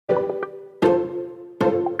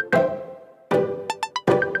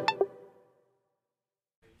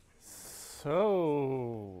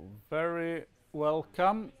So, very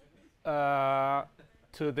welcome to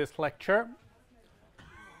this lecture.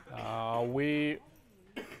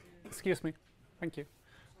 Excuse me, thank you.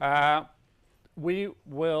 We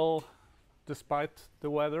will, despite the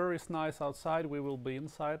weather is nice outside, we will be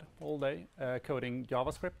inside all day coding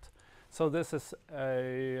JavaScript. So this is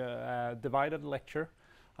a divided lecture.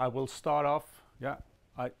 I will start off,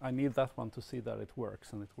 I need that one to see that it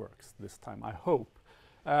works, and it works this time, I hope.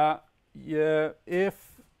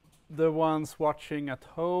 If the ones watching at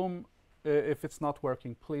home, if it's not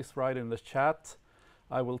working, please write in the chat.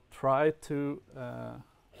 I will try to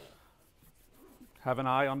have an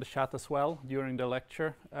eye on the chat as well during the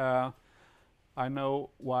lecture. I know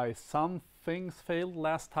why some things failed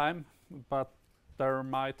last time, but there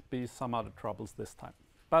might be some other troubles this time.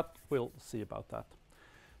 But we'll see about that.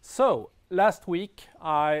 So, last week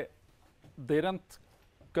I didn't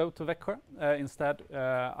go to Växjö. Instead,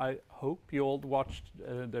 I hope you all watched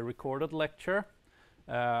the recorded lecture,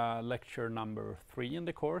 lecture number 3 in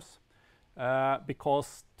the course,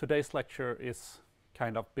 because today's lecture is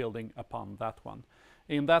kind of building upon that one.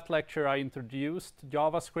 In that lecture, I introduced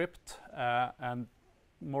JavaScript and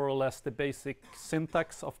more or less the basic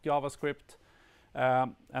syntax of JavaScript.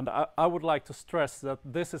 And I would like to stress that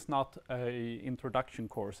this is not an introduction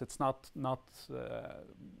course. It's not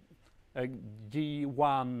a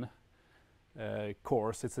G1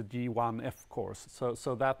 course, it's a G1F course.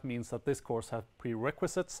 So that means that this course has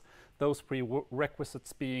prerequisites. Those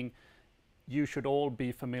prerequisites being you should all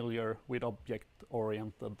be familiar with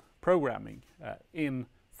object-oriented programming in,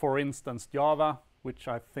 for instance, Java, which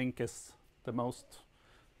I think is the most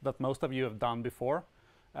of you have done before,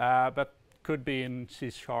 but could be in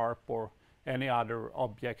C# or any other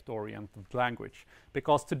object-oriented language.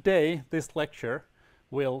 Because today, this lecture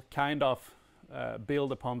will kind of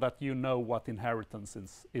build upon that you know what inheritance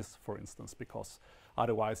is, for instance, because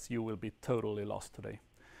otherwise you will be totally lost today.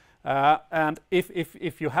 And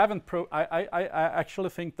if you haven't, I actually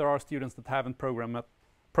think there are students that haven't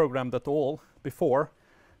programmed at all before,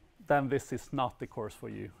 then this is not the course for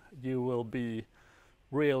you. You will be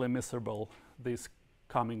really miserable these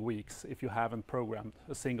coming weeks if you haven't programmed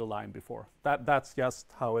a single line before. That's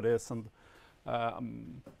just how it is, and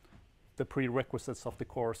the prerequisites of the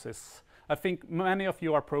course is, I think many of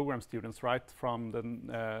you are program students, right, from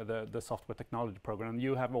the software technology program.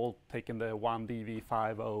 You have all taken the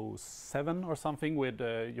 1DV525 or something with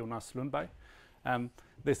Jonas Lundberg, and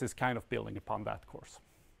this is kind of building upon that course.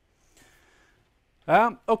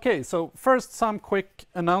 Okay, so first some quick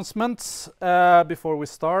announcements before we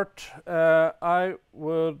start. I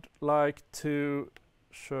would like to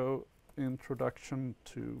show introduction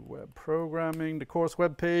to web programming, the course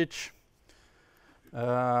web page.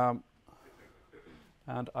 And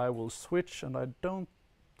I will switch, and I don't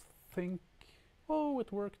think, oh,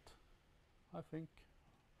 it worked, I think.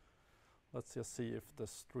 Let's just see if the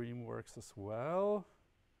stream works as well.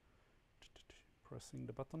 Pressing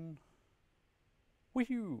the button.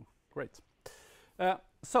 Woohoo! Great. On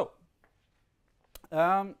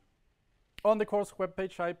the course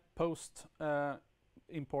webpage, I post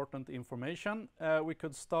important information. We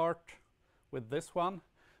could start with this one.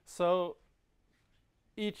 So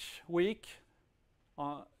each week,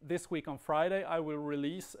 this week on Friday, I will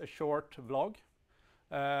release a short vlog.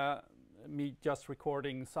 Me just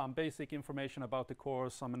recording some basic information about the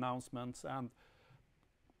course, some announcements, and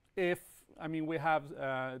we have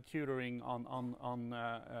tutoring on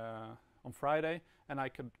Friday, and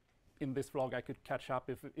in this vlog I could catch up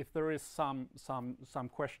if there is some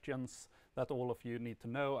questions that all of you need to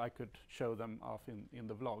know. I could show them off in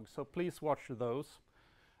the vlog. So please watch those.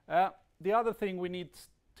 The other thing we need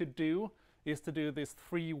to do is to do this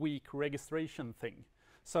 3-week registration thing.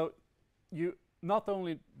 So you not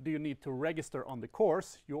only do you need to register on the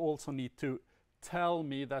course, you also need to tell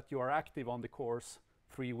me that you are active on the course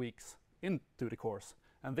 3 weeks into the course.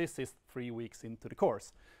 And this is 3 weeks into the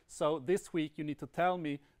course. So this week you need to tell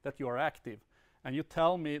me that you are active. And you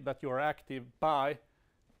tell me that you are active by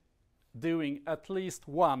doing at least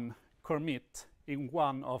one commit in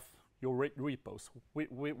one of your repos,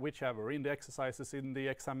 whichever, in the exercises, in the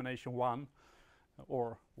examination 1,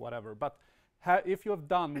 or whatever. But if you have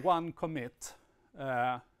done one commit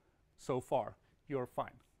so far, you're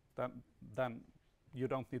fine. Then you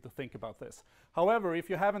don't need to think about this. However, if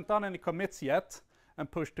you haven't done any commits yet and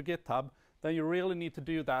pushed to GitHub, then you really need to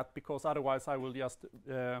do that, because otherwise I will just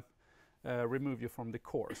remove you from the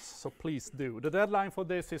course. So please do. The deadline for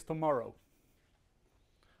this is tomorrow.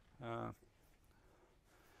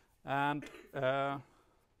 And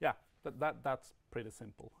yeah, that's pretty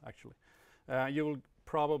simple, actually. You will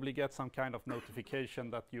probably get some kind of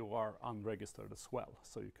notification that you are unregistered as well,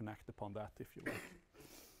 so you can act upon that if you like.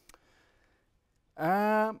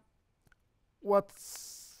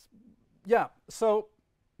 So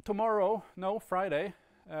tomorrow, no, Friday,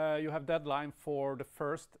 you have deadline for the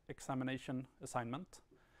first examination assignment.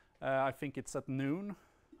 I think it's at noon.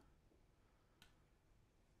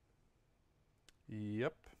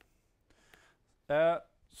 Yep.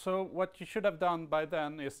 So what you should have done by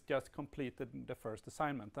then is just completed the first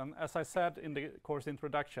assignment. And as I said in the course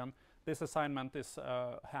introduction, this assignment is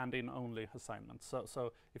a hand-in only assignment.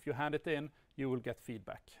 So if you hand it in, you will get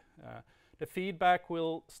feedback. The feedback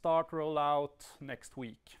will roll out next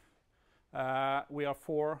week. We are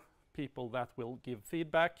 4 people that will give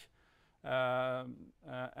feedback, and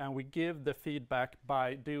we give the feedback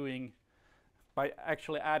by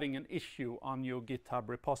actually adding an issue on your GitHub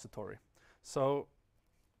repository. So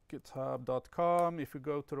github.com, if you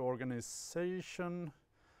go to the organization,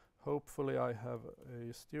 hopefully I have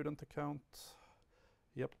a student account.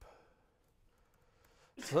 Yep.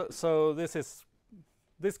 So this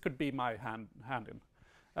could be my hand-in.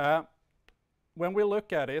 When we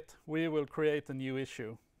look at it, we will create a new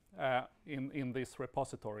issue in this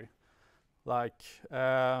repository, like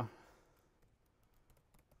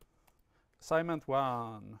assignment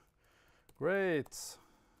 1. Great,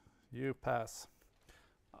 you pass.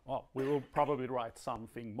 Well, we will probably write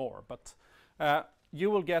something more, but you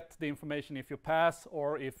will get the information if you pass,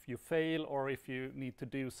 or if you fail, or if you need to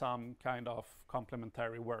do some kind of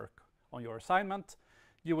complementary work on your assignment.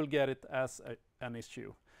 You will get it as an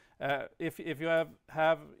issue. If you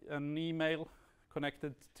have an email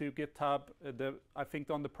connected to GitHub, I think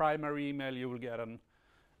on the primary email you will get a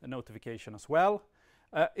notification as well.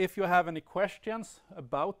 If you have any questions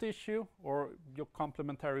about the issue or your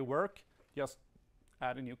complementary work, just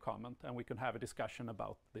add a new comment and we can have a discussion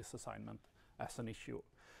about this assignment as an issue.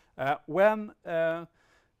 When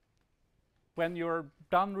you're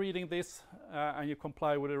done reading this and you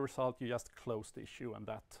comply with the result, you just close the issue, and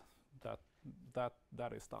that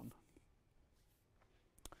is done.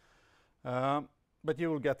 But you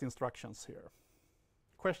will get instructions here.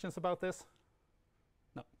 Questions about this?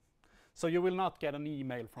 No. So you will not get an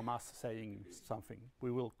email from us saying something.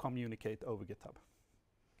 We will communicate over GitHub.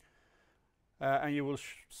 And you will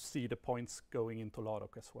see the points going into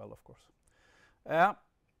Ladok as well, of course.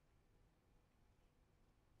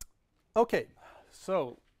 Okay,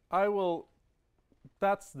 so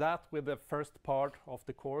that's that with the first part of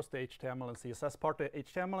the course, the HTML and CSS part. The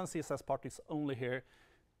HTML and CSS part is only here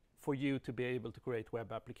for you to be able to create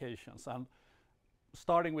web applications. And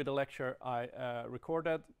starting with the lecture I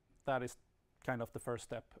recorded, that is kind of the first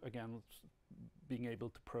step, again, being able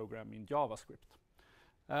to program in JavaScript.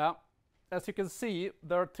 As you can see,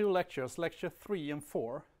 there are 2 lectures, lecture 3 and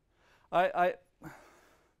 4. A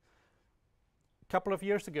couple of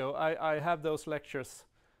years ago, I had those lectures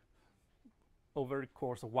over the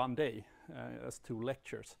course of 1 day as 2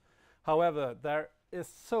 lectures. However, there is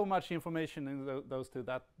so much information in those 2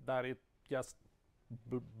 that it just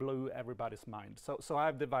blew everybody's mind. So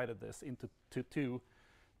I've divided this into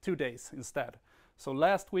two days instead. So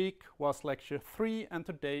last week was lecture 3 and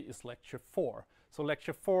today is lecture 4. So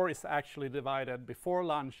lecture 4 is actually divided before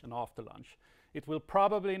lunch and after lunch. It will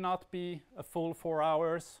probably not be a full 4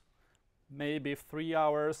 hours, maybe 3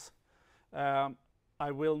 hours.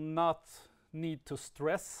 I will not need to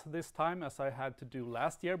stress this time as I had to do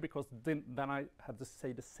last year, because then I had to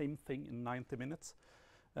say the same thing in 90 minutes.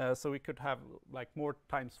 So we could have like more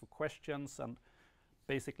times for questions and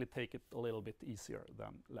basically take it a little bit easier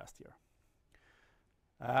than last year.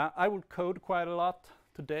 I will code quite a lot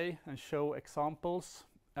today and show examples.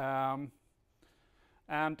 And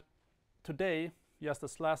today, just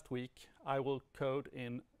as last week, I will code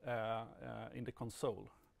in the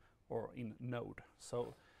console or in Node.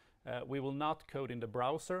 So we will not code in the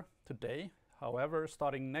browser today. However,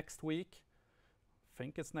 starting next week, I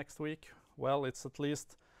think it's next week, well, it's at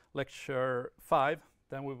least lecture 5,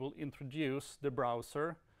 then we will introduce the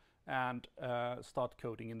browser and start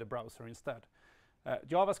coding in the browser instead.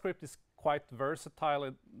 JavaScript is quite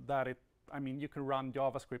versatile that you can run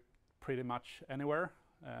JavaScript pretty much anywhere,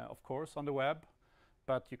 of course, on the web,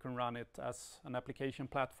 but you can run it as an application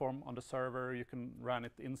platform on the server. You can run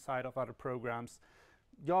it inside of other programs.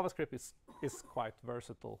 JavaScript is quite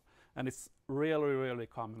versatile, and it's really, really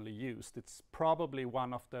commonly used. It's probably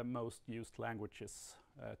one of the most used languages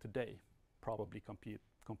today, probably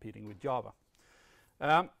competing with Java.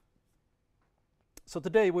 So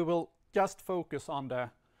today we will just focus on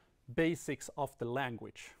the basics of the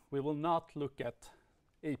language. We will not look at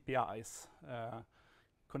APIs,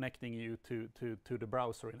 connecting you to the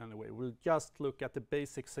browser in any way. We'll just look at the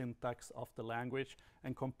basic syntax of the language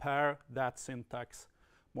and compare that syntax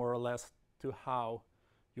more or less to how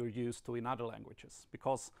you're used to in other languages.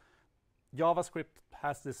 Because JavaScript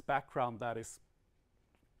has this background that is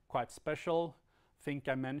quite special. I think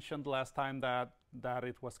I mentioned last time that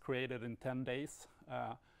it was created in 10 days.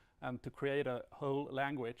 And to create a whole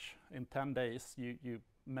language in 10 days, you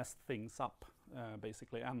mess things up,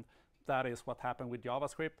 basically. And that is what happened with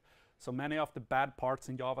JavaScript. So many of the bad parts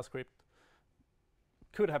in JavaScript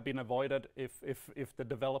could have been avoided if the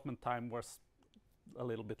development time was a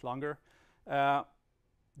little bit longer.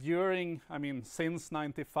 Since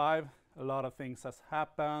 '95, a lot of things has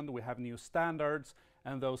happened. We have new standards,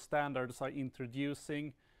 and those standards are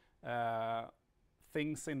introducing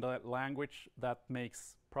things in the language that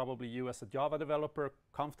makes probably you as a Java developer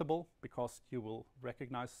comfortable, because you will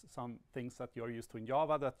recognize some things that you're used to in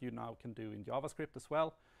Java that you now can do in JavaScript as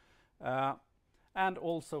well. And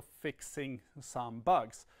also fixing some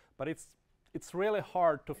bugs. But it's really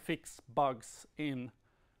hard to fix bugs in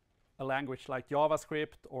a language like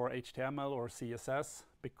JavaScript or HTML or CSS,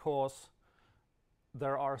 because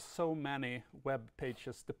there are so many web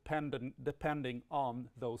pages depending on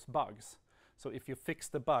those bugs. So if you fix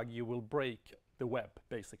the bug, you will break the web,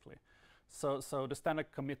 basically. So the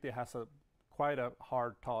standard committee has quite a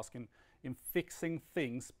hard task in fixing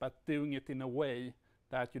things, but doing it in a way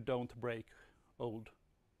that you don't break the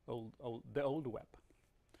old web.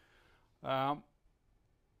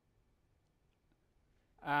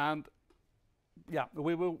 And yeah,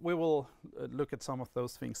 we will look at some of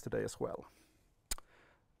those things today as well.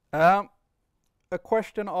 A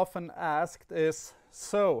question often asked is,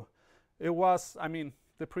 so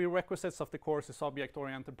the prerequisites of the course is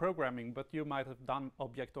object-oriented programming, but you might have done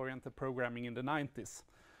object-oriented programming in the 90s.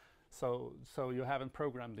 So you haven't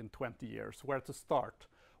programmed in 20 years. Where to start?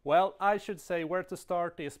 Well, I should say where to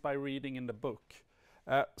start is by reading in the book.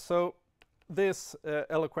 So this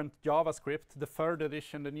Eloquent JavaScript, the third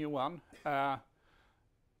edition, the new one,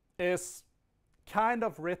 is kind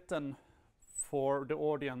of written for the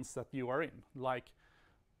audience that you are in. Like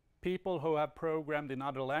people who have programmed in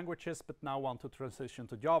other languages but now want to transition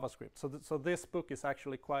to JavaScript. So this book is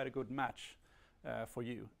actually quite a good match for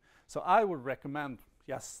you. So I would recommend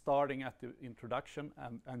just starting at the introduction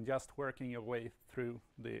and just working your way through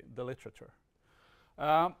the literature.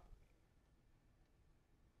 I'm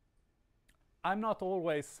not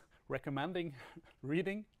always recommending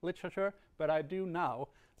reading literature, but I do now.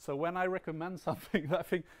 So when I recommend something, I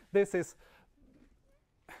think this is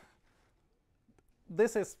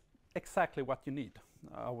exactly what you need,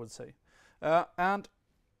 I would say.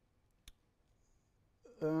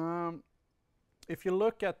 If you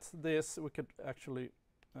look at this, we could actually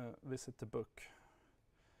visit the book.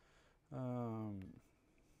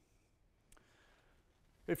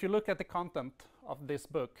 If you look at the content of this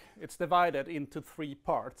book, it's divided into 3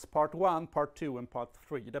 parts. Part 1, Part 2, and Part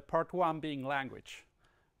 3. The Part 1 being language.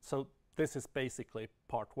 So this is basically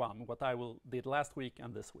Part 1, what I did last week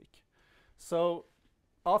and this week. So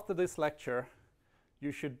after this lecture,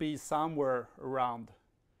 you should be somewhere around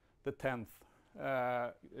the 10th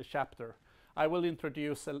chapter. I will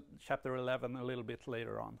introduce chapter 11 a little bit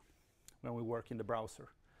later on when we work in the browser.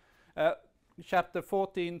 Chapter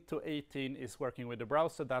 14 to 18 is working with the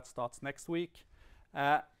browser. That starts next week.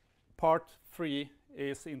 Part 3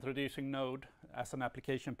 is introducing Node as an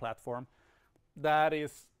application platform. That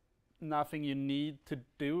is nothing you need to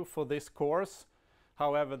do for this course.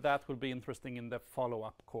 However, that will be interesting in the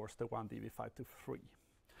follow-up course, the 1DV525.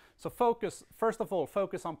 So first of all,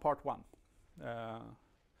 focus on Part 1.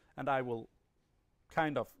 And I will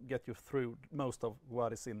kind of get you through most of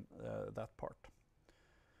what is in that part.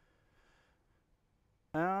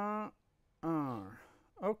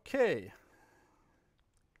 Okay.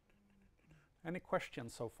 Any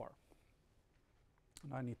questions so far?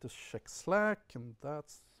 And I need to check Slack, and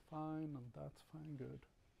that's fine, and that's fine, good.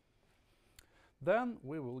 Then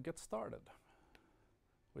we will get started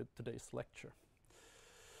with today's lecture.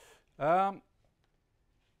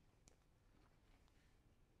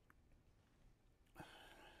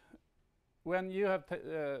 When you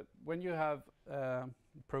have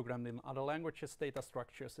programmed in other languages, data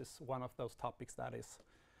structures is one of those topics that is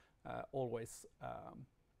always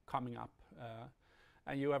coming up.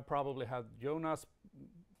 And you have probably had Jonas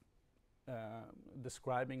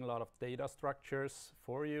describing a lot of data structures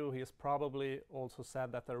for you. He has probably also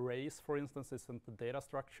said that arrays, for instance, isn't a data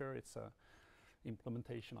structure. It's a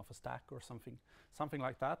implementation of a stack or something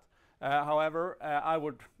like that. However, I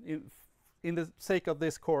would, in the sake of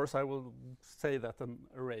this course, I will say that an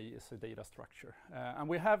array is a data structure. And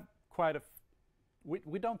we have quite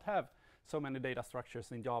we don't have so many data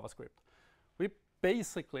structures in JavaScript. We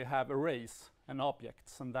basically have arrays and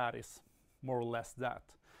objects, and that is more or less that.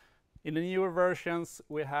 In the newer versions,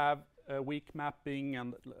 we have weak mapping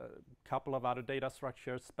and a couple of other data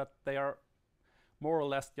structures, but they are more or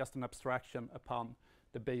less just an abstraction upon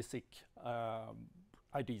the basic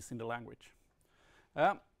IDs in the language.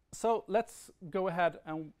 So let's go ahead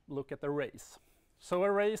and look at arrays. So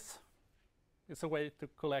arrays is a way to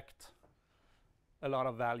collect a lot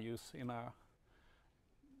of values in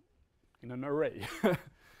an array.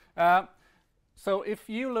 So if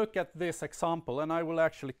you look at this example, and I will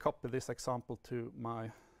actually copy this example to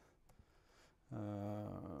my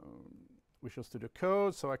Visual Studio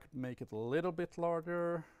Code, so I could make it a little bit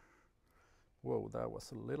larger. Whoa, that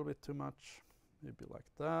was a little bit too much. Maybe like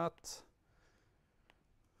that.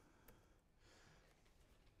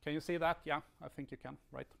 Can you see that? Yeah, I think you can,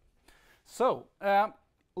 right? So,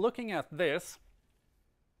 looking at this,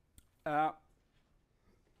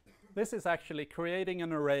 this is actually creating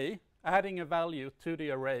an array, adding a value to the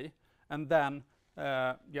array, and then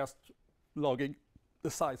just logging the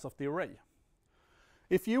size of the array.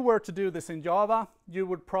 If you were to do this in Java, you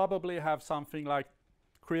would probably have something like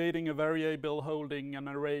creating a variable holding an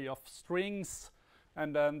array of strings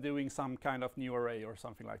and then doing some kind of new array or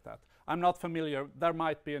something like that. I'm not familiar. There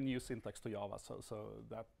might be a new syntax to Java, so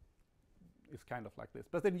that is kind of like this.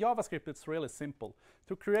 But in JavaScript, it's really simple.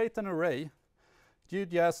 To create an array, you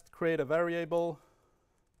just create a variable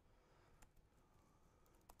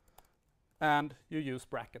and you use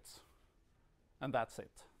brackets. And that's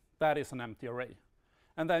it. That is an empty array.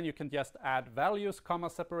 And then you can just add values, comma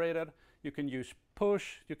separated. You can use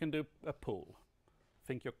push. You can do a pull. I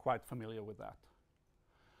think you're quite familiar with that.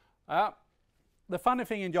 The funny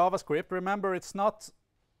thing in JavaScript, remember, it's not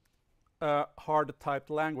a hard typed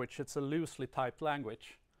language. It's a loosely typed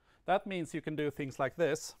language. That means you can do things like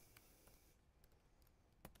this.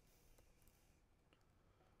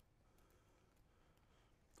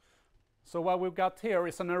 So what we've got here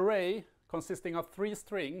is an array consisting of 3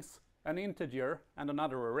 strings, an integer, and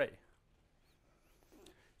another array.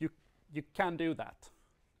 You can do that.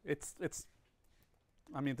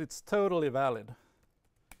 I mean, it's totally valid.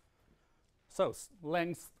 So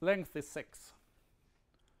length is 6.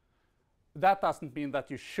 That doesn't mean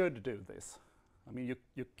that you should do this. I mean,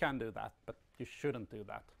 you can do that, but you shouldn't do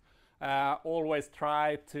that. Always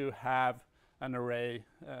try to have an array,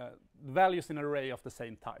 values in an array of the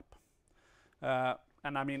same type.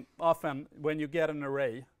 And I mean, often when you get an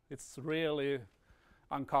array, it's really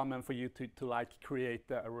uncommon for you to like create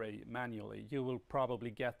the array manually. You will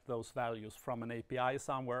probably get those values from an API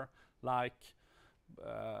somewhere, like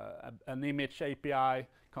an image API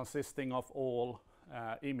consisting of all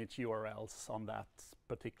image URLs on that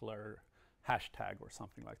particular hashtag or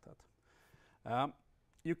something like that.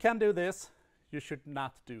 You can do this. You should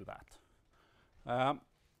not do that.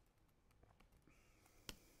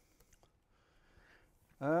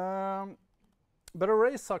 But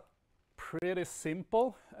arrays are pretty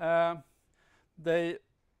simple. I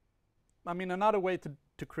mean, another way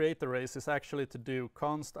to create arrays is actually to do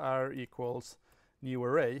const r equals new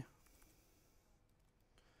array.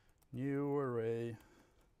 New array.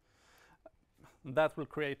 That will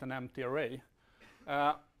create an empty array.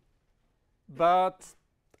 But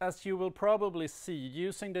as you will probably see,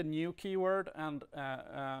 using the new keyword and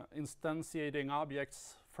instantiating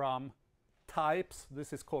objects from types,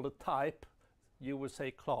 this is called a type. You would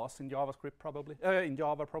say class in JavaScript probably, in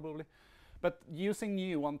Java probably. But using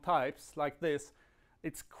new on types like this,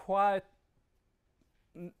 it's quite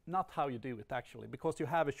not how you do it actually, because you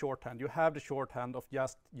have a shorthand. You have the shorthand of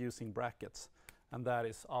just using brackets, and that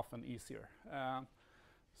is often easier.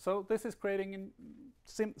 So this is creating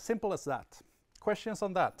simple as that. Questions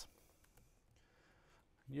on that?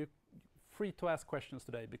 You're free to ask questions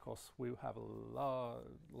today because we have a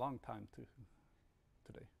long time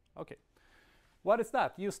today. Okay. What is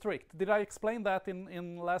that? Use strict. Did I explain that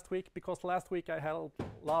in last week? Because last week I held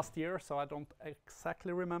last year, so I don't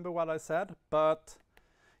exactly remember what I said. But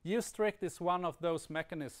use strict is one of those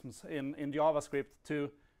mechanisms in JavaScript to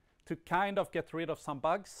kind of get rid of some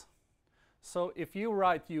bugs. So if you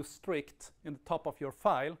write use strict in the top of your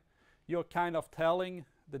file, you're kind of telling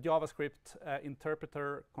the JavaScript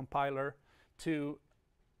interpreter compiler to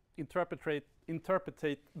interpret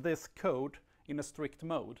this code in a strict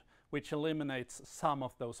mode, which eliminates some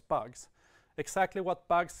of those bugs. Exactly what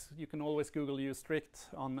bugs, you can always Google use strict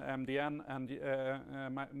on MDN and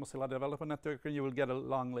Mozilla Developer Network, and you will get a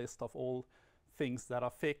long list of all things that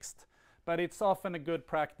are fixed. But it's often a good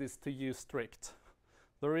practice to use strict.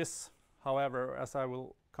 There is, however, as I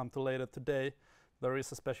will come to later today, there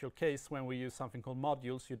is a special case when we use something called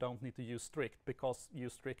modules. You don't need to use strict, because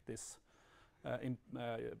use strict is in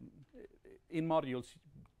modules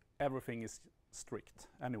everything is strict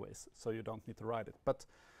anyways, so you don't need to write it. But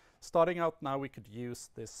starting out now, we could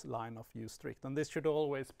use this line of use strict, and this should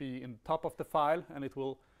always be in top of the file, and it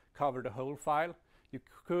will cover the whole file. You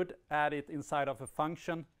could add it inside of a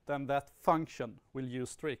function, then that function will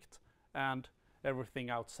use strict, and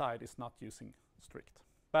everything outside is not using strict.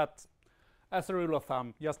 But as a rule of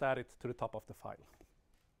thumb, just add it to the top of the file.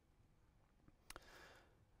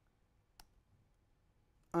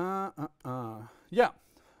 Yeah,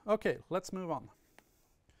 okay, let's move on.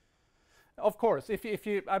 Of course, if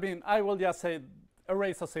you, I mean, I will just say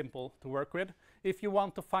arrays are simple to work with. If you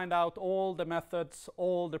want to find out all the methods,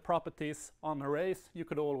 all the properties on arrays, you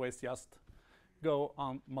could always just go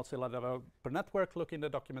on Mozilla Developer Network, look in the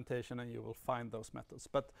documentation, and you will find those methods.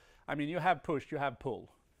 But I mean, you have push, you have pull,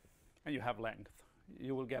 and you have length.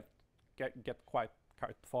 You will get quite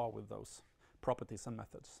far with those properties and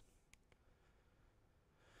methods.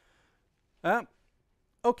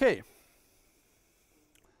 Okay.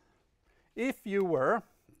 If you were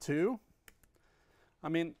to, I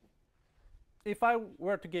mean, if I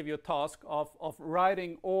were to give you a task of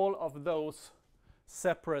writing all of those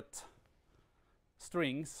separate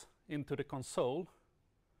strings into the console,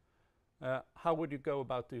 how would you go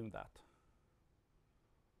about doing that?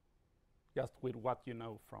 Just with what you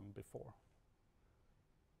know from before.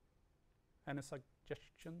 Any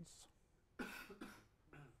suggestions?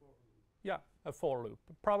 Yeah, a for loop.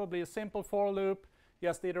 Probably a simple for loop,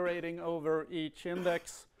 just iterating over each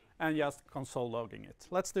index and just console logging it.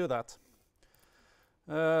 Let's do that.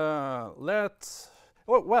 Well,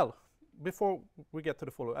 before we get to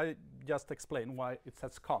the for loop, I just explain why it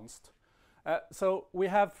says const. So we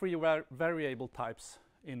have three variable types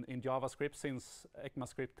in JavaScript since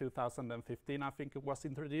ECMAScript 2015, I think it was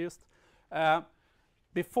introduced.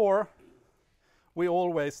 Before, we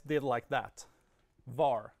always did like that,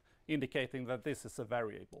 var, indicating that this is a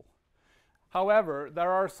variable. However,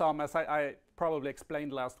 there are some, as I probably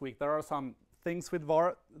explained last week, there are some things with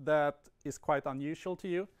var that is quite unusual to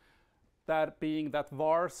you, that being that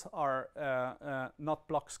vars are not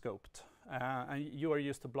block scoped. And you are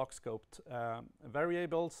used to block scoped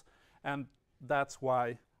variables, and that's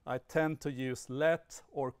why I tend to use let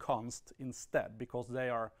or const instead, because they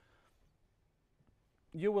are,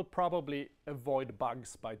 you will probably avoid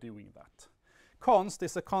bugs by doing that. Const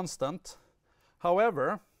is a constant.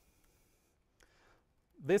 However,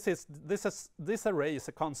 this array is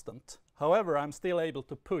a constant. However, I'm still able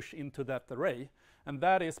to push into that array, and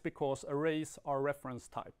that is because arrays are reference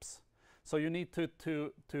types. So you need to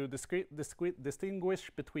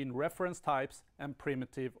distinguish between reference types and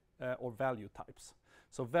primitive or value types.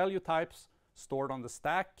 So value types stored on the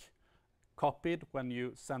stack, copied when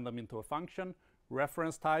you send them into a function.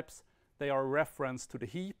 Reference types, they are reference to the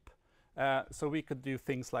heap. So we could do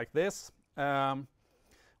things like this.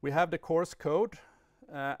 We have the course code,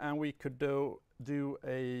 and we could do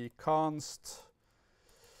a const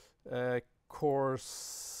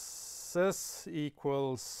courses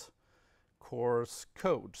equals course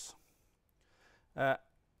codes.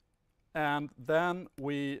 And then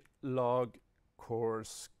we log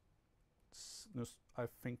courses.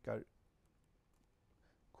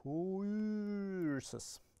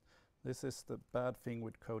 This is the bad thing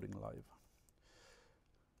with coding live.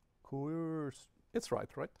 It's right?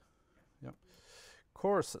 Yeah.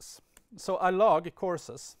 Courses. So I log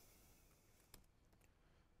courses.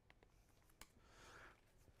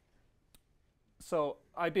 So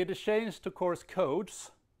I did a change to course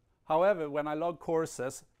codes. However, when I log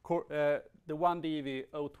courses, the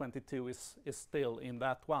 1DV525 is still in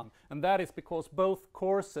that one. And that is because both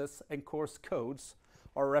courses and course codes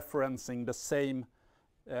are referencing the same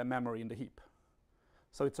memory in the heap.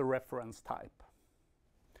 So it's a reference type.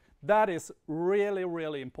 That is really,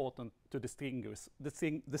 really important to distinguish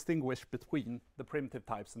between the primitive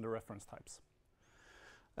types and the reference types.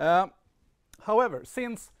 However,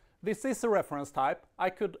 since this is a reference type,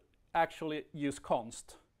 I could actually use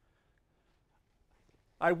const.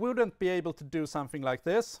 I wouldn't be able to do something like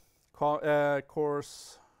this,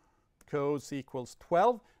 course codes equals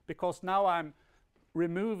 12, because now I'm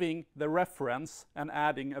removing the reference and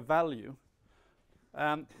adding a value.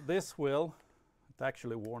 And this will, it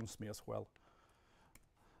actually warns me as well,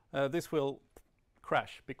 this will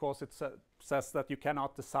crash because it says that you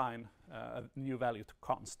cannot assign a new value to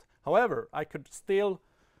const. However, I could still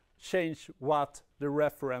change what the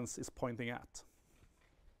reference is pointing at.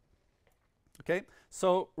 Okay,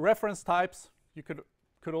 so reference types, you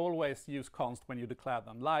could always use const when you declare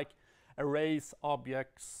them, like arrays,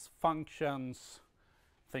 objects, functions,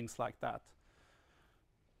 things like that.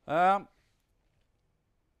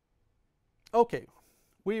 Okay,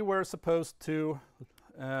 we were supposed to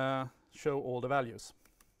show all the values.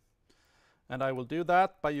 And I will do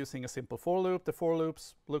that by using a simple for loop. The for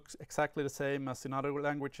loops looks exactly the same as in other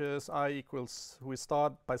languages. I equals, we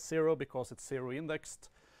start by 0 because it's 0 indexed.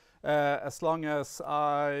 As long as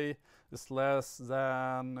I is less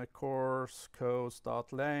than a course code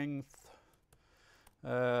start length,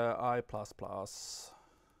 I plus,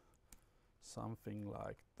 something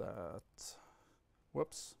like that.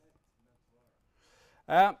 Whoops.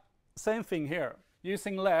 Same thing here.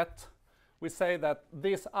 Using let, we say that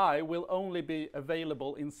this I will only be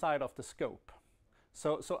available inside of the scope.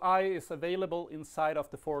 So I is available inside of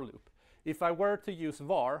the for loop. If I were to use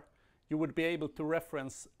var, you would be able to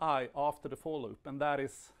reference I after the for loop, and that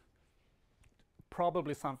is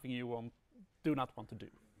probably something you do not want to do.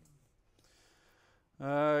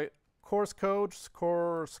 Course codes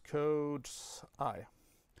I.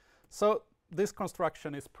 So this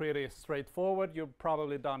construction is pretty straightforward. You've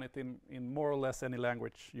probably done it in more or less any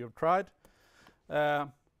language you've tried.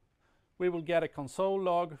 We will get a console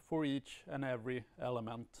log for each and every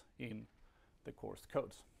element in the course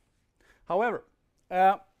codes. However,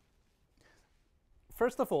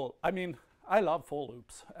 first of all, I mean, I love for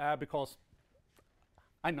loops because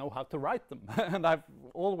I know how to write them and I've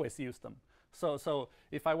always used them. So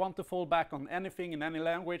if I want to fall back on anything in any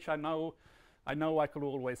language, I know I could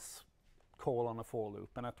always call on a for loop,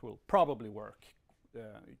 and that will probably work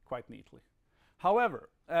quite neatly. However,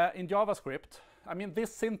 in JavaScript, I mean,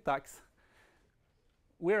 this syntax,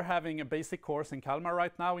 we're having a basic course in Kalmar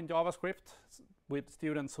right now in JavaScript with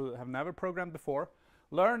students who have never programmed before.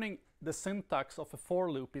 Learning the syntax of a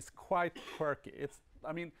for loop is quite quirky.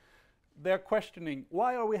 I mean, they're questioning,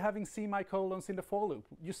 why are we having semicolons in the for loop?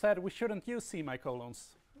 You said we shouldn't use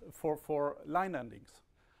semicolons for line endings.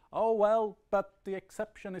 Oh, well, but the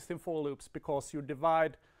exception is in for loops because you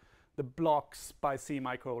divide the blocks by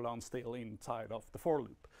semicolons still inside of the for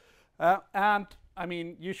loop. And I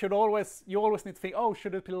mean, you always need to think, oh,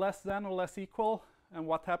 should it be less than or less equal? And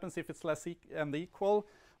what happens if it's less and equal?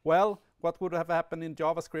 Well, what would have happened in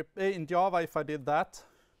JavaScript, in Java if I did that?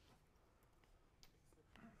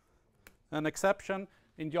 An exception.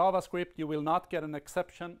 In JavaScript, you will not get an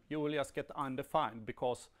exception. You will just get undefined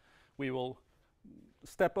because we will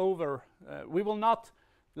step over. We will not,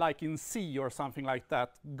 like in C or something like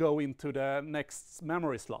that, go into the next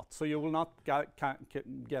memory slot. So you will not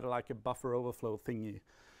get like a buffer overflow thingy.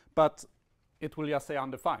 But it will just say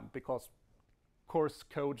undefined because course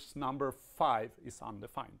code's number 5 is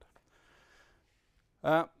undefined.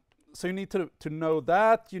 So you need to know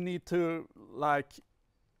that. You need to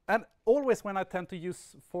and always when I tend to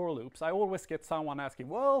use for loops, I always get someone asking,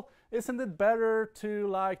 well, isn't it better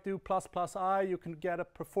to do ++i? You can get a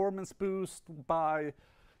performance boost by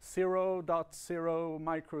 0.0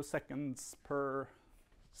 microseconds per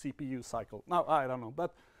CPU cycle. No, I don't know,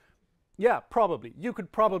 but yeah, probably. You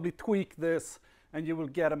could probably tweak this and you will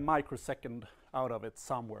get a microsecond out of it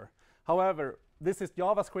somewhere. However, this is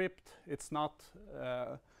JavaScript. It's not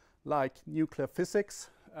like nuclear physics.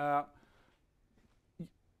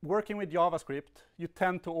 Working with JavaScript, you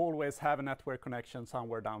tend to always have a network connection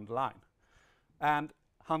somewhere down the line. And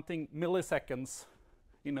hunting milliseconds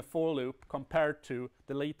in a for loop compared to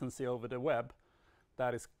the latency over the web,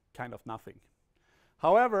 that is kind of nothing.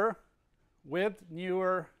 However, with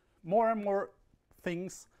more and more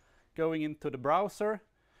things going into the browser,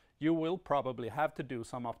 you will probably have to do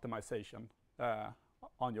some optimization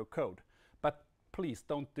on your code. But please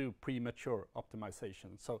don't do premature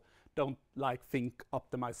optimization. So don't think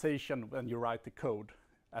optimization when you write the code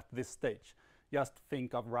at this stage. Just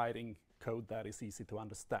think of writing code that is easy to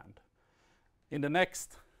understand. In the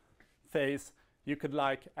next phase, you could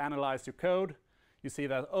analyze your code. You see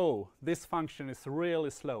that, oh, this function is really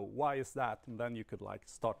slow. Why is that? And then you could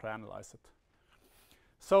start to analyze it.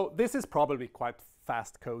 So this is probably quite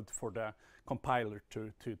fast code for the compiler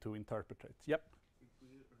to interpret it. Yep. If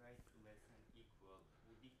we write less than equal,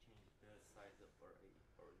 would we change the size of our array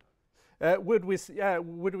or not?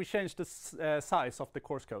 Would we change the size of the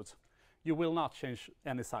course codes? You will not change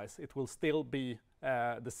any size. It will still be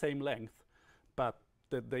the same length, but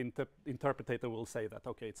the interpreter will say that,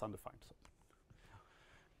 okay, it's undefined.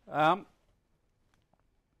 So.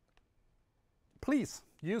 Please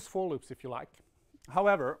use for loops if you like.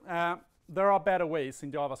 However, there are better ways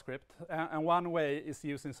in JavaScript, and one way is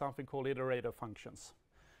using something called iterator functions.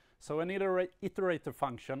 So an iterator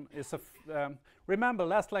function is remember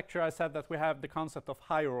last lecture I said that we have the concept of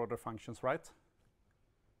higher order functions, right?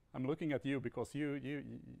 I'm looking at you because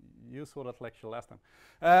you saw that lecture last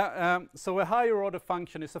time. So a higher order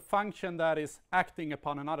function is a function that is acting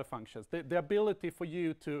upon another function. The ability for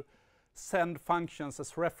you to send functions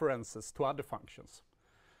as references to other functions.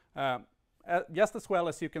 Just as well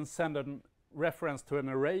as you can send a reference to an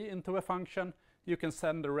array into a function, you can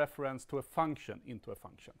send a reference to a function into a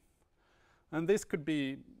function. And this could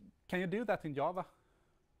be, can you do that in Java?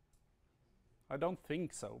 I don't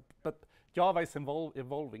think so, but Java is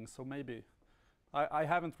evolving, so maybe. I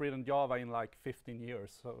haven't written Java in like 15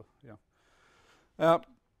 years, so yeah.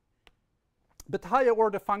 But higher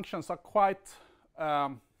order functions are quite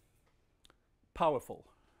powerful.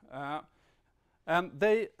 And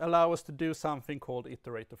they allow us to do something called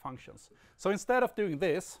iterator functions. So instead of doing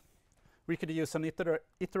this, we could use an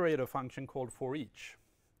iterator function called for each.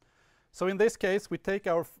 So in this case, we take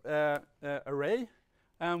our array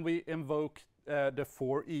and we invoke the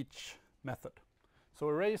for each method. So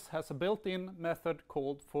arrays has a built-in method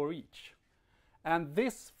called for each. And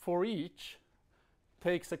this for each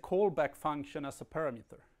takes a callback function as a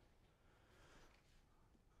parameter.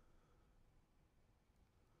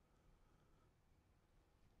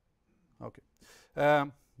 Okay.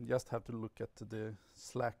 Just have to look at the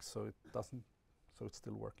Slack so it's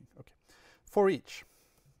still working. Okay. For each.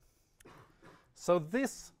 So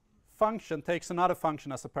this function takes another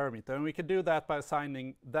function as a parameter, and we can do that by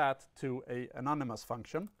assigning that to an anonymous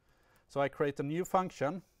function. So I create a new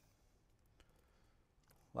function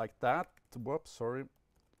like that. Whoops, sorry.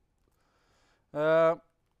 No.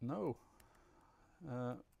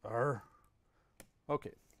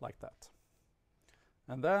 Okay, like that.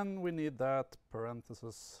 And then we need that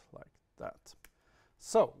parenthesis like that.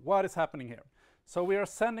 So what is happening here? So we are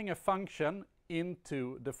sending a function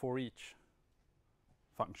into the for each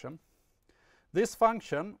function. This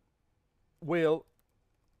function will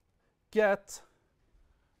get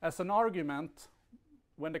as an argument,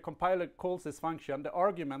 when the compiler calls this function, the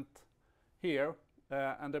argument here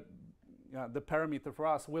and the parameter for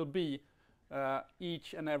us will be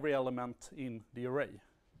each and every element in the array.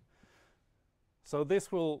 So this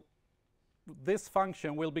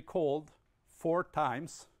function will be called 4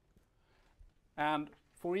 times, and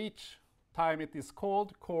for each time it is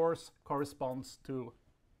called, course corresponds to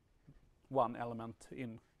 1 element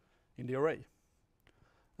in the array.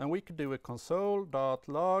 And we could do a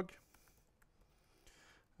console.log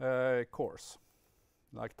course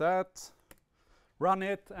like that, run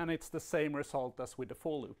it, and it's the same result as with the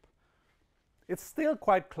for loop. It's still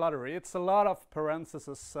quite cluttery. It's a lot of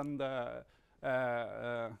parentheses and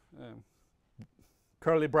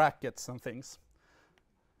curly brackets and things.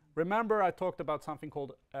 Remember I talked about something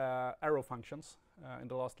called arrow functions in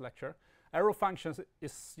the last lecture. Arrow functions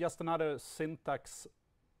is just another syntax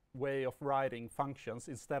way of writing functions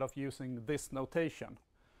instead of using this notation.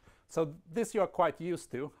 So this you are quite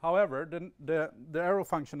used to. However, the arrow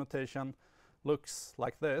function notation looks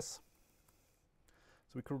like this.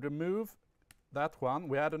 So we could remove that one.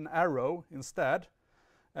 We add an arrow instead.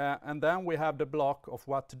 And then we have the block of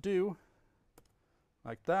what to do,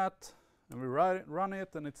 like that. And we run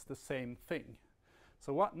it, and it's the same thing.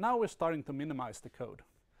 So now we're starting to minimize the code.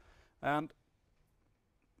 And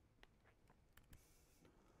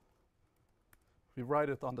we write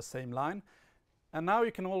it on the same line. And now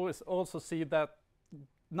you can always also see that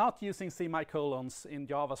not using semicolons in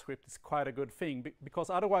JavaScript is quite a good thing, because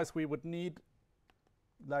otherwise we would need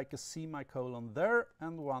like a semicolon there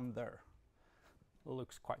and one there. It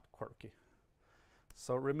looks quite quirky.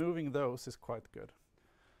 So removing those is quite good.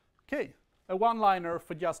 Okay, a one-liner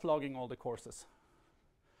for just logging all the courses.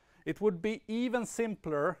 It would be even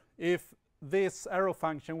simpler if this arrow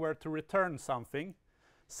function were to return something.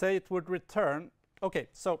 Say it would return. Okay,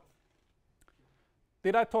 so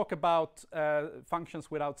did I talk about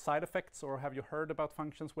functions without side effects, or have you heard about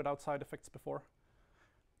functions without side effects before?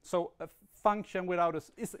 So a function without a,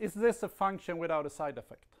 is this a function without a side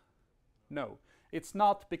effect? No, it's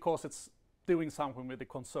not, because it's doing something with the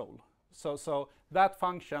console. So that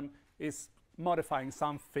function is modifying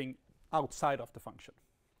something outside of the function.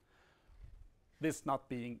 This not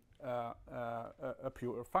being a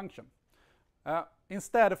pure function.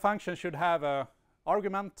 Instead, a function should have an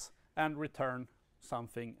argument and return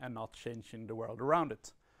something and not changing the world around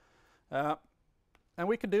it. And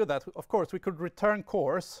we could do that. Of course, we could return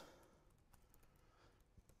course.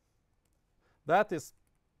 That is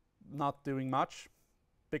not doing much,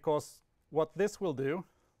 because what this will do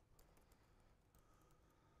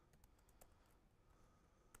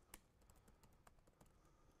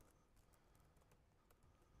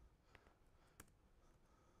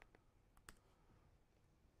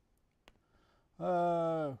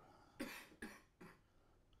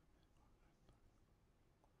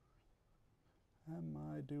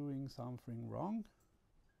doing something wrong?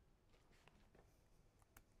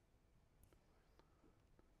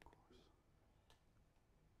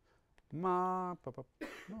 No,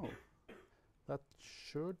 that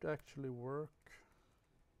should actually work.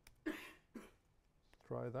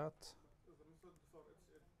 Try that.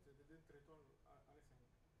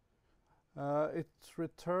 It's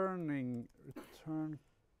return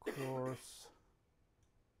course.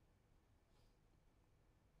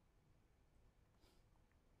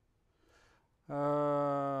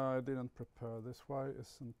 I didn't prepare this. Why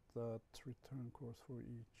isn't that return course for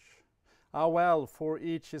each? Ah, well, for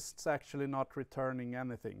each it's actually not returning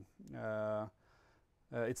anything.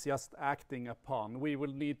 It's just acting upon. We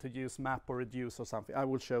will need to use map or reduce or something. I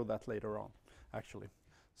will show that later on, actually.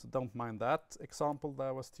 So don't mind that example,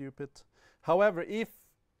 that was stupid. However, if,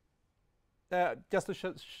 just to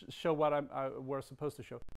show what we're supposed to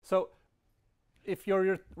show. So if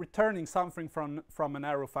you're returning something from an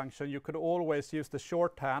arrow function, you could always use the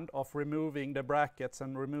shorthand of removing the brackets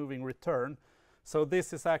and removing return. So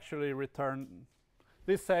this is actually return.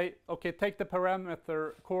 This say, okay, take the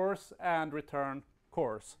parameter course and return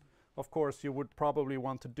course. Of course, you would probably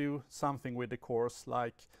want to do something with the course,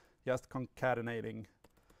 like just concatenating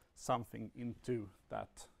something into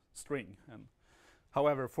that string. And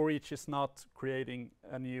however, for each is not creating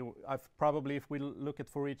a new. Probably, if we look at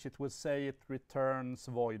for each, it would say it returns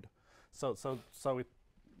void. So it,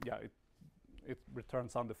 yeah, it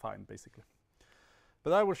returns undefined basically.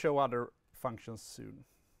 But I will show other functions soon.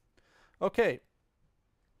 Okay,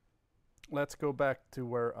 let's go back to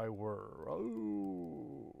where I were.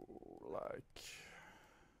 Oh, like,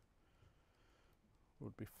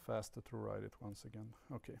 would be faster to write it once again.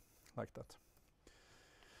 Okay, like that.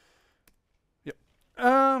 Yep.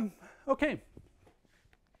 Okay.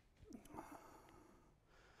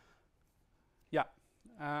 Yeah.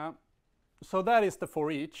 So that is the for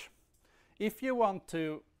each. If you want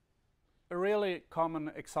to, a really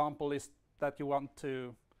common example is that you want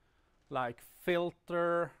to, like,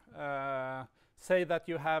 filter. Say that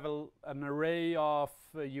you have an array of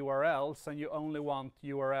URLs and you only want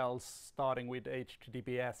URLs starting with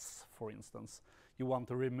HTTPS, for instance. You want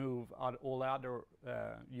to remove all other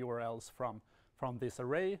URLs from this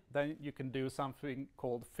array. Then you can do something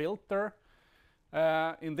called filter.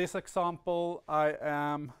 In this example, I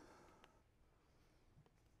am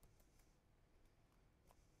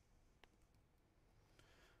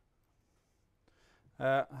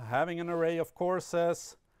having an array of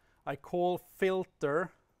courses. I call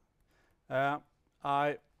filter.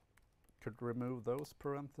 I could remove those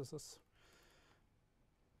parentheses.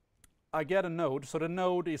 I get a node. So the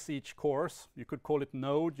node is each course. You could call it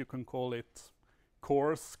node. You can call it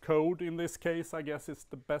course code. In this case, I guess it's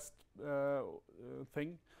the best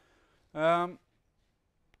thing. And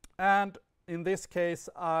in this case,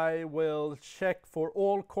 I will check for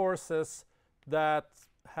all courses that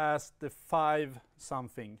has the 5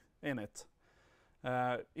 something in it.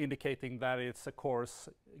 Indicating that it's a course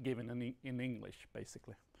given in English,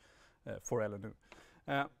 basically, for LNU.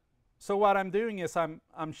 So what I'm doing is I'm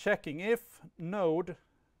checking if node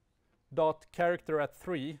dot character at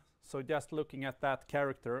 3, so just looking at that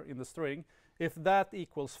character in the string, if that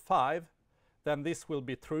equals 5, then this will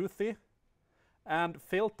be truthy. And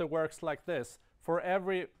filter works like this. For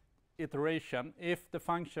every iteration, if the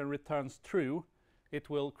function returns true, it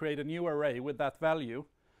will create a new array with that value.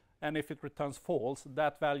 And if it returns false,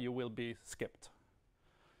 that value will be skipped.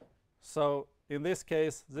 So in this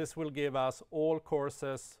case, this will give us all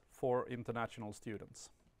courses for international students.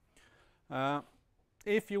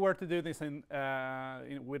 If you were to do this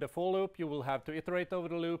with a for loop, you will have to iterate over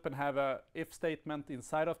the loop and have a if statement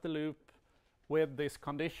inside of the loop with this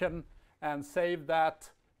condition and save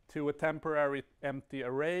that to a temporary empty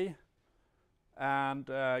array. And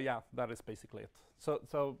yeah, that is basically it.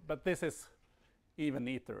 But this is even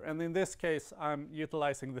neater. And in this case, I'm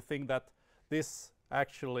utilizing the thing that this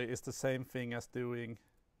actually is the same thing as doing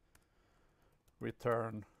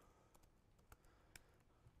return.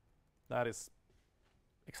 That is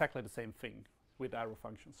exactly the same thing with arrow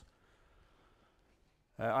functions.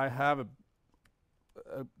 I have a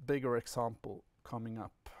bigger example coming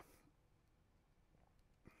up.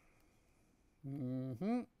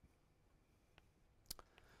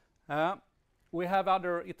 We have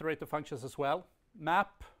other iterative functions as well.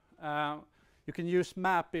 Map. You can use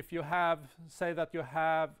map if you have, say that you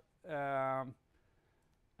have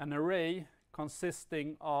an array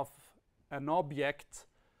consisting of an object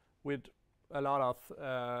with a lot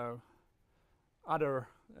of other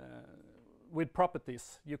with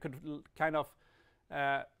properties. You could kind of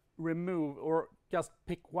remove or just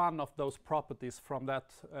pick one of those properties from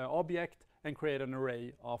that object and create an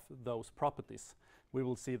array of those properties. We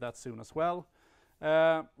will see that soon as well.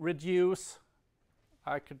 Reduce,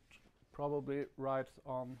 I could probably write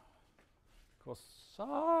on, because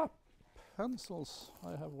pencils,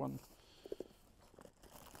 I have one.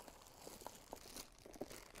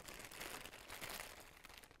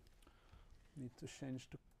 Need to change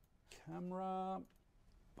the camera.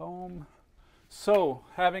 Boom. So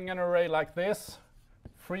having an array like this,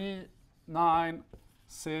 3, 9,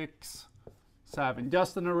 6, 7,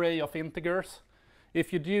 just an array of integers.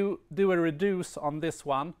 If you do a reduce on this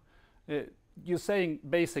one, you're saying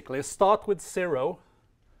basically start with 0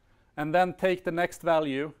 and then take the next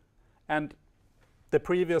value and the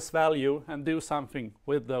previous value and do something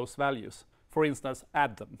with those values. For instance,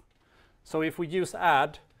 add them. So if we use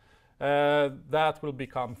add, that will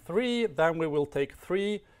become 3, then we will take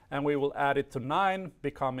 3 and we will add it to 9,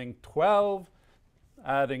 becoming 12,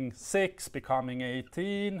 adding 6, becoming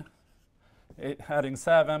 18, adding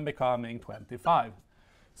 7, becoming 25.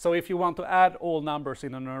 So if you want to add all numbers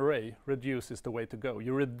in an array, reduce is the way to go.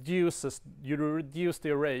 You reduce the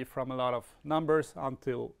array from a lot of numbers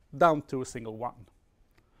until down to a single one.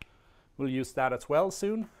 We'll use that as well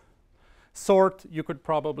soon. Sort, you could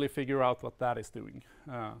probably figure out what that is doing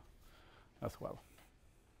as well.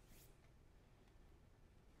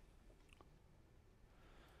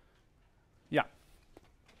 Yeah.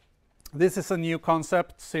 This is a new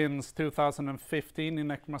concept since 2015 in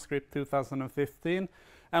ECMAScript 2015.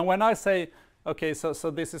 And when I say, okay, so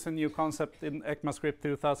this is a new concept in ECMAScript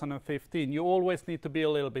 2015, you always need to be a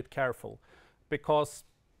little bit careful, because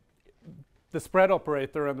the spread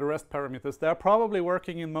operator and the rest parameters, they're probably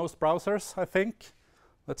working in most browsers, I think.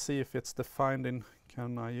 Let's see if it's defined in,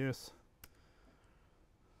 can I use?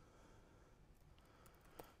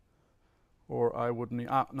 Or I would need,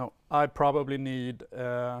 no, I probably need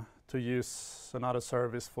to use another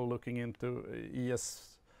service for looking into ES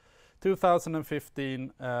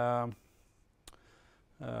 2015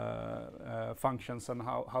 functions and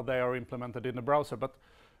how they are implemented in the browser. But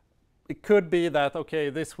it could be that, okay,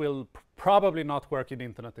 this will probably not work in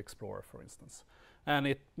Internet Explorer, for instance. And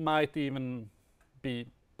it might even be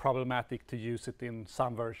problematic to use it in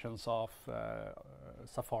some versions of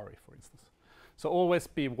Safari, for instance. So always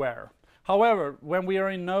beware. However, when we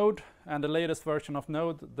are in Node and the latest version of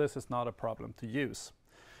Node, this is not a problem to use.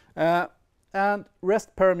 And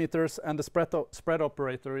REST parameters and the spread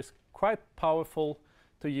operator is quite powerful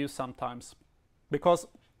to use sometimes, because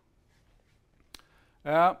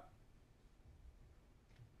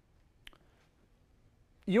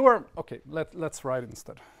you are, okay, let's write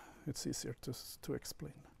instead. It's easier to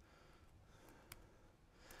explain.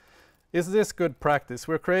 Is this good practice?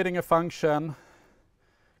 We're creating a function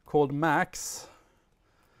called max.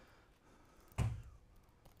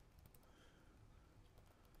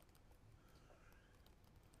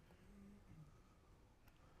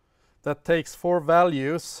 That takes 4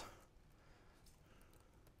 values,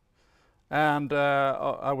 and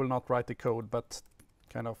I will not write the code, but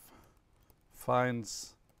kind of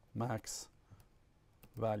finds max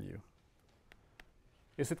value.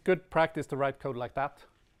 Is it good practice to write code like that?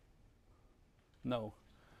 No.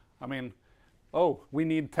 I mean, oh, we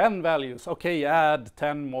need 10 values. Okay, add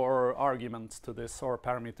 10 more arguments to this, or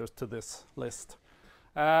parameters to this list.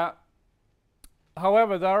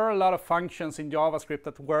 However, there are a lot of functions in JavaScript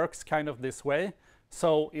that works kind of this way.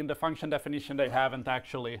 So in the function definition, they haven't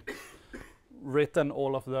actually written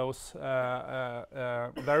all of those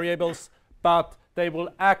variables, but they will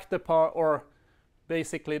act upon, or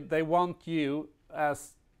basically they want you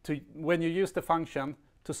as to, when you use the function,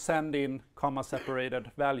 to send in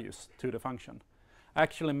comma-separated values to the function.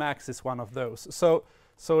 Actually, max is one of those. So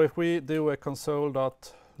if we do a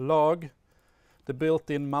console.log, the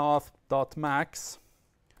built-in math.max,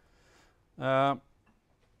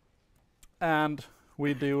 and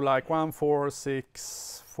we do like 1, 4,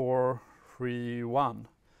 6, 4, 3, 1.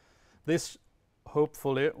 This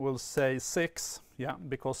hopefully will say 6, yeah,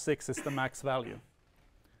 because 6 is the max value.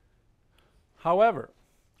 However,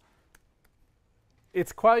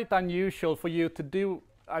 it's quite unusual for you to do,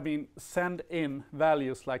 I mean, send in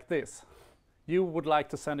values like this. You would like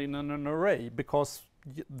to send in an array, because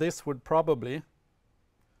this would probably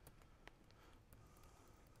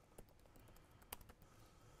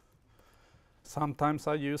sometimes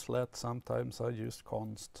I use let, sometimes I use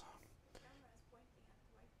const.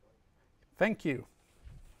 Thank you.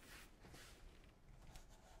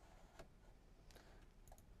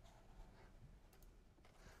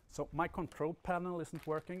 So my control panel isn't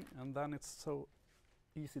working, and then it's so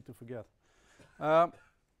easy to forget.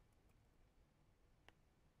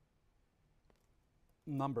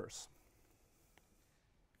 Numbers.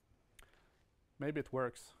 maybe it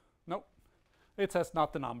works. No, it says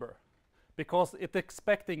not the number. Because it's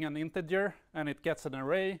expecting an integer and it gets an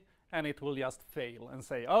array and it will just fail and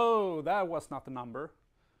say, oh, that was not the number.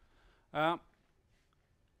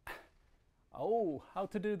 Oh, how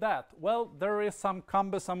to do that? Well, there is some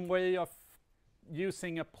cumbersome way of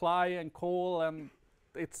using apply and call, and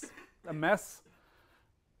it's a mess.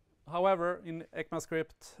 However, in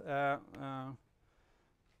ECMAScript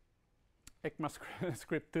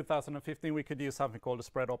 2015, we could use something called a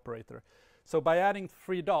spread operator. So by adding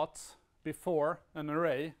 3 dots before an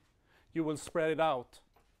array, you will spread it out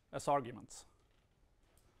as arguments.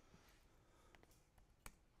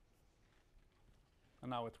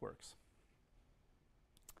 And now it works.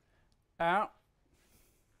 I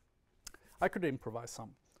could improvise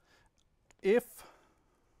some.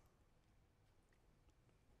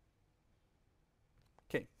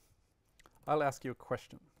 Okay, I'll ask you a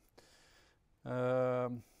question.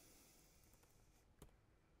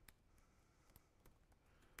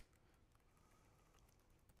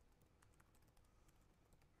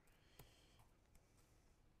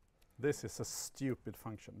 This is a stupid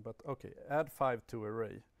function, but okay, add 5 to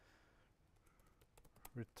array.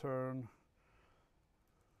 Return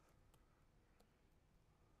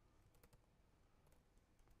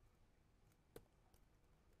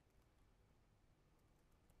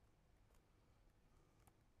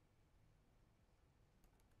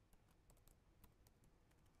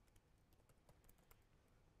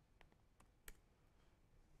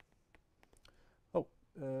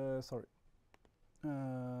sorry. 5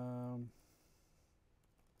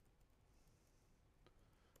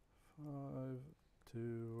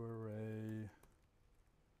 to array.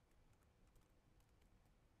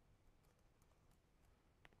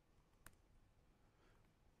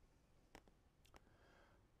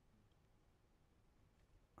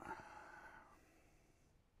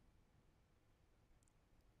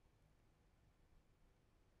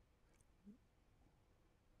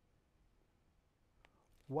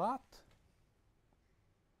 What?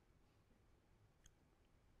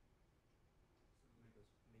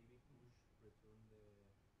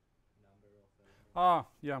 Ah,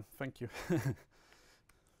 yeah, thank you.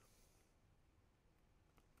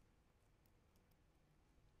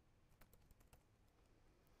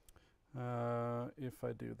 If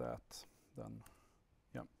I do that, then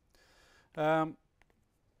yeah.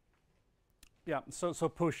 Yeah, so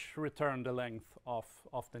push return the length of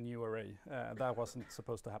the new array. That wasn't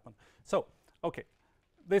supposed to happen. So, okay,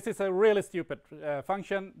 this is a really stupid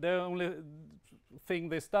function. The only thing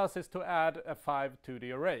this does is to add a 5 to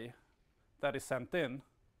the array that is sent in.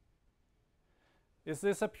 Is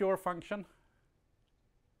this a pure function?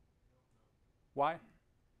 Why?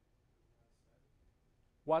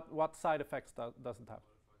 What side effects does it have?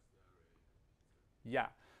 Yeah,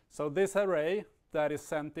 so this array that is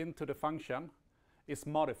sent into the function is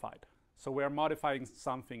modified. So we are modifying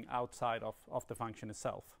something outside of the function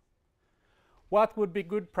itself. What would be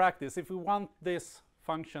good practice if we want this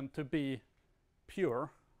function to be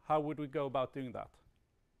pure? How would we go about doing that?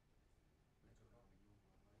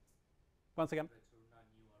 Once again?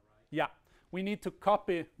 Yeah, we need to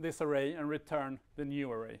copy this array and return the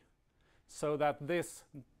new array so that this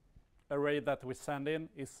array that we send in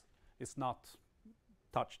is not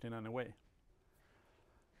touched in any way.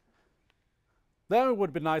 Then it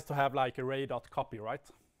would be nice to have like array.copy, right?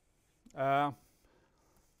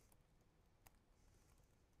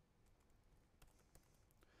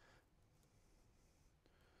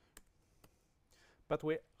 But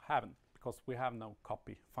we haven't, because we have no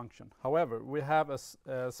copy function. However, we have a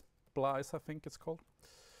splice, I think it's called,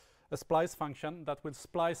 a splice function that will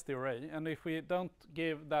splice the array. And if we don't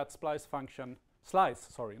give that splice function, slice,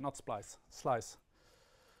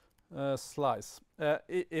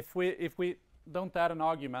 if we don't add an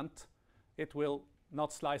argument, it will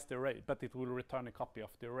not slice the array, but it will return a copy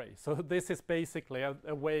of the array. So this is basically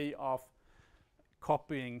a way of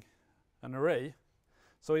copying an array.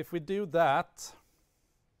 So if we do that,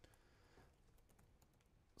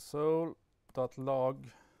 so.log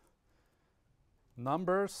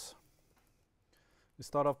numbers, we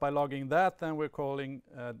start off by logging that, then we're calling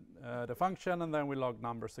the function, and then we log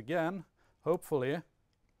numbers again. Hopefully,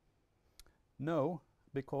 no,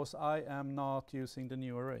 because I am not using the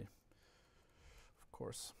new array, of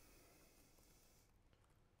course.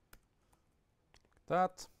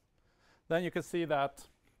 That. Then you can see that,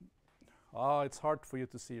 it's hard for you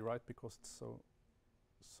to see, right, because it's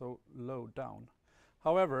so low down.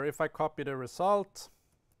 However, if I copy the result,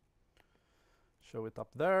 show it up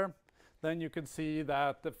there, then you can see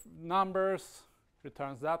that the numbers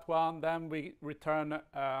returns that one. Then we return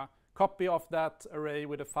a copy of that array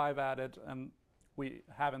with a 5 added, and we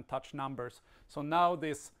haven't touched numbers. So now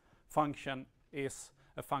this function is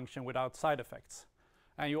a function without side effects.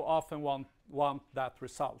 And you often want that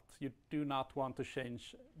result. You do not want to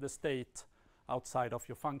change the state outside of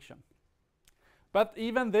your function. But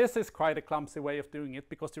even this is quite a clumsy way of doing it,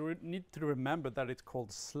 because you need to remember that it's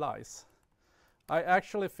called slice. I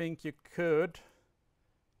actually think you could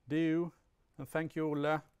do, and thank you,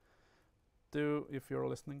 Ole, do, if you're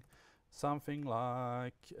listening, something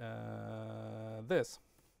like this.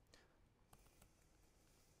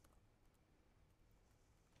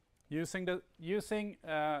 Using the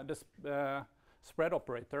spread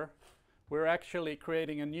operator, we're actually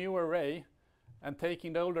creating a new array and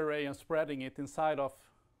taking the old array and spreading it inside of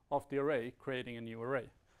the array, creating a new array.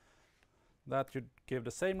 That should give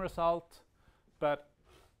the same result, but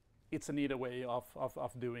it's a neater way of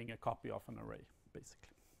doing a copy of an array, basically.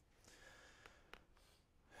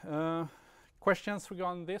 Questions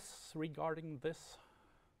regarding this?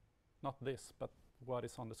 Not this, but what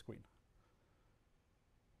is on the screen.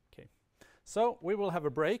 Okay, so we will have a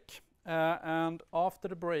break, and after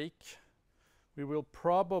the break, we will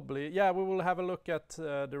probably, we will have a look at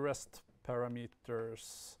the rest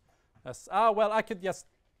parameters. Well, I could just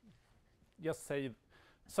say,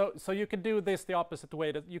 so you can do this the opposite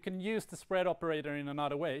way, that you can use the spread operator in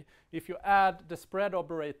another way. If you add the spread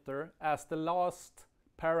operator as the last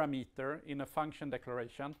parameter in a function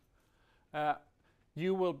declaration,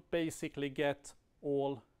 you will basically get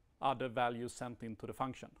all other values sent into the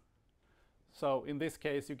function. So in this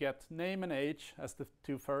case, you get name and age as the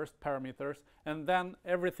two first parameters, and then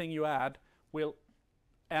everything you add will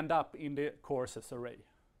end up in the courses array.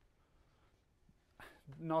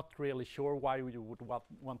 Not really sure why you would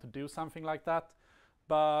want to do something like that,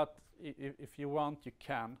 but if you want, you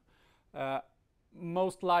can.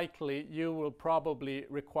 Most likely, you will probably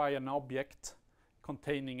require an object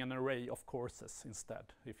containing an array of courses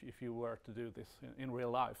instead, if you were to do this in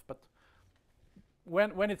real life. But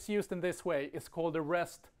when it's used in this way, it's called the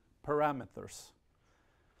rest parameters,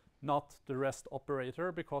 not the rest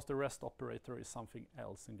operator, because the rest operator is something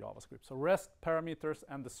else in JavaScript. So rest parameters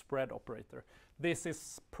and the spread operator. This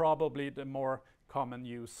is probably the more common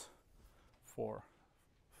use for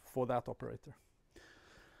that operator.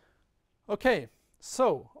 Okay,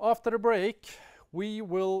 so after the break, we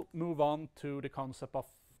will move on to the concept of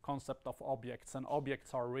objects, and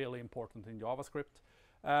objects are really important in JavaScript.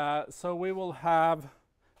 So we will have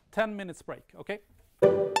 10 minutes break, okay?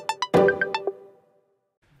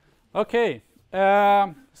 Okay,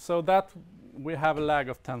 so that we have a lag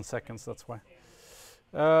of 10 seconds, that's why.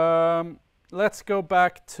 Let's go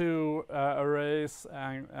back to arrays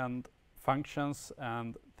and functions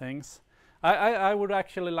and things. I would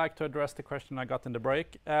actually like to address the question I got in the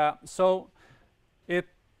break.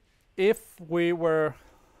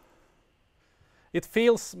 It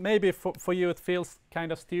feels, maybe for you, it feels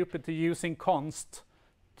kind of stupid to using const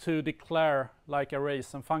to declare like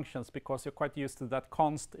arrays and functions, because you're quite used to that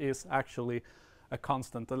const is actually a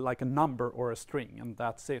constant, like a number or a string, and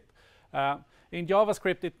that's it. In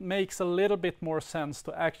JavaScript, it makes a little bit more sense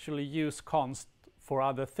to actually use const for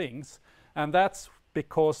other things, and that's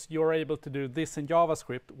because you're able to do this in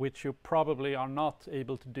JavaScript, which you probably are not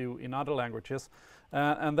able to do in other languages,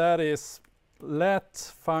 and that is let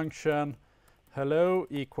function hello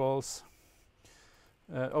equals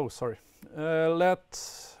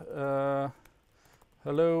let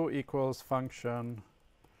hello equals function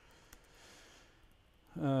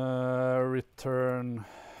return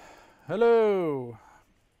hello.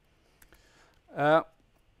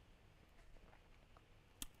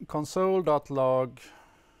 Console.log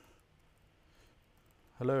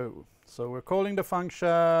hello. So we're calling the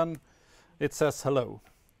function, it says hello.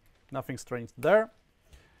 Nothing strange there.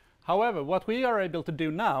 However, what we are able to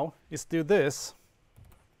do now is do this.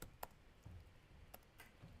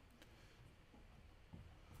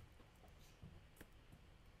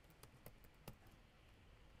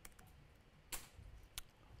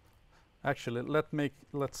 Actually,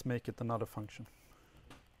 let's make it another function.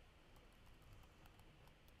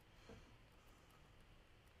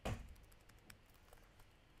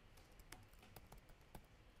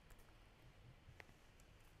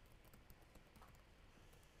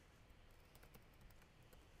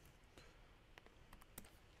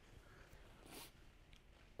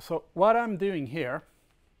 So what I'm doing here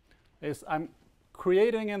is I'm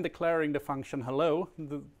creating and declaring the function hello.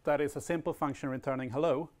 That is a simple function returning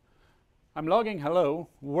hello. I'm logging hello,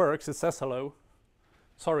 works, it says hello.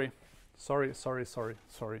 Sorry.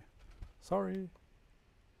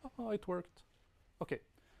 Oh, it worked. Okay,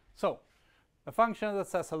 so a function that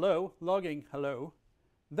says hello, logging hello.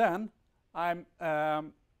 Then I'm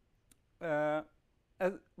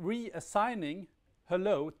reassigning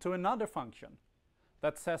hello to another function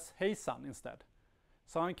that says hey son instead.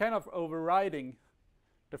 So I'm kind of overriding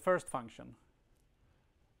the first function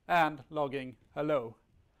and logging hello.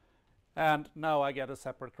 And now I get a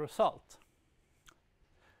separate result.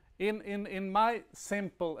 In my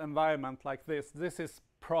simple environment like this is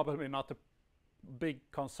probably not a big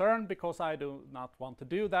concern because I do not want to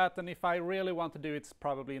do that. And if I really want to do it, it's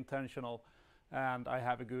probably intentional and I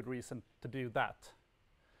have a good reason to do that.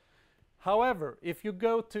 However, if you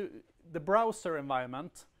go to the browser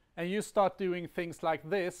environment and you start doing things like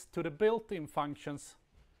this to the built-in functions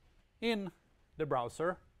in the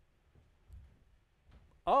browser,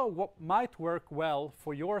 what might work well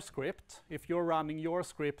for your script if you're running your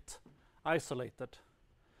script isolated.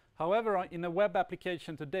 However, in a web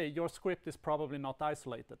application today, your script is probably not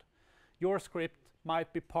isolated. Your script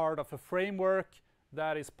might be part of a framework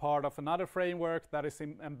that is part of another framework that is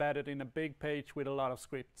embedded in a big page with a lot of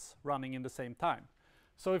scripts running in the same time.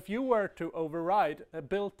 So if you were to override a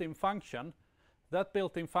built-in function, that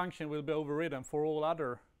built-in function will be overridden for all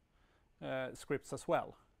other scripts as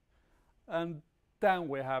well. And then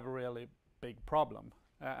we have a really big problem.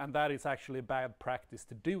 And that is actually bad practice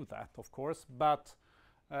to do that, of course, but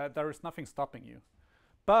there is nothing stopping you.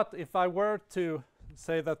 But if I were to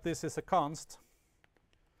say that this is a const,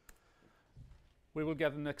 we will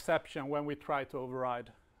get an exception when we try to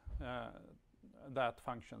override that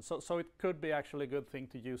function. So it could be actually a good thing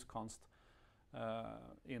to use const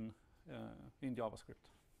in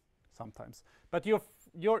JavaScript sometimes. But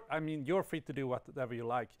you're free to do whatever you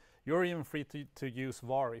like. You're even free to use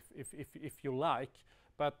var if you like,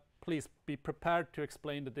 but please be prepared to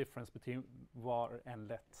explain the difference between var and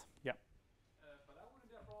let. Yeah. But that wouldn't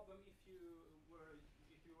be a problem if you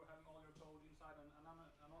were having all your code inside an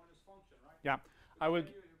anonymous function, right? Yeah. Because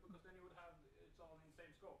then you would have it's all in the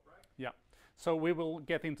same scope, right? Yeah. So we will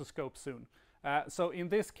get into scope soon. So in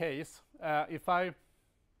this case, I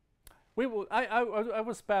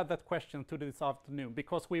will spare that question to this afternoon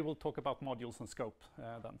because we will talk about modules and scope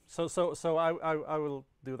then. So I will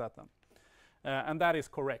do that then. And that is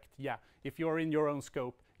correct, yeah. If you're in your own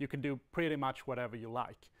scope, you can do pretty much whatever you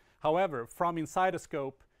like. However, from inside a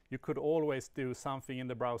scope, you could always do something in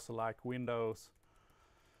the browser like window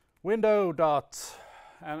dot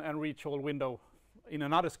and reach all window in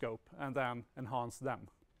another scope and then enhance them.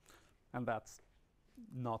 And that's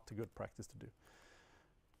not a good practice to do.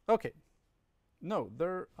 Okay. No,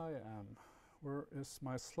 there I am. Where is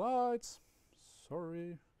my slides?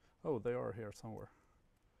 Sorry. Oh, they are here somewhere.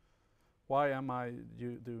 Why am I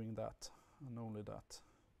doing that and only that?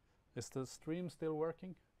 Is the stream still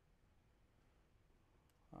working?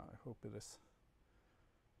 I hope it is.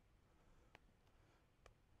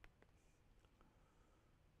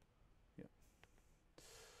 Yeah.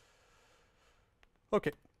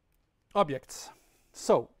 Okay. Objects.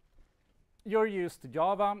 So you're used to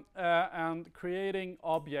Java and creating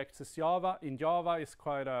objects in Java is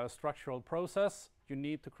quite a structural process. You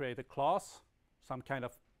need to create a class, some kind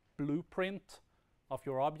of blueprint of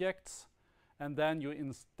your objects, and then you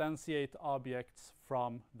instantiate objects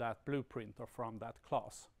from that blueprint or from that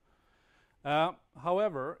class.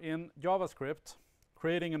 However, in JavaScript,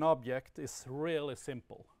 creating an object is really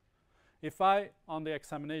simple. If I, on the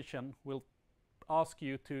examination, will ask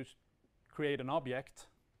you to create an object,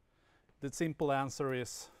 the simple answer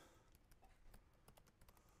is,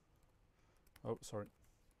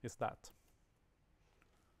 is that.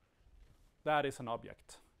 That is an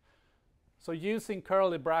object. So using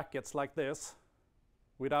curly brackets like this,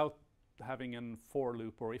 without having a for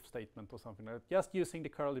loop or if statement or something like that, just using the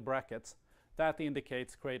curly brackets, that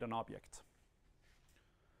indicates create an object.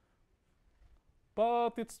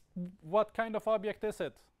 But what kind of object is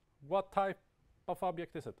it? What type of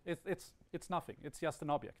object is it? It's nothing. It's just an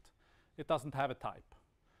object. It doesn't have a type.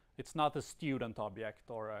 It's not a student object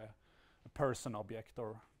or a person object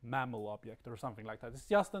or mammal object or something like that. It's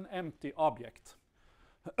just an empty object.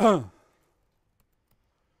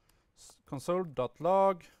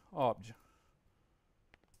 Console.log obj.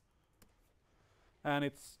 And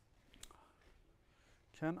it's,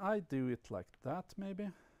 can I do it like that maybe?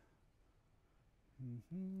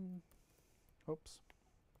 Oops.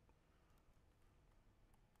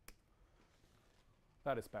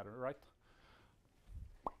 That is better, right?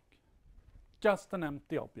 Just an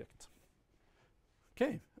empty object.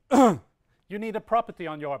 Okay. You need a property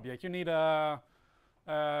on your object. You need a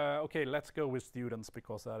okay, let's go with students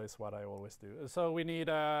because that is what I always do. So we need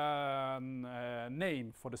a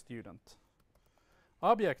name for the student.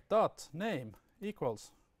 Object dot name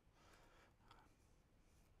equals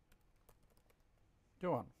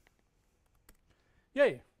Johan.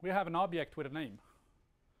 Yay, we have an object with a name.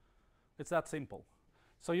 It's that simple.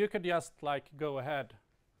 So you could just like go ahead,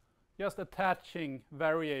 just attaching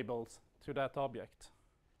variables to that object.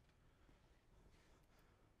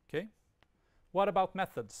 Okay. What about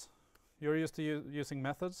methods? You're used to using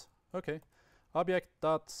methods? Okay. Object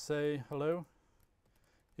dot say hello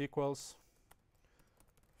equals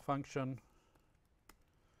function.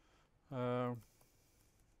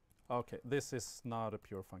 Okay, this is not a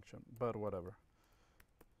pure function, but whatever.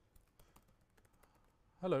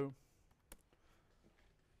 Hello.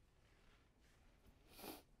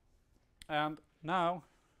 And now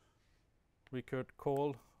we could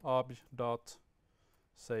call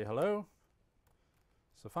ob.say hello.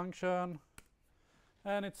 It's a function,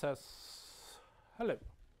 and it says hello.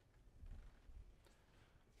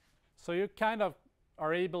 So you kind of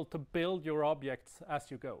are able to build your objects as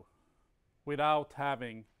you go without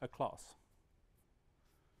having a class.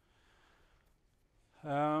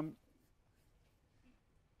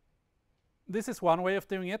 This is one way of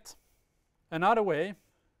doing it. Another way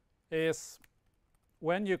is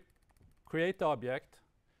when you create the object,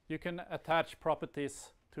 you can attach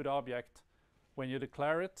properties to the object when you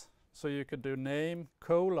declare it. So you could do name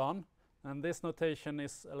colon, and this notation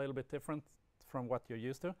is a little bit different from what you're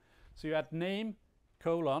used to. So you add name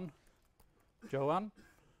colon Johan,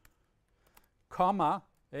 comma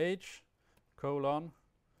age colon,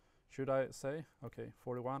 should I say? Okay,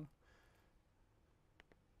 41.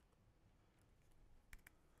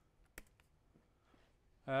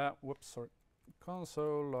 Whoops, sorry.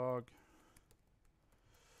 Console log.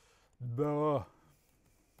 Duh.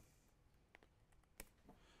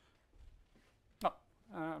 No,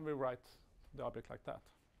 we write the object like that.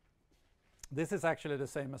 This is actually the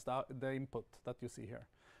same as the input that you see here.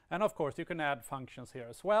 And of course, you can add functions here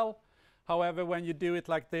as well. However, when you do it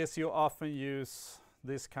like this, you often use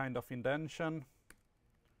this kind of indentation,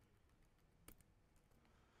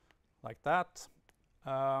 like that.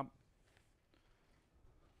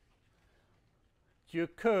 You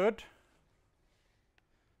could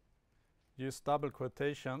use double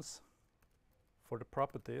quotations for the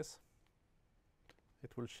properties.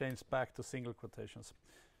 It will change back to single quotations.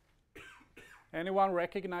 Anyone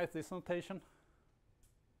recognize this notation?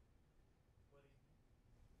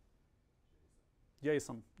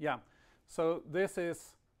 JSON, yeah. So this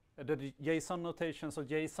is the JSON notation, so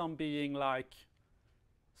JSON being like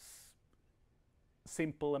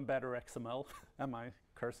simple and better XML. Am I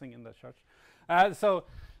cursing in the church? So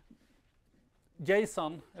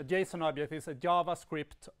JSON, a JSON object is a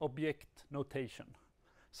JavaScript object notation.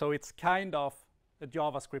 So it's kind of a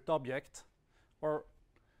JavaScript object, or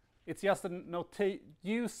it's just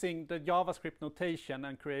using the JavaScript notation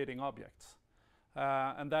and creating objects.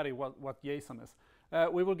 And that is what JSON is.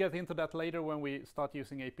 We will get into that later when we start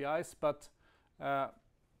using APIs, but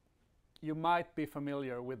you might be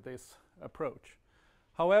familiar with this approach.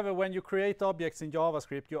 However, when you create objects in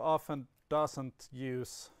JavaScript, you often doesn't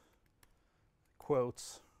use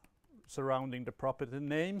quotes surrounding the property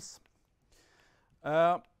names.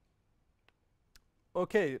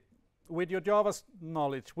 Okay, with your Java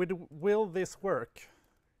knowledge, will this work?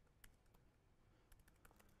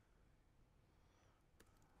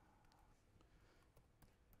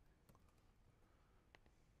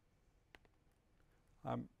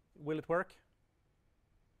 Will it work?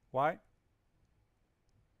 Why?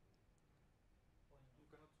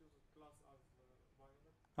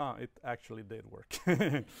 It actually did work.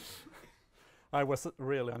 I was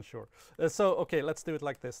really unsure. So, okay, let's do it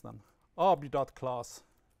like this then. Ob.class.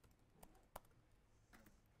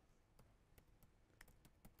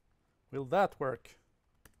 Will that work?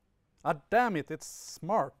 Ah, damn it, it's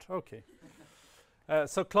smart. Okay.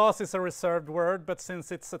 So class is a reserved word, but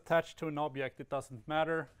since it's attached to an object, it doesn't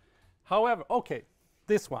matter. However, okay,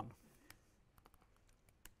 this one.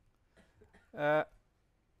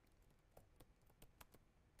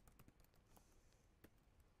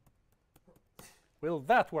 Will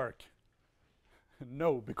that work?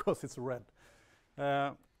 No, because it's red.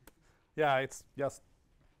 Yeah, it's just,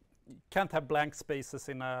 you can't have blank spaces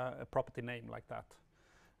in a property name like that.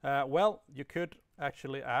 Well, you could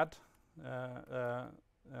actually add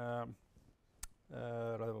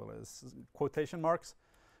quotation marks.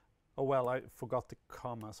 Oh well, I forgot the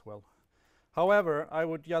comma as well. However, I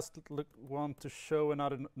would just want to show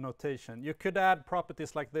another notation. You could add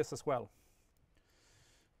properties like this as well.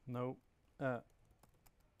 No.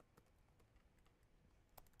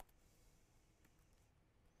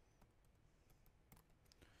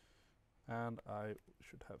 And I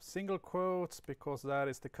should have single quotes because that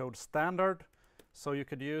is the code standard. So you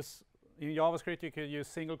could use, in JavaScript, you could use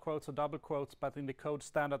single quotes or double quotes, but in the code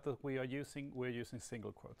standard that we are using, we're using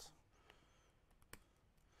single quotes.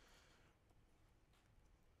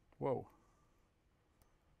 Whoa.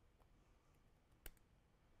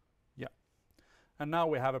 Yeah. And now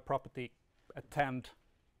we have a property attend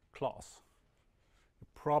class. You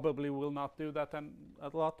probably will not do that a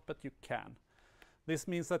lot, but you can. This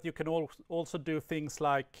means that you can also do things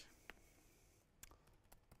like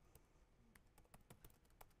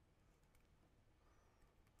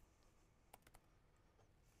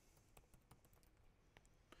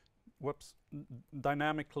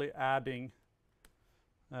dynamically adding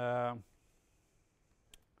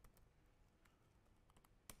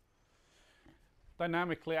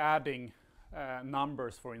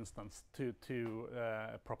numbers, for instance, to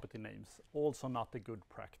property names. Also not a good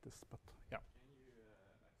practice, but yeah.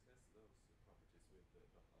 Can you access those properties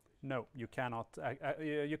with the dot notation? No, you cannot.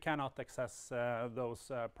 You cannot access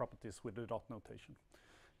those properties with the dot notation.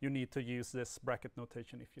 You need to use this bracket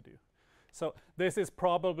notation if you do. So this is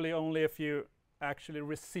probably only if you actually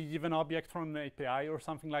receive an object from an API or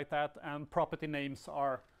something like that, and property names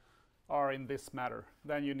are in this matter.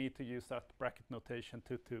 Then you need to use that bracket notation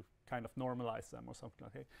to kind of normalize them or something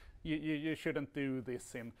like that. You shouldn't do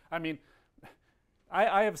this in. I mean,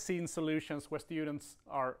 I have seen solutions where students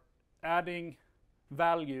are adding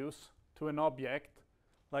values to an object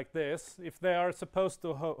like this. If they are supposed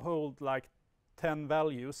to hold like 10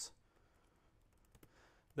 values,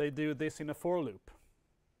 they do this in a for loop,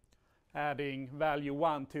 adding value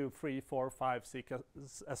 1, 2, 3, 4, 5, 6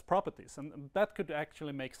 as properties. And that could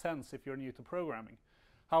actually make sense if you're new to programming.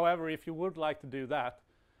 However, if you would like to do that,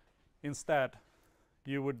 instead,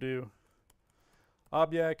 you would do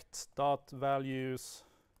object.values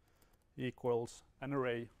equals an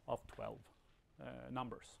array of 12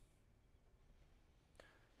 numbers.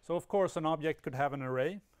 So of course, an object could have an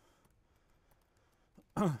array.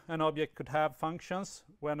 An object could have functions.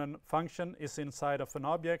 When a function is inside of an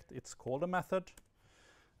object, it's called a method.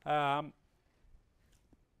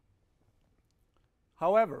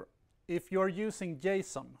 However, if you're using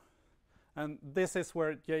JSON, and this is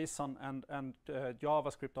where JSON and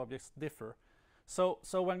JavaScript objects differ. So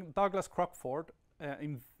when Douglas Crockford,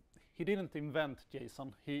 he didn't invent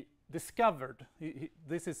JSON, he discovered,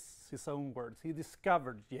 this is his own words, he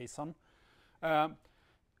discovered JSON.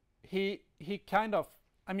 He kind of,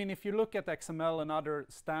 I mean, if you look at XML and other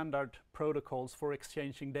standard protocols for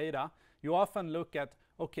exchanging data, you often look at,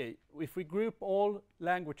 okay, if we group all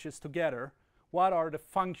languages together, what are the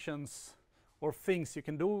functions or things you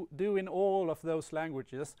can do in all of those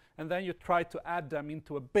languages, and then you try to add them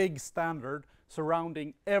into a big standard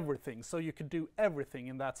surrounding everything, so you could do everything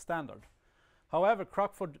in that standard. However,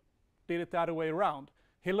 Crockford did it the other way around.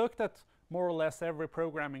 He looked at more or less every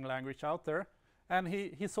programming language out there, and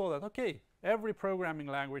he saw that, okay, every programming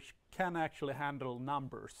language can actually handle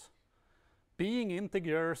numbers. Being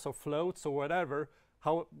integers or floats or whatever,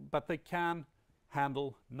 but they can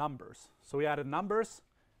handle numbers. So he added numbers,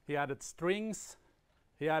 he added strings,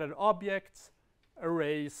 he added objects,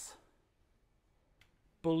 arrays,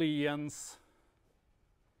 booleans,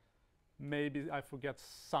 maybe I forget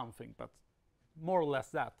something, but more or less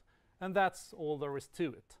that. And that's all there is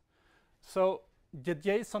to it. So the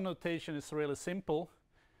JSON notation is really simple.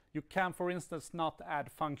 You can, for instance, not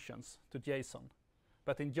add functions to JSON.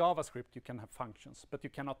 But in JavaScript, you can have functions, but you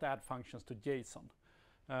cannot add functions to JSON.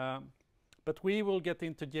 But we will get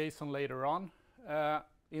into JSON later on.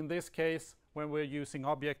 In this case, when we're using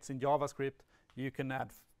objects in JavaScript, you can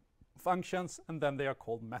add functions, and then they are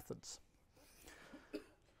called methods.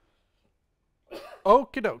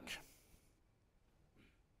 Okie doke.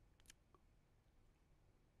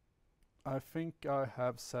 I think I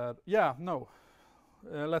have said, yeah, no.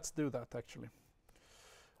 Let's do that actually.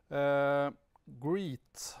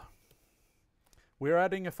 Greet. We're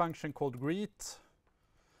adding a function called greet,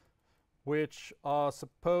 which are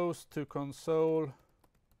supposed to console.log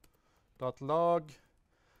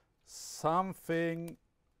something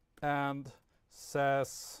and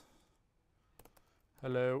says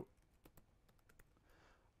hello.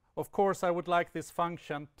 Of course, I would like this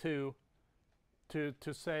function to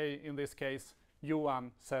say, in this case,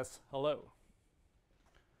 Johan says hello.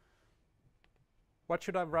 What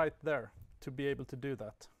should I write there to be able to do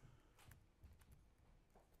that?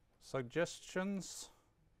 Suggestions.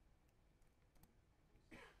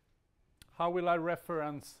 How will I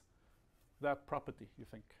reference that property, you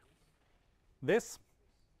think? This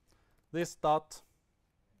dot,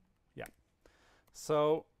 yeah.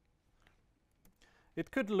 So it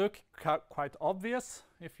could look quite obvious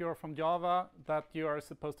if you're from Java that you are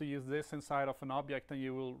supposed to use this inside of an object and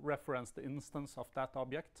you will reference the instance of that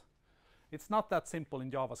object. It's not that simple in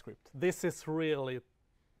JavaScript. This is really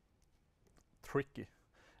tricky.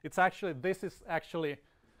 It's actually, this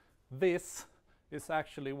is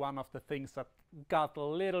actually one of the things that got a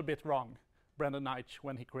little bit wrong, Brendan Eich,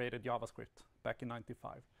 when he created JavaScript back in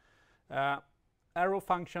 '95. Arrow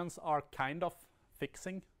functions are kind of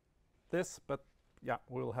fixing this, but yeah,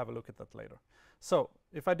 we'll have a look at that later. So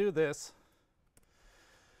if I do this,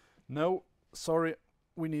 no, sorry,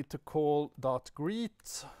 we need to call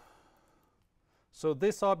 .greet. So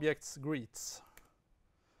this object's greets.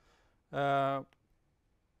 Oh,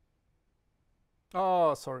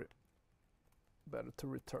 sorry. Better to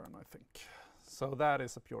return, I think. So that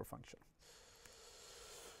is a pure function.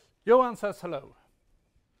 Johan says hello.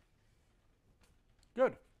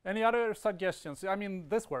 Good. Any other suggestions? I mean,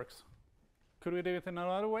 this works. Could we do it in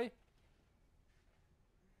another way?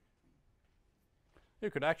 You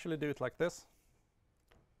could actually do it like this.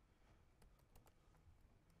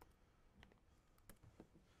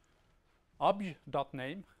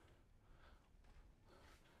 Obj.name.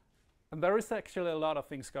 And there is actually a lot of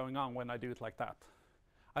things going on when I do it like that.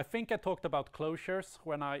 I think I talked about closures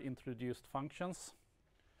when I introduced functions.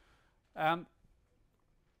 And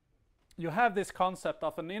you have this concept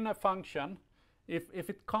of an inner function. If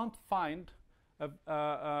it can't find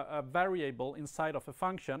a variable inside of a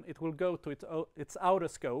function, it will go to its outer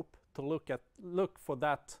scope to look for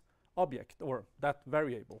that object or that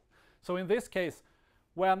variable. So in this case,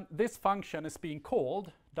 when this function is being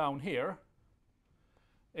called down here,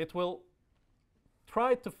 it will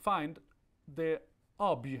try to find the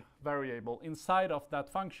ob variable inside of that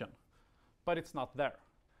function, but it's not there.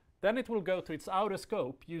 Then it will go to its outer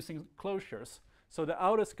scope using closures. So the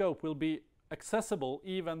outer scope will be accessible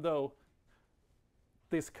even though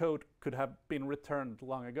this code could have been returned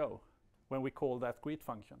long ago when we call that greet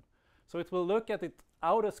function. So it will look at its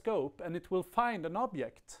outer scope and it will find an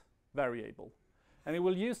object variable. And it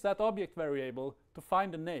will use that object variable to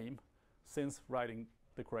find a name since writing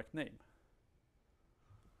the correct name.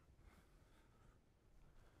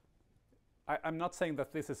 I'm not saying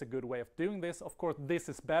that this is a good way of doing this. Of course, this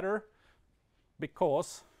is better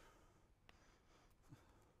because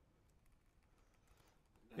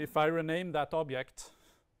if I rename that object,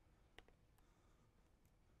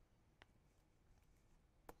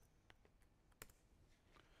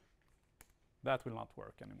 that will not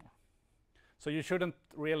work anymore. So you shouldn't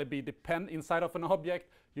really be inside of an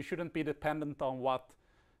object, you shouldn't be dependent on what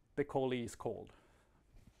the callee is called.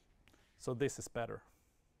 So this is better.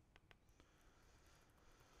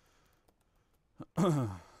 We just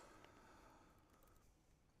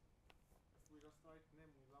write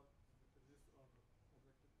name without this object,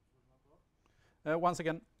 it will not work? Once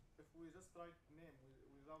again. If we just write name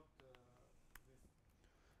without this.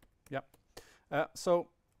 Yeah. So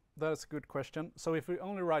that's a good question. So if we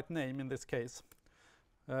only write name in this case,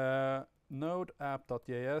 node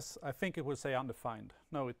app.js, I think it will say undefined.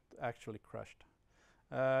 No, it actually crashed.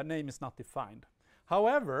 Name is not defined.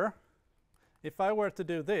 However, if I were to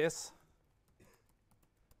do this,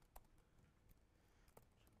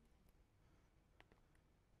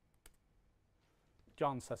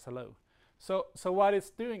 John says hello. So what it's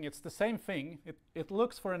doing, it's the same thing. It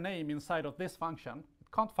looks for a name inside of this function.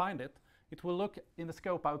 It can't find it. It will look in the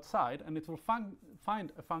scope outside, and it will find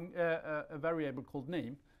a variable called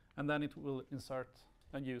name, and then it will insert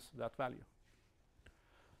and use that value.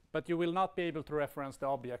 But you will not be able to reference the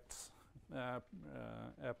object's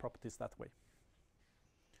properties that way.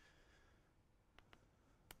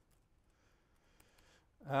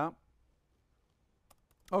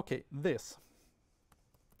 Okay, this.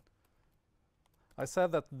 I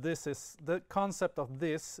said that the concept of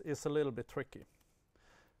this is a little bit tricky.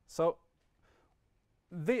 So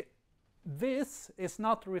this is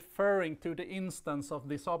not referring to the instance of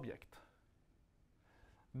this object.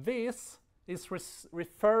 This is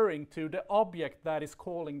referring to the object that is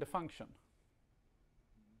calling the function.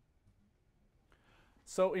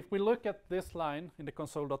 So if we look at this line in the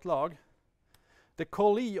console.log, the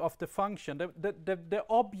callee of the function, the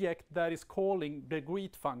object that is calling the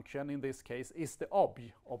greet function in this case is the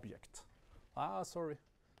object. Sorry.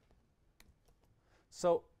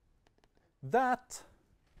 So that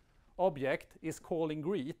object is calling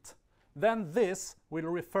greet, then this will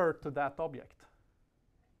refer to that object.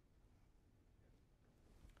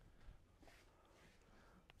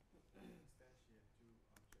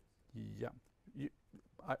 Yeah.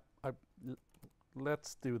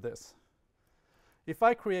 Let's do this. If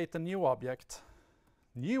I create a new object,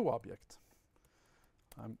 I'm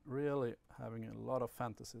really having a lot of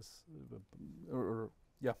fantasies.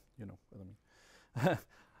 Yeah, you know what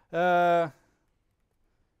I mean.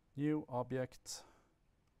 New object,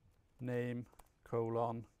 name,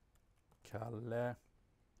 colon, Kalle,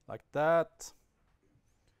 like that.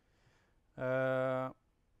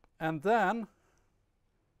 And then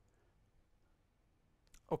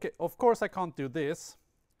okay, of course I can't do this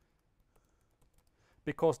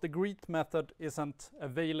because the greet method isn't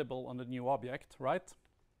available on the new object, right?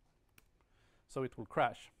 So it will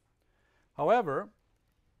crash. However,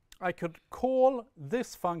 I could call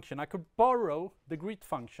this function, I could borrow the greet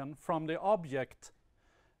function from the object,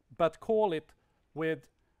 but call it with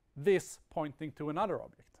this pointing to another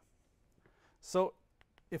object. So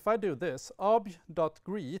if I do this,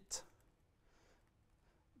 ob.greet.call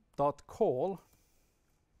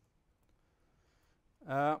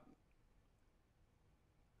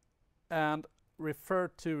and refer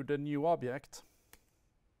to the new object,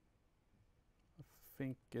 I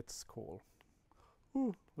think it's call.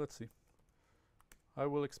 Ooh, let's see. I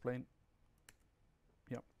will explain.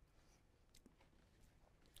 Yeah.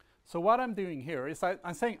 So what I'm doing here is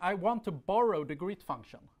I'm saying I want to borrow the greet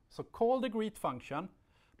function. So call the greet function,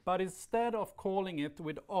 but instead of calling it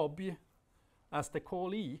with ob as the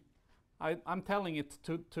callee, I'm telling it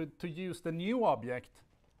to use the new object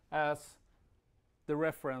as the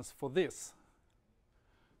reference for this.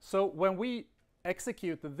 So when we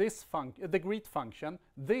execute this the greet function,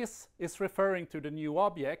 this is referring to the new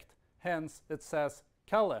object, hence it says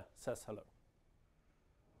Kalle says hello.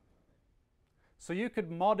 So you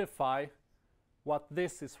could modify what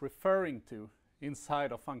this is referring to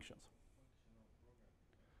inside of functions.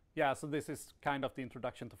 Yeah, so this is kind of the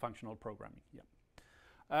introduction to functional programming.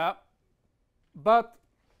 Yeah,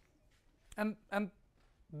 and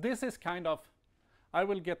this is kind of, I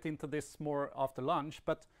will get into this more after lunch,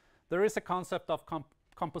 but there is a concept of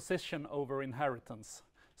composition over inheritance.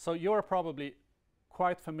 So you're probably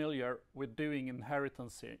quite familiar with doing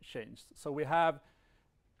inheritance change. So we have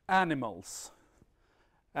animals,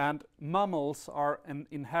 and mammals are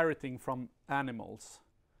inheriting from animals,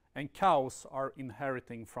 and cows are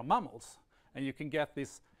inheriting from mammals, and you can get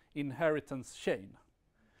this inheritance chain.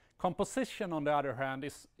 Composition, on the other hand,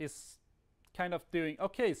 is kind of doing,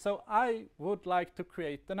 okay, so I would like to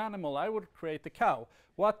create an animal. I would create a cow.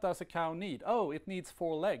 What does a cow need? Oh, it needs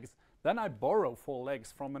 4 legs. Then I borrow 4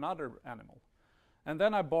 legs from another animal. And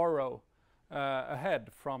then I borrow a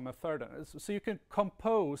head from a third. So you can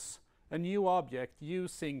compose a new object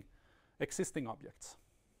using existing objects.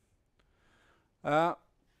 By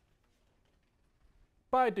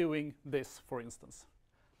doing this, for instance.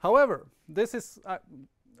 However, this is,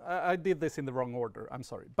 I did this in the wrong order, I'm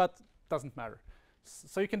sorry, but doesn't matter.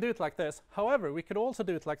 So you can do it like this. However, we could also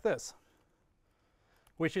do it like this,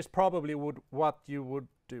 which is probably what you would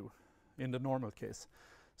do in the normal case.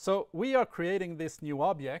 So we are creating this new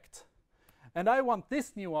object, and I want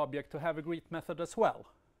this new object to have a greet method as well.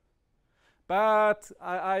 But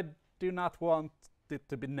I do not want it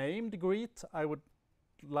to be named greet. I would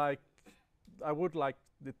like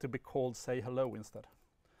it to be called say hello instead.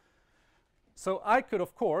 So I could,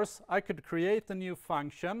 of course, I could create a new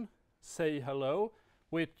function, say hello,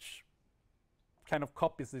 which kind of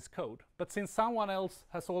copies this code. But since someone else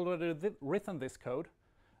has already written this code,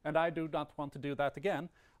 and I do not want to do that again,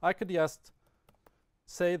 I could just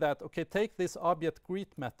say that, okay, take this object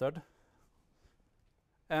greet method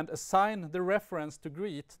and assign the reference to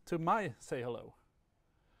greet to my say hello.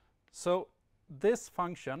 So this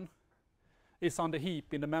function is on the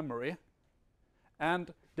heap in the memory,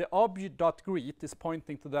 and the object.greet is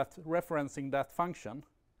pointing to that, referencing that function.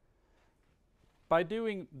 By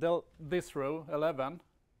doing this row 11,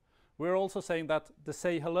 we're also saying that the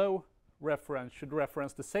say hello reference should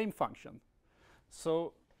reference the same function.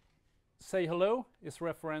 So say hello is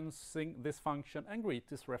referencing this function, and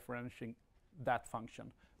greet is referencing that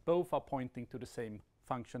function. Both are pointing to the same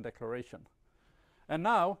function declaration. And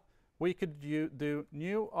now we could do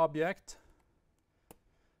new object,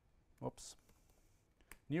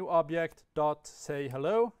 new object dot say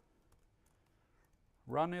hello,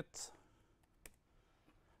 run it,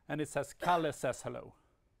 and it says Kalle says hello.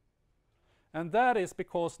 And that is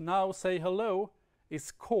because now say hello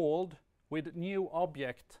is called with new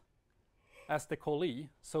object as the callee.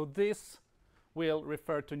 So this will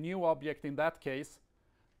refer to new object in that case,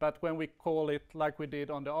 but when we call it like we did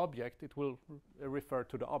on the object, it will refer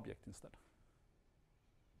to the object instead.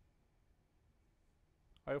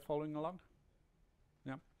 Are you following along?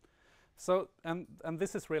 Yeah. So, and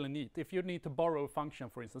this is really neat. If you need to borrow a function,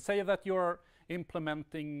 for instance, say that you're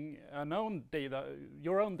implementing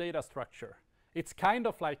your own data structure. It's kind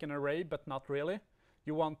of like an array, but not really.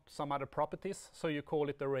 You want some other properties, so you call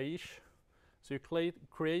it arrayish. So you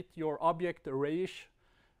create your object arrayish,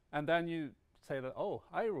 and then you say that, oh,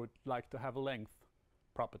 I would like to have a length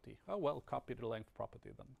property. Oh, well, copy the length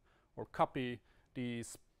property then. Or copy the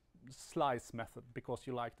slice method, because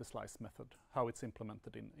you like the slice method, how it's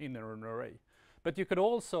implemented in an array. But you could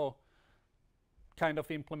also kind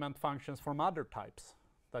of implement functions from other types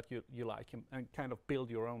that you like and kind of build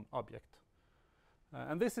your own object.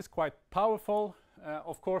 And this is quite powerful.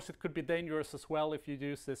 Of course, it could be dangerous as well if you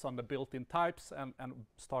use this on the built-in types and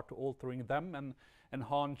start to altering them and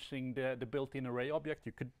enhancing the built-in array object.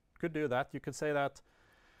 You could do that. You could say that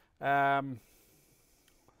I'm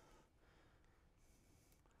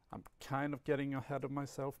kind of getting ahead of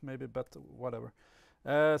myself maybe, but whatever.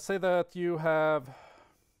 Say that you have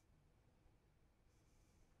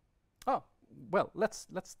well, let's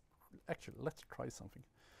try something.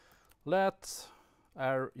 Let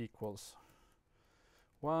r equals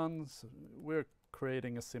 1. We're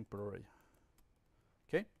creating a simple array.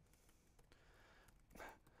 Okay.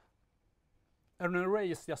 An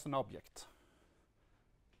array is just an object.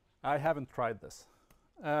 I haven't tried this.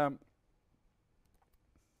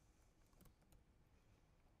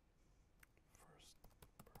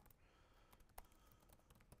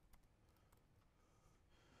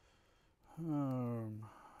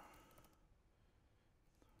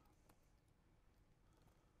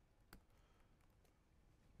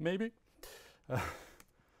 Maybe.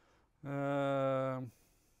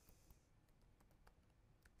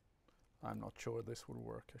 I'm not sure this will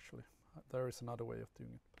work actually. There is another way of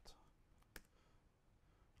doing it.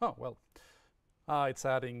 But oh well. It's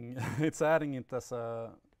adding it's adding it as a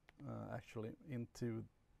actually into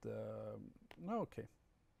the okay.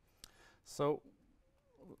 So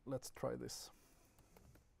let's try this.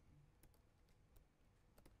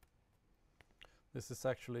 This is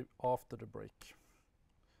actually after the break.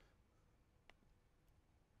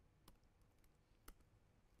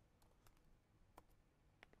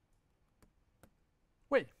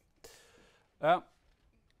 Wait.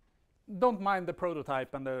 Don't mind the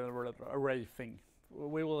prototype and the array thing.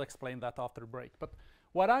 We will explain that after the break. But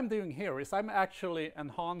what I'm doing here is I'm actually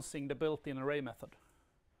enhancing the built-in array method.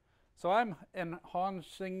 So I'm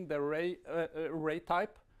enhancing the array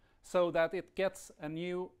type so that it gets a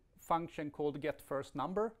new function called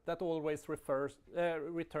getFirstNumber that always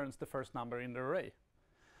returns the first number in the array.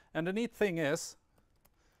 And the neat thing is,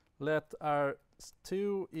 let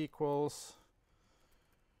r2 equals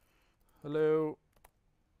hello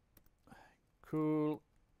cool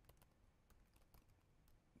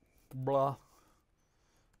blah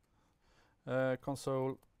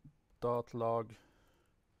console.log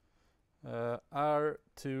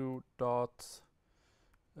r2 dot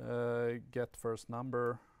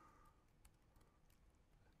getFirstNumber.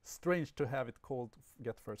 Strange to have it called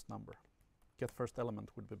getFirstNumber. GetFirstElement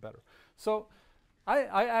would be better. So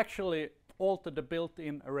I actually altered the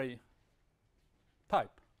built-in array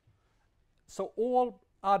type. So all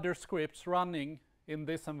other scripts running in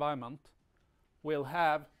this environment will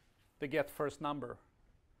have the getFirstNumber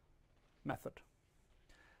method.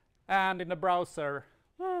 And in the browser,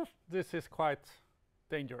 this is quite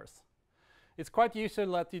dangerous. It's quite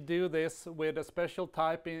usual that you do this with a special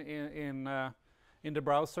type in the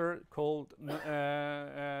browser called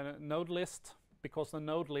node list, because the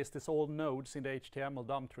node list is all nodes in the HTML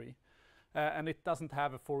DOM tree, and it doesn't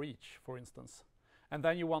have a for each, for instance. And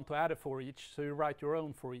then you want to add a for each, so you write your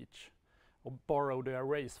own for each, or borrow the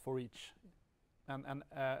arrays for each, and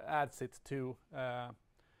adds it to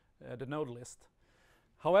the node list.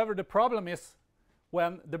 However, the problem is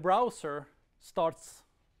when the browser starts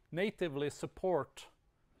natively support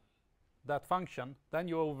that function, then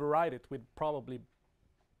you override it with probably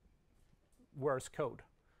worse code.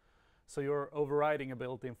 So you're overriding a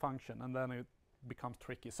built-in function, and then it becomes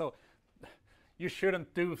tricky. So you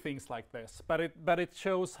shouldn't do things like this, but it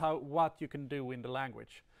shows what you can do in the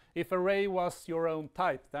language. If array was your own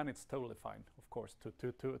type, then it's totally fine, of course,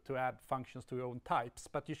 to add functions to your own types,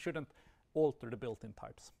 but you shouldn't alter the built-in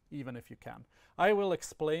types, even if you can. I will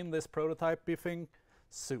explain this prototype thing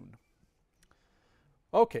soon.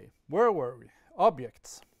 Okay, where were we?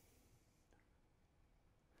 Objects.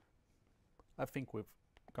 I think we've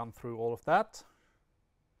gone through all of that.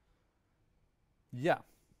 Yeah.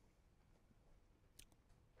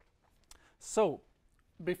 So,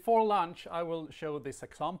 before lunch, I will show this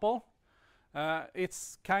example.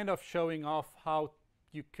 It's kind of showing off how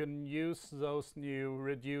you can use those new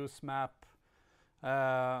reduce map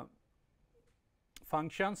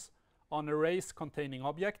functions on arrays containing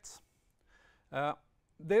objects.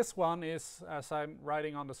 This one is, as I'm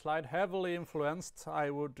writing on the slide, heavily influenced.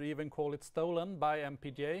 I would even call it stolen by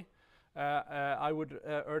MPJ. I would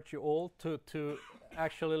urge you all to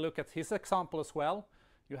actually look at his example as well.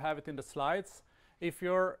 You have it in the slides. If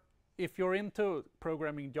you're into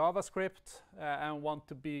programming JavaScript and want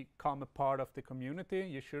to become a part of the community,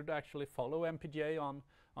 you should actually follow MPJ on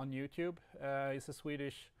YouTube. He's a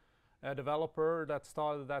Swedish developer that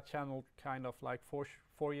started that channel kind of like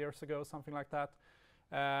 4 years ago, something like that.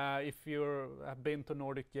 If you have been to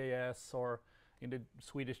Nordic.js or in the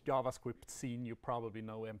Swedish JavaScript scene, you probably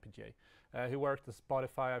know MPJ. He worked at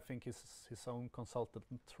Spotify. I think he's his own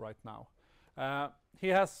consultant right now. He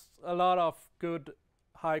has a lot of good,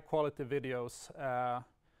 high-quality videos,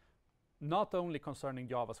 not only concerning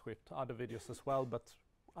JavaScript, other videos as well, but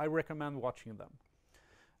I recommend watching them.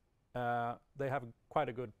 They have quite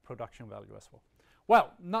a good production value as well.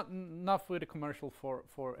 Well, not enough with the commercial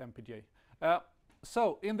for MPJ.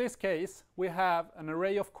 So in this case, we have an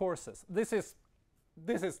array of courses. This is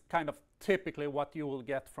kind of typically what you will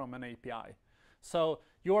get from an API. So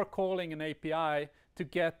you're calling an API to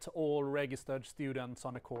get all registered students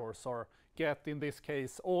on a course, or get, in this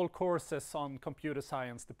case, all courses on computer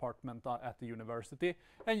science department at the university,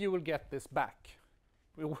 and you will get this back.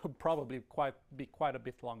 It will probably be quite a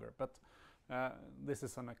bit longer, but this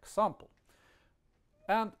is an example.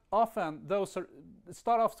 And often those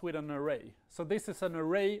start off with an array. So this is an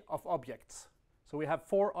array of objects. So we have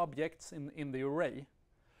 4 objects in the array,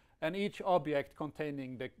 and each object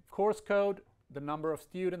containing the course code, the number of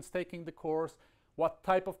students taking the course, what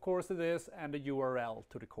type of course it is, and the URL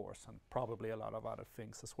to the course, and probably a lot of other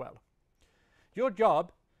things as well. Your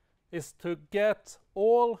job is to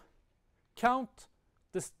count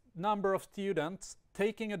the number of students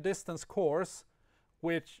taking a distance course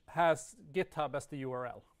which has GitHub as the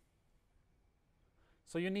URL.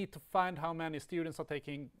 So you need to find how many students are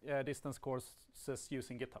taking distance courses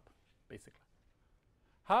using GitHub, basically.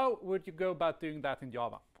 How would you go about doing that in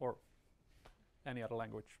Java or any other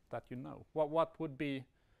language that you know? What would be,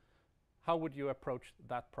 how would you approach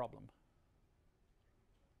that problem?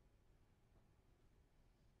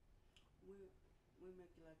 We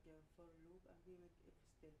make like a for loop, and we make if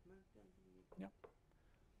statement, and we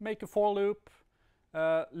Make a for loop,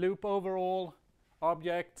 loop over all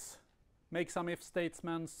objects, make some if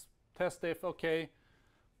statements, test if, okay,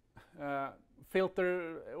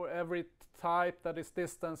 filter every type that is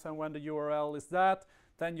distance, and when the URL is that,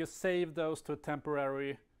 then you save those to a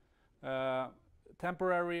temporary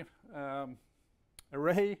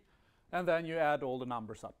array, and then you add all the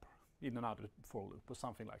numbers up in another for loop or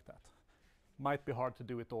something like that. Might be hard to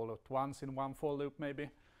do it all at once in one for loop, maybe.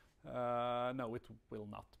 No, it will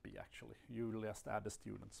not be actually. You will just add the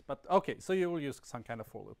students. But okay, so you will use some kind of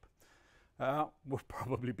for loop. Would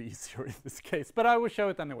probably be easier in this case, but I will show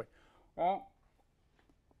it anyway.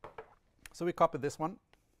 So we copy this one.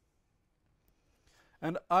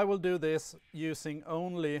 And I will do this using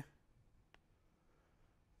only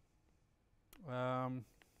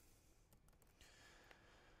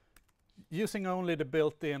the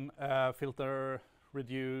built-in filter,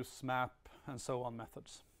 reduce, map, and so on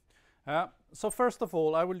methods. So first of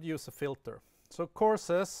all, I will use a filter. So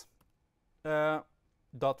courses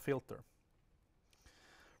dot filter.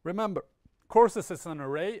 Remember, courses is an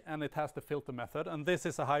array, and it has the filter method, and this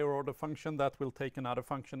is a higher order function that will take another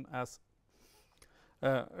function as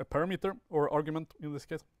a parameter or argument in this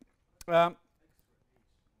case.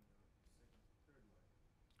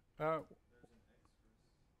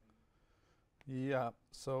 Yeah,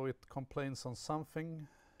 so it complains on something.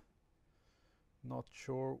 Not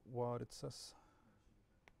sure what it says.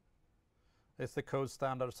 It's the code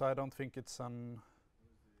standard, so I don't think it's an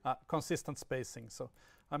consistent spacing. So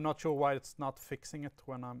I'm not sure why it's not fixing it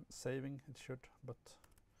when I'm saving. It should, but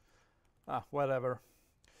whatever.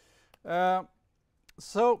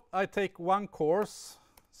 So I take one course,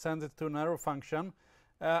 send it to an arrow function,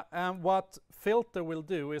 and what filter will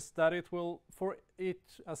do is that it will, for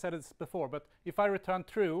each, I said this before, but if I return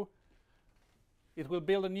true, it will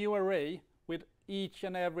build a new array with each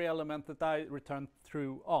and every element that I return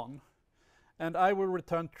true on. And I will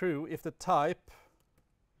return true if the type,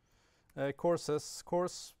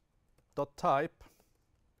 course.type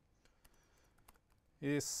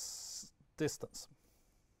is distance.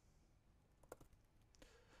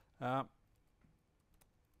 and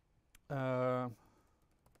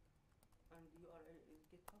URL is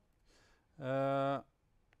GitHub.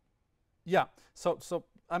 Yeah, so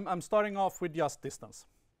I'm starting off with just distance.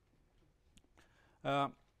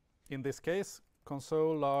 In this case,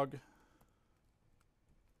 console log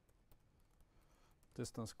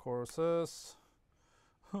distance courses.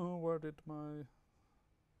 Oh, where did my...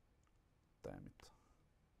 Damn it.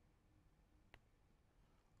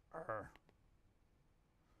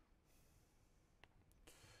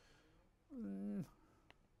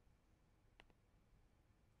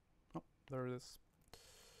 Oh, there it is.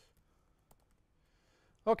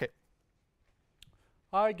 Okay.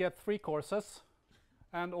 I get 3 courses,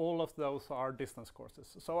 and all of those are distance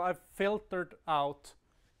courses. So I've filtered out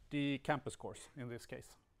the campus course in this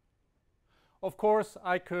case. Of course,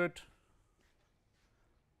 I could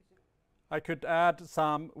add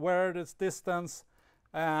some where this distance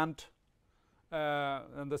and do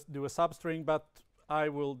a substring, but I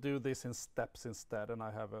will do this in steps instead, and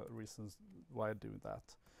I have a reason why I do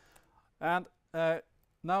that. And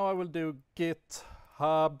now I will do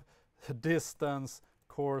GitHub distance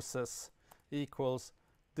courses equals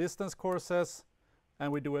distance courses,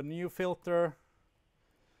 and we do a new filter,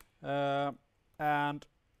 and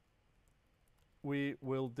we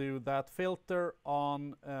will do that filter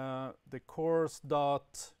on the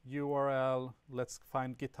course.url. Let's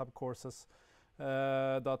find GitHub courses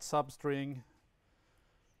dot substring.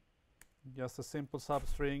 Just a simple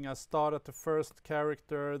substring. I start at the first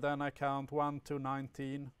character, then I count 1 to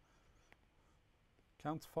 19.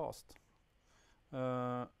 Counts fast.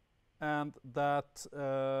 And that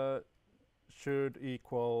should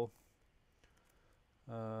equal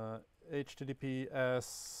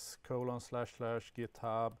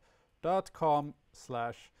https://github.com/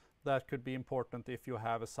 that could be important if you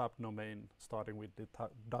have a subdomain starting with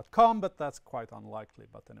 .com, but that's quite unlikely.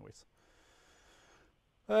 But anyways,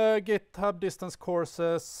 GitHub distance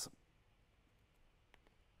courses,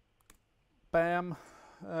 bam.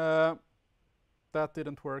 That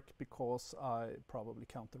didn't work because I probably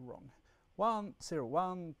counted wrong. 1 0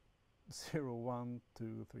 1 0 1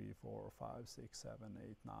 2 3 4 5 6 7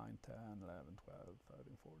 8 9 10 11 12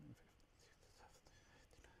 13 14 15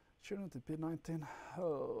 shouldn't it be 19?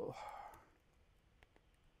 Oh.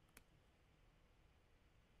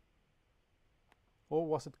 Or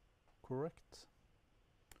was it correct?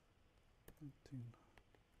 19.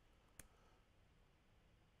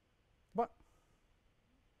 But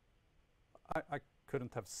I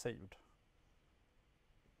couldn't have saved.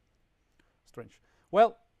 Strange.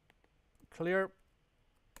 Well, clear.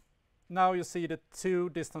 Now you see the two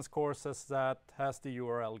distance courses that has the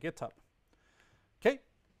URL GitHub. Okay,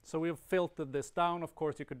 so we've filtered this down. Of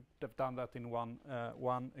course, you could have done that in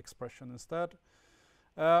one expression instead.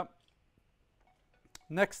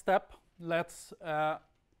 Next step, let's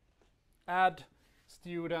add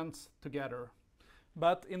students together.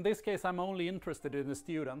 But in this case, I'm only interested in the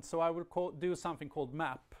students, so I will do something called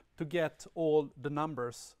map to get all the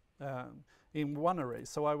numbers in one array.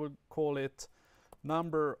 So I will call it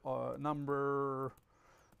number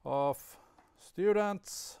of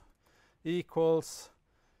students equals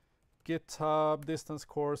GitHub distance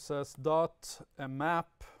courses dot a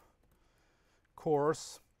map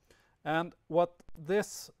course. And what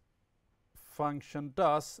this function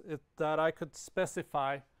does is that I could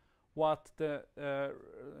specify what the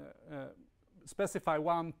specify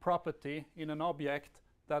one property in an object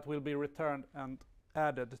that will be returned and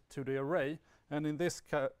added to the array, and in this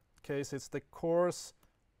case it's the course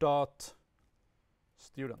dot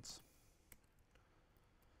students,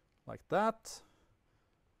 like that.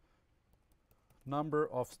 Number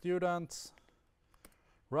of students,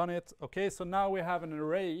 run it. Okay, so now we have an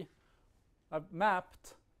array. I've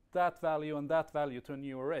mapped that value and that value to a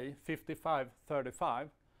new array, 55 35.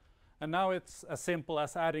 And now it's as simple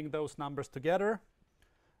as adding those numbers together.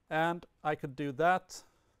 And I could do that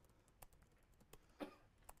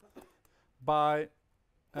by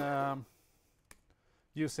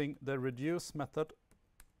using the reduce method.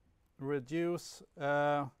 Reduce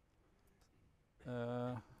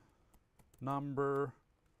number,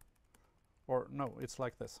 or no, it's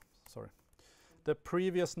like this, sorry. The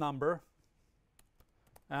previous number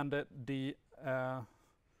and the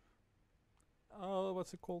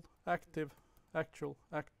what's it called? Actual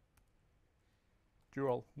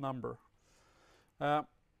number.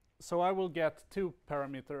 So I will get two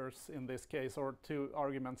parameters in this case, or two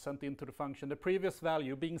arguments sent into the function. The previous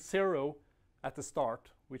value being 0 at the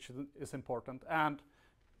start, which is important, and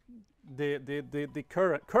the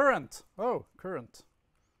current. Oh, current.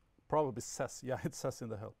 Probably says, yeah, it says in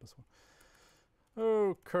the help as well.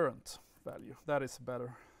 Oh, current value. That is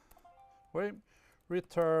better. We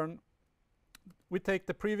return. We take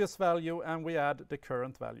the previous value and we add the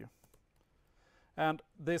current value. And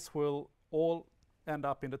this will all end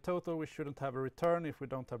up in the total. We shouldn't have a return if we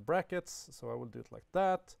don't have brackets, so I will do it like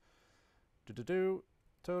that.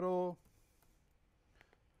 Total.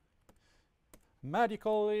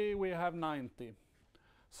 Magically, we have 90.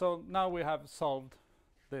 So now we have solved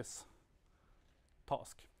this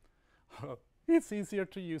task. It's easier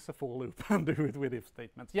to use a for loop and do it with if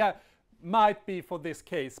statements. Yeah, might be for this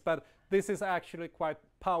case, but this is actually quite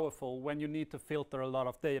powerful when you need to filter a lot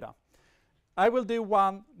of data. I will do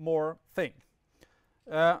one more thing.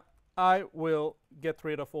 I will get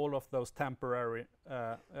rid of all of those temporary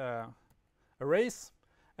arrays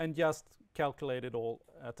and just calculate it all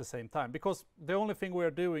at the same time, because the only thing we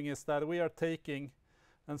are doing is that we are taking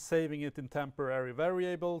and saving it in temporary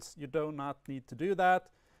variables. You do not need to do that.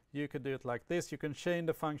 You could do it like this. You can chain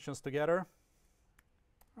the functions together.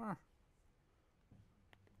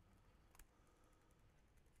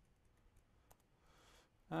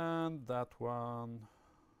 And that one.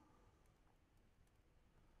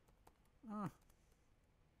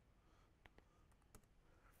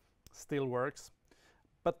 Still works.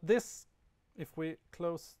 But this, if we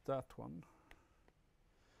close that one,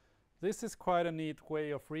 this is quite a neat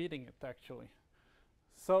way of reading it actually.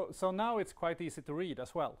 So now it's quite easy to read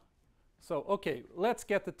as well. So okay, let's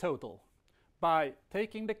get the total by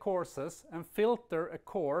taking the courses and filter a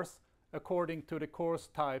course according to the course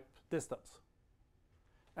type distance.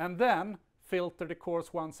 And then filter the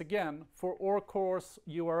course once again for all course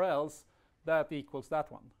URLs that equals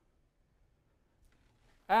that one.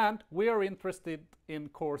 And we are interested in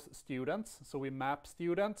course students, so we map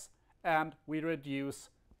students and we reduce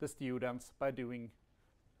the students by doing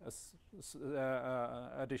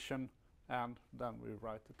addition, and then we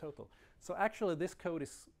write the total. So actually this code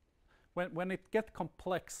is, when it gets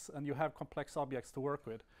complex and you have complex objects to work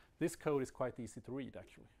with, this code is quite easy to read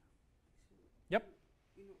actually. Yep.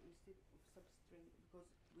 You know, instead of substring, because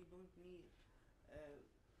we don't need,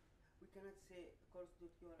 we cannot say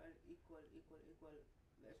course.url equal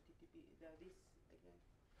HTTP. This again,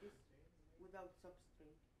 this without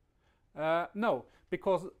substring. No,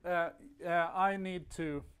 because I need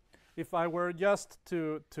to, if I were just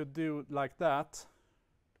to do like that,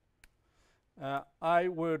 I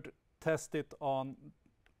would test it on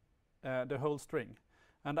the whole string.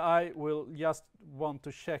 And I will just want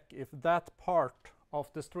to check if that part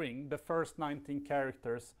of the string, the first 19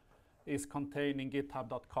 characters, is containing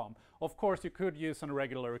github.com. Of course, you could use a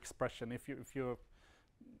regular expression. If you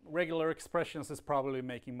regular expressions is probably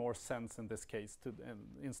making more sense in this case to,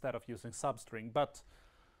 instead of using substring. But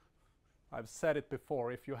I've said it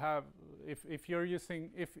before. If you have if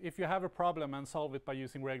you have a problem and solve it by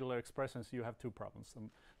using regular expressions, you have two problems, and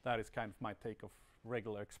that is kind of my take of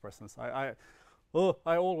regular expressions. I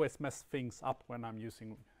always mess things up when I'm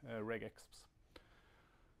using regexps.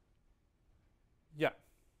 Yeah.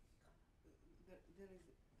 There is,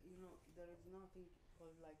 you know, there is nothing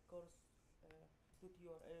called like course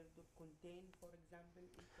 .url.contain, for example.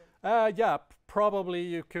 Yeah, probably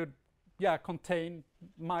you could. Yeah, contain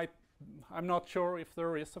might. I'm not sure if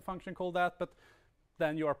there is a function called that, but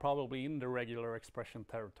then you are probably in the regular expression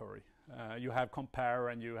territory. You have compare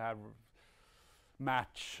and you have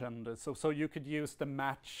match, and so you could use the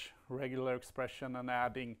match regular expression and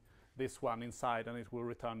adding this one inside, and it will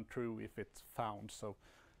return true if it's found. So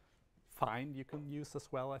find you can use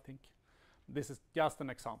as well, I think. This is just an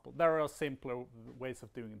example. There are simpler ways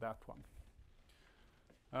of doing that one.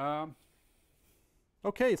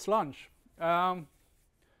 Okay, it's lunch.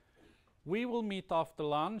 We will meet after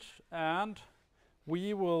lunch and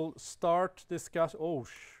we will start discuss. Oh,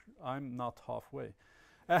 I'm not halfway.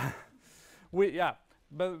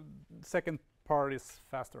 But second part is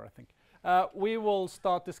faster, I think. We will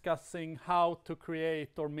start discussing how to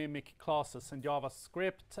create or mimic classes in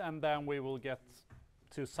JavaScript, and then we will get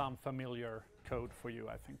to some familiar code for you,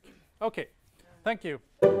 I think. Okay, thank you.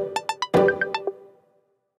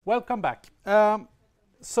 Welcome back.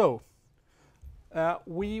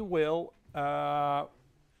 We will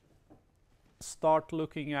start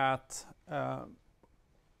looking at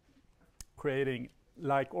creating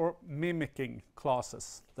or mimicking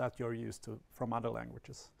classes that you're used to from other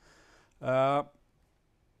languages. I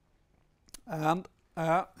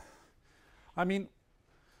mean,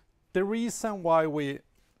 the reason why we...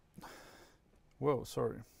 Whoa,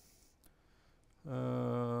 sorry.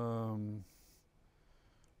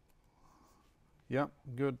 Yeah,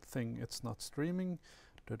 good thing it's not streaming.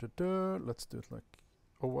 Let's do it like...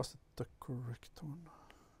 Oh, was it the correct one?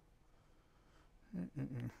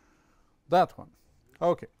 That one.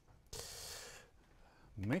 Okay.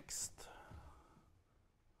 Mixed.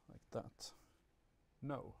 Like that.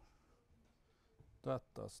 No. That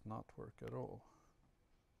does not work at all.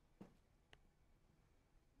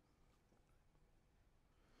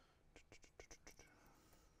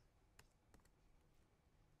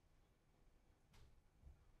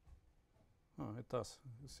 Oh, it does.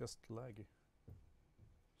 It's just laggy.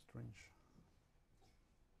 Strange.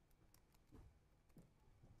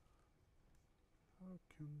 How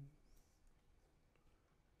can...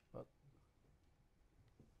 But...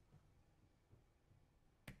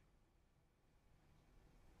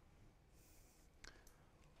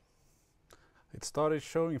 It started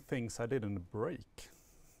showing things I didn't break.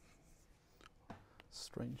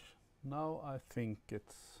 Strange. Now I think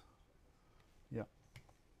it's...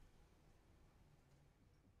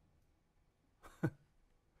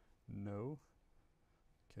 No.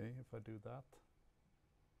 Okay, if I do that.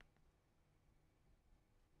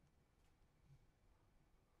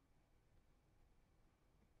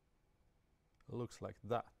 It looks like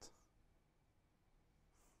that.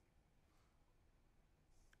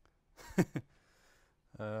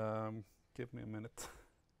 Give me a minute.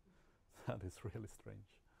 That is really strange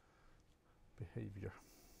behavior.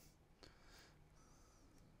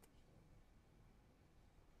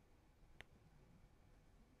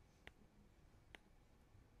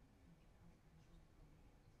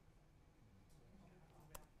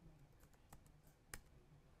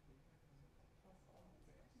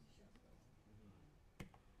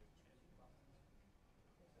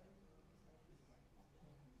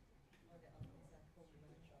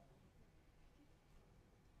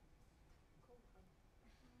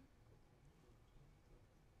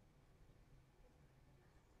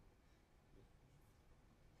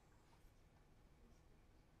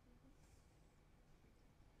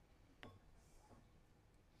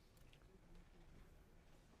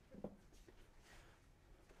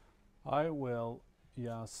 I will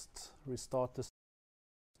just restart this.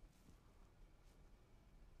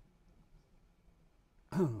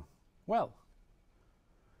 Well,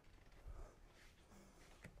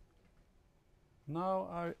 now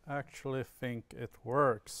I actually think it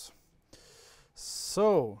works.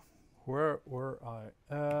 So, where were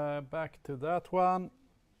I? Back to that one.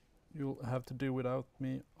 You'll have to do without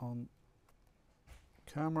me on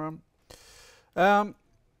camera.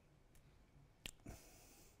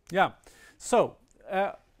 Yeah, so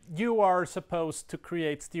you are supposed to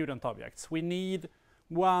create student objects. We need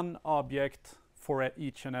one object for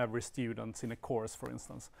each and every student in a course, for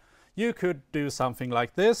instance. You could do something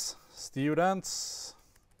like this. Students,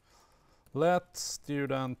 let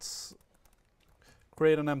students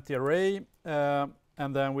create an empty array, and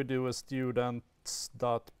then we do a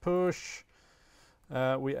students.push.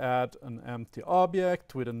 We add an empty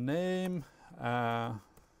object with a name,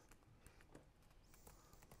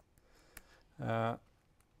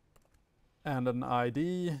 and an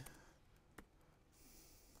ID.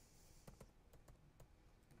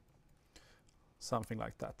 Something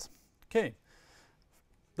like that. Okay,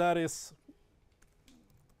 that is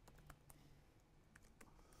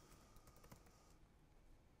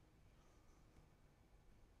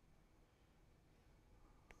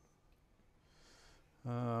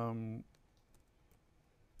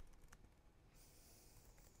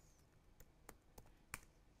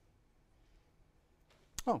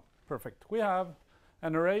oh, perfect. We have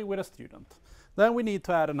an array with a student. Then we need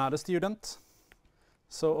to add another student.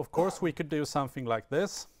 So of course we could do something like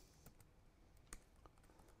this.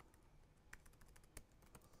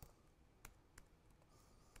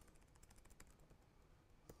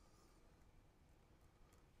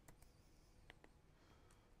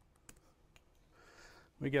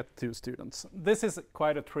 We get two students. This is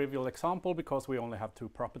quite a trivial example because we only have two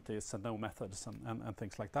properties and no methods and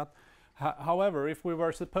things like that. However, if we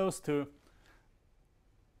were supposed to,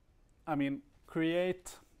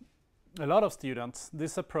 create a lot of students,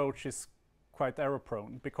 this approach is quite error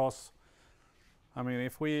prone because,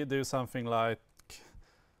 if we do something like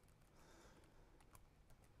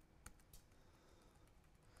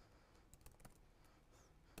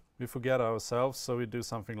we forget ourselves, so we do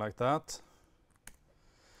something like that.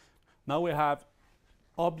 Now we have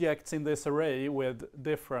objects in this array with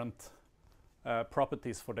different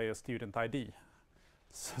properties for their student ID.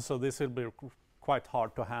 So this will be quite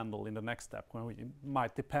hard to handle in the next step when we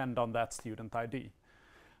might depend on that student ID.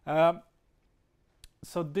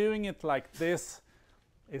 So doing it like this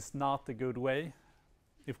is not a good way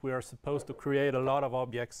if we are supposed to create a lot of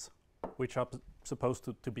objects which are supposed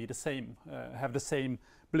to be the same, have the same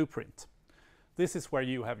blueprint. This is where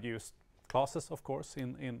you have used classes, of course,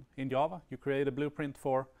 in Java. You create a blueprint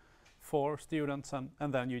for students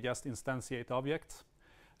and then you just instantiate objects.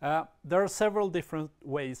 There are several different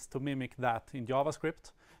ways to mimic that in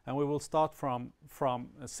JavaScript, and we will start from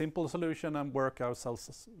a simple solution and work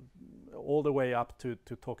ourselves all the way up to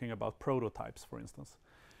talking about prototypes, for instance.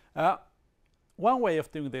 One way of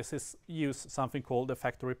doing this is use something called the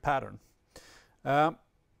factory pattern.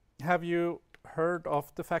 Have you heard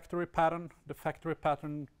of the factory pattern? The factory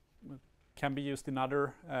pattern can be used in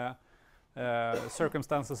other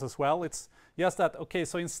circumstances as well. It's just that, okay,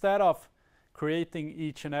 so instead of creating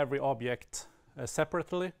each and every object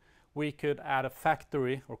separately, we could add a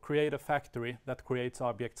factory or create a factory that creates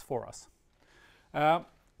objects for us.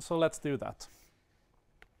 So let's do that.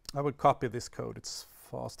 I will copy this code. It's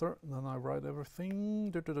faster than I write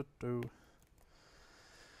everything.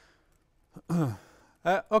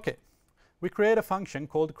 Okay, we create a function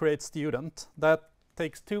called createStudent that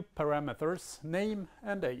takes two parameters, name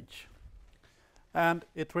and age. And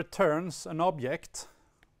it returns an object.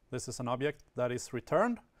 This is an object that is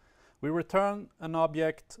returned. We return an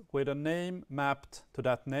object with a name mapped to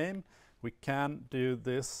that name. We can do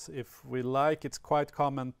this if we like. It's quite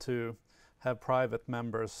common to have private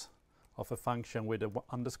members of a function with a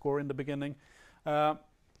underscore in the beginning. Then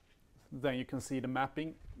you can see the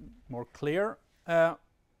mapping more clear.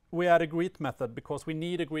 We add a greet method because we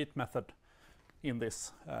need a greet method in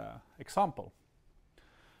this example.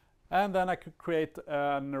 And then I could create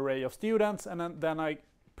an array of students, and then I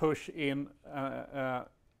push in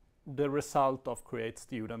the result of create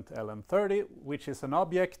student ln30, which is an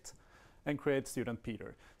object, and create student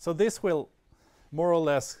Peter. So this will more or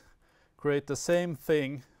less create the same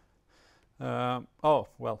thing. Then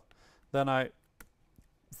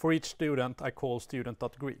for each student I call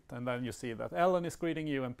student.greet, and then you see that Ellen is greeting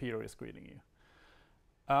you and Peter is greeting you.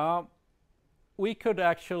 We could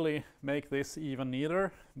actually make this even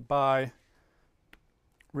neater by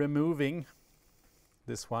removing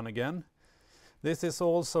this one again. This is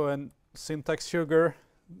also a syntax sugar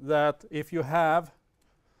that if you have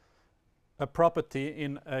a property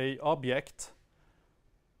in an object,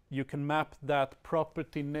 you can map that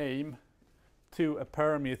property name to a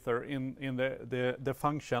parameter in the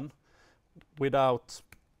function without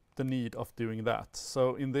the need of doing that.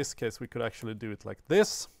 So in this case we could actually do it like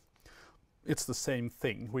this. It's the same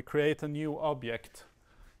thing. We create a new object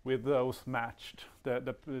with those matched,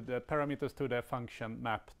 the parameters to the function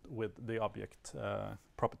mapped with the object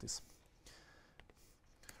properties.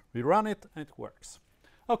 We run it and it works.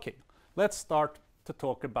 Okay, let's start to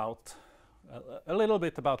talk about a little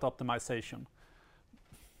bit about optimization.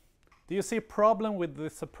 Do you see a problem with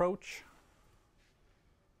this approach?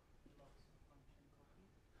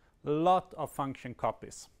 A lot of function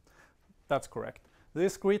copies. That's correct.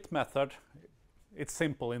 This greet method, it's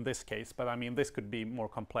simple in this case, but I mean this could be more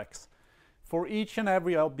complex. For each and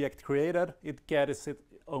every object created, it gets its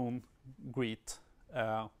own greet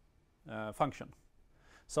function.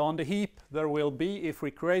 So on the heap there will be, if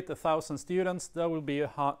we create 1,000 students, there will be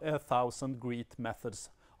 1,000 greet methods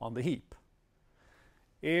on the heap.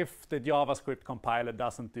 If the JavaScript compiler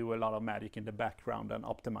doesn't do a lot of magic in the background and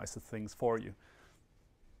optimizes things for you,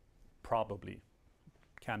 probably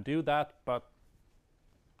can do that, but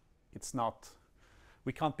it's not,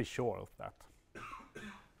 we can't be sure of that.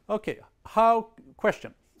 Okay,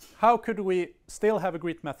 question. How could we still have a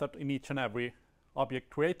greet method in each and every object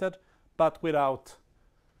created, but without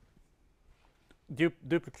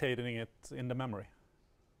duplicating it in the memory?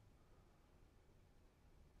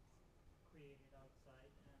 Create it outside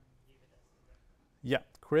and give it as a reference. Yeah,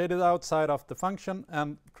 create it outside of the function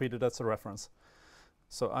and treat it as a reference.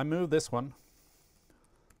 So I move this one.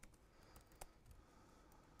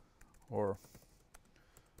 Or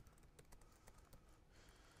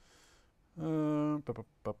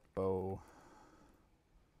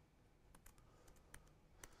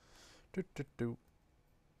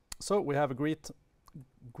So we have a greet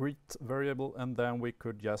variable, and then we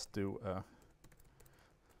could just do a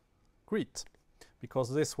greet,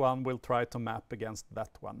 because this one will try to map against that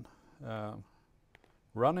one.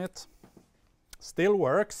 Run it. Still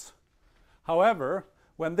works. However,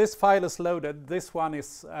 when this file is loaded, this one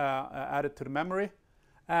is added to the memory,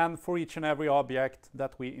 and for each and every object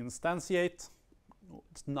that we instantiate,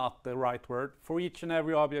 it's not the right word, for each and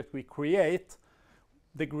every object we create,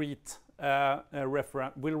 the greet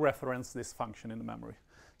will reference this function in the memory.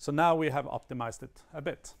 So now we have optimized it a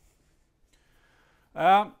bit.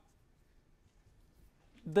 I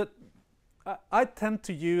tend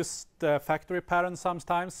to use the factory pattern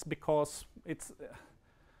sometimes because it's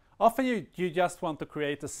often you just want to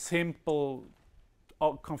create a simple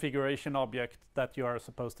configuration object that you are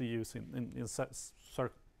supposed to use in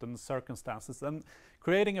certain circumstances, and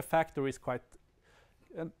creating a factory is quite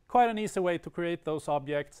an easy way to create those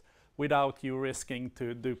objects without you risking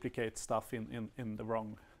to duplicate stuff in the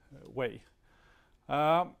wrong way.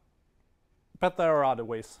 But there are other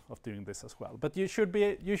ways of doing this as well. But you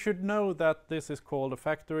should know that this is called a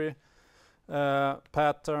factory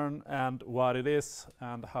pattern and what it is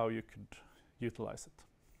and how you could utilize it.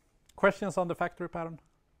 Questions on the factory pattern?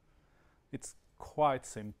 It's quite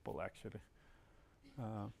simple actually.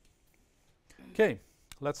 Okay,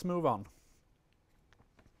 let's move on.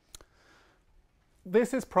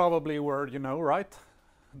 This is probably a word you know, right?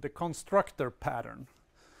 The constructor pattern.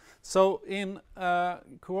 So in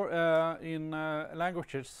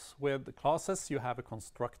languages with classes, you have a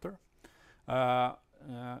constructor.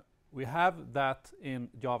 We have that in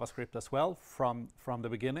JavaScript as well from the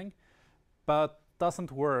beginning, but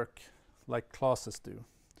doesn't work like classes do.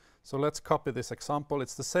 So let's copy this example.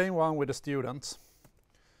 It's the same one with the students.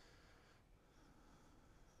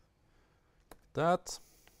 That.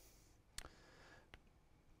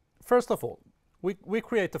 First of all, we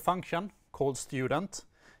create a function called student.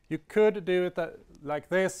 You could do it like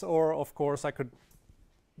this, or of course I could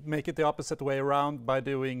make it the opposite way around by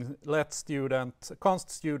doing let student const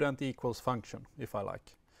student equals function if I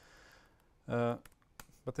like.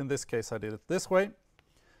 But in this case I did it this way.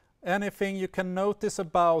 Anything you can notice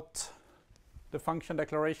about the function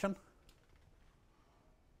declaration?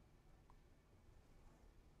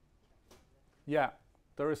 Yeah,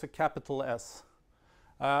 there is a capital S.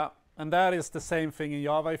 And that is the same thing in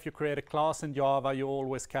Java. If you create a class in Java, you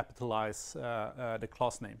always capitalize the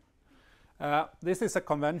class name. This is a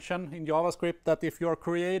convention in JavaScript that if you're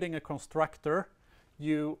creating a constructor,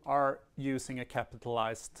 you are using a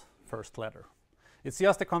capitalized first letter. It's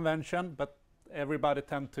just a convention, but everybody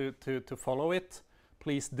tend to follow it.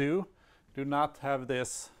 Please do. Do not have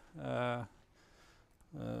this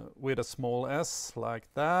with a small s like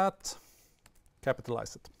that.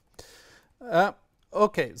 Capitalize it.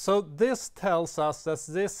 Okay, so this tells us that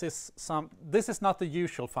this is not the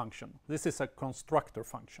usual function. This is a constructor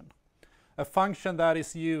function. A function that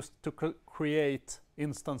is used to create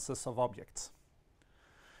instances of objects.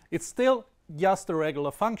 It's still just a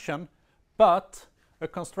regular function, but a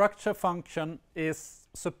constructor function is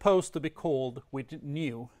supposed to be called with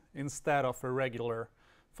new instead of a regular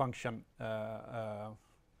function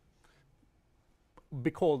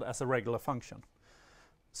be called as a regular function.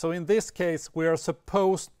 So in this case, we are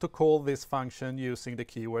supposed to call this function using the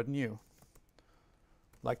keyword new,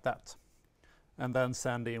 like that, and then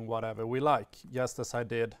send in whatever we like, just as I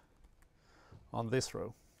did on this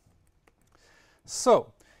row.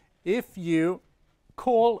 So if you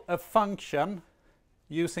call a function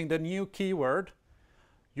using the new keyword,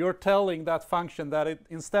 you're telling that function that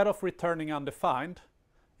instead of returning undefined,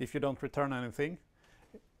 if you don't return anything,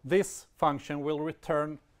 this function will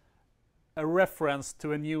return a reference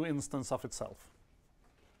to a new instance of itself,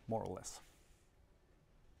 more or less.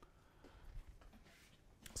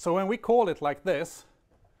 So when we call it like this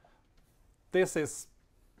is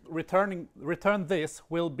return this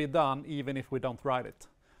will be done even if we don't write it.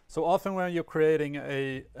 So often when you're creating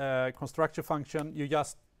a constructor function, you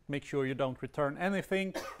just make sure you don't return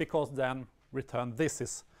anything, because then return this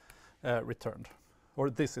is returned, or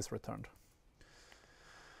this is returned.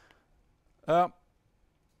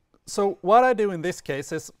 So what I do in this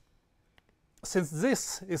case is, since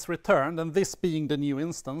this is returned and this being the new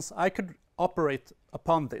instance, I could operate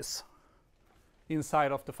upon this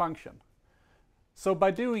inside of the function. So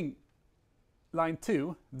by doing line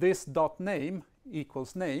 2, this dot name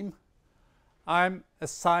equals name, I'm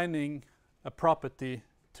assigning a property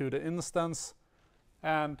to the instance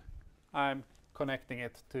and I'm connecting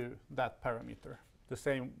it to that parameter. The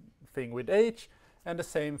same thing with age and the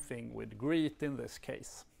same thing with greet in this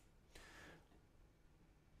case.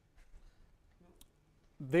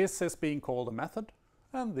 This is being called a method,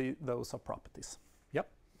 and those are properties. Yep.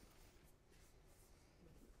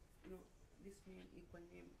 No, this name equal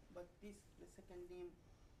name, but this the second name,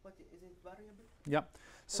 what is it variable? Yeah.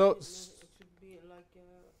 So it should be like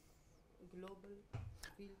a global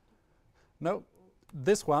field. No,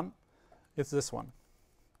 this one is this one,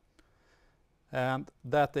 and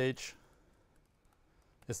that age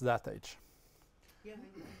is that age. Yeah.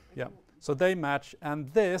 Yeah. So they match, and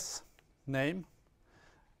this name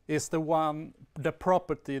is the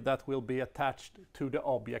property that will be attached to the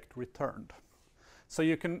object returned. So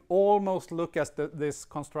you can almost look at this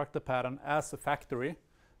constructor pattern as a factory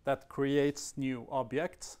that creates new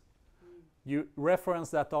objects. You reference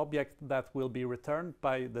that object that will be returned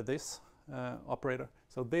by the this operator.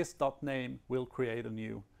 So this dot name will create a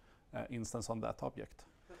new instance on that object.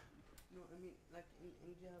 But no, I mean like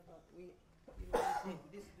in Java, we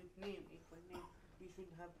this name equal name, we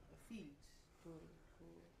should have fields to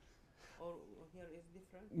or here is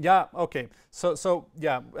different. Yeah. Okay. So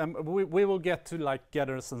yeah, we will get to like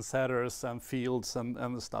getters and setters and fields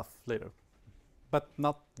and stuff later, but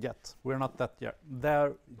not yet. We're not that yet.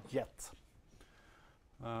 There yet.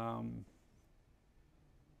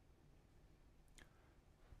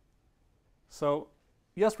 So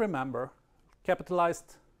just remember,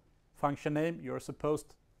 capitalized function name, you're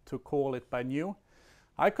supposed to call it by new.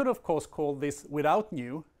 I could of course call this without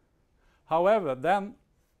new. However, then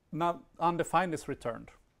not undefined is returned,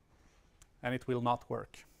 and it will not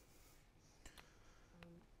work.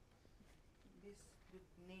 This with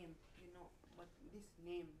name, but this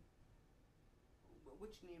name,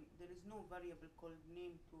 which name? There is no variable called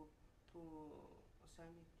name to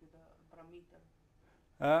assign it to the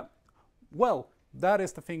parameter. Well, that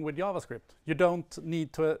is the thing with JavaScript. You don't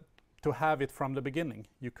need to have it from the beginning.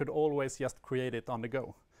 You could always just create it on the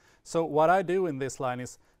go. So what I do in this line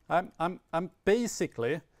is I'm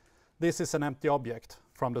basically, this is an empty object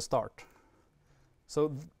from the start.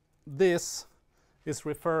 So this is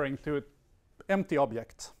referring to an empty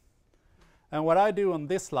object. And what I do on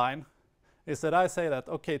this line is that I say that,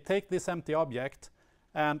 okay, take this empty object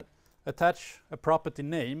and attach a property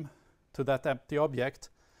name to that empty object,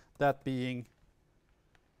 that being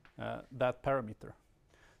that parameter.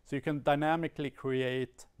 So you can dynamically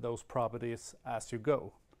create those properties as you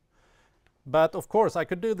go. But of course, I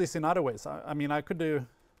could do this in other ways. I mean, I could do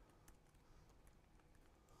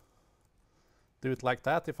it like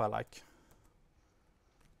that if I like,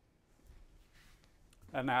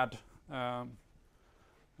 and add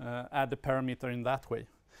the parameter in that way.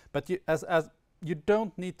 But you, as you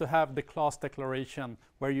don't need to have the class declaration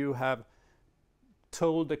where you have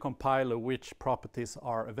told the compiler which properties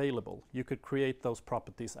are available. You could create those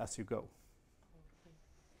properties as you go.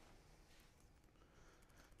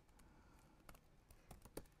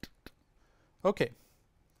 Okay.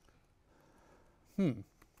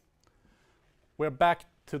 We're back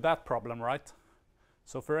to that problem, right?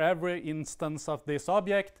 So for every instance of this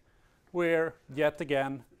object, we're yet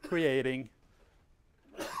again creating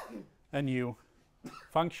a new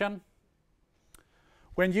function.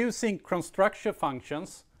 When using constructor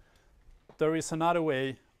functions, there is another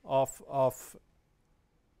way of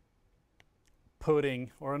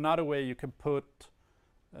putting, or another way you can put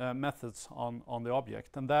methods on the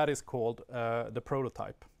object, and that is called the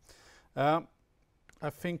prototype. I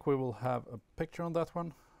think we will have a picture on that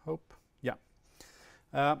one, hope. Yeah.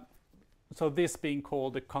 So this being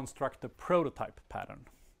called the constructor prototype pattern.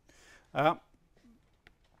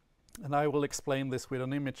 And I will explain this with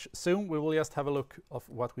an image soon. We will just have a look of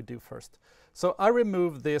what we do first. So I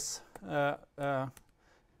remove this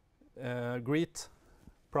greet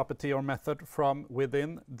property or method from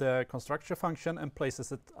within the constructor function and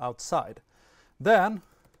places it outside. Then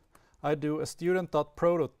I do a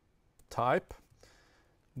student.prototype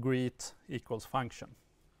greet equals function.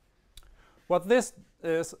 What this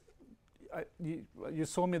is, you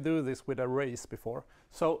saw me do this with arrays before.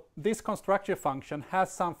 So this constructor function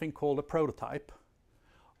has something called a prototype.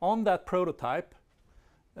 On that prototype,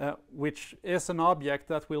 which is an object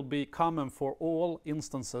that will be common for all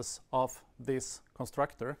instances of this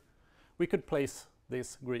constructor, we could place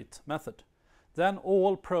this greet method. Then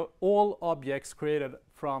all objects created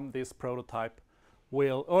from this prototype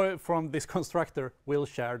will, or from this constructor, will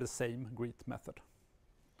share the same greet method.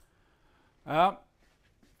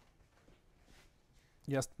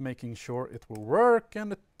 Just making sure it will work,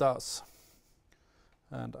 and it does.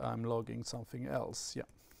 And I'm logging something else, yeah.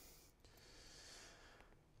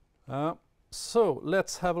 So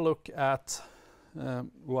let's have a look at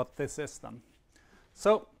what this is then.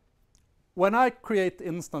 So when I create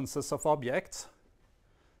instances of objects,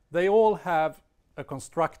 they all have a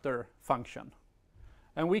constructor function.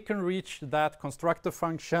 And we can reach that constructor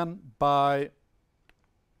function by,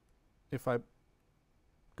 if I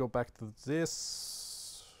go back to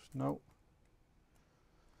this, no.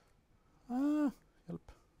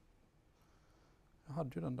 Hjälp. Jag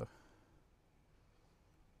hade ju den där.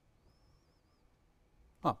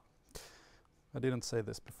 I didn't say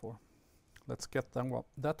this before. Let's get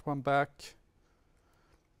that one back.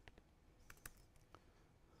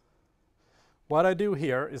 What I do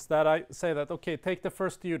here is that I say that, okay, take the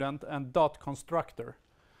first student and dot constructor.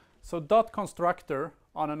 So dot constructor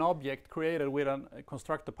on an object created with a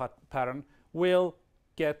constructor pattern will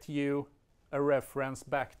get you a reference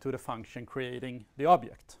back to the function creating the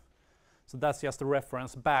object. So that's just a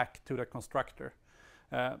reference back to the constructor.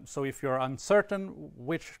 So if you're uncertain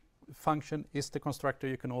which function is the constructor,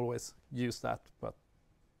 you can always use that, but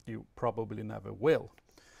you probably never will.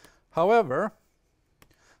 However,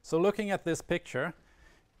 so looking at this picture,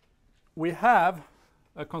 we have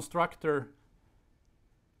a constructor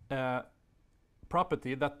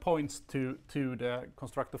property that points to the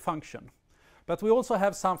constructor function. But we also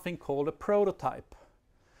have something called a prototype.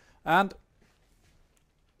 And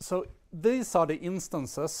so these are the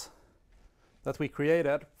instances that we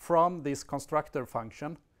created from this constructor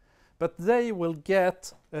function, but they will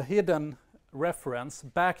get a hidden reference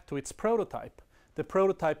back to its prototype. The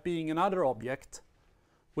prototype being another object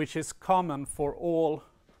which is common for all,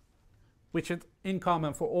 which is in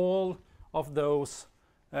common for all of those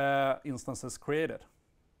instances created.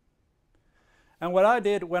 And what I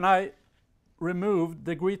did when I removed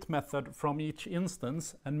the greet method from each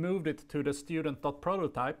instance and moved it to the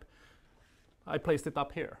student.prototype, I placed it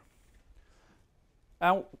up here.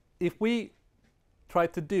 And if we try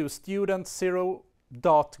to do student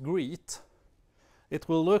 0.greet, it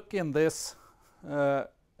will look in this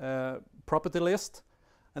property list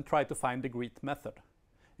and try to find the greet method.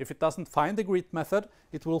 If it doesn't find the greet method,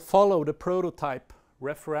 it will follow the prototype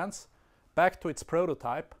reference back to its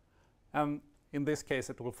prototype, and in this case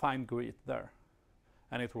it will find greet there,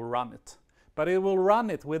 and it will run it. But it will run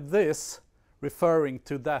it with this referring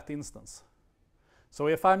to that instance. So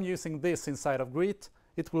if I'm using this inside of greet,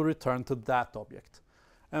 it will return to that object.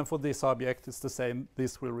 And for this object, it's the same.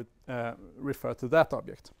 This will refer to that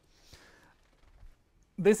object.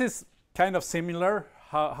 This is kind of similar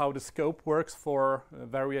how the scope works for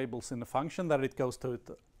variables in the function, that it goes to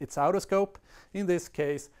its outer scope. In this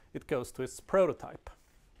case, it goes to its prototype.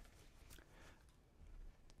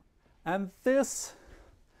 And this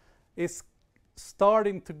is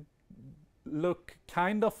starting to look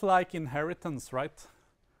kind of like inheritance, right?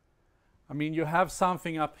 I mean, you have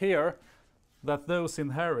something up here that those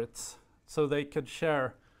inherits, so they could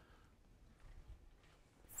share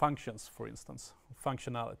functions, for instance,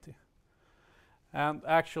 functionality. And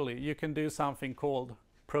actually, you can do something called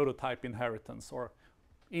prototype inheritance, or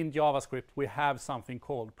in JavaScript, we have something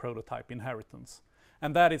called prototype inheritance.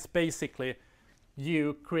 And that is basically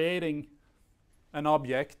you creating an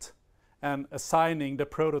object and assigning the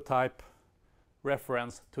prototype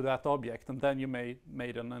reference to that object, and then you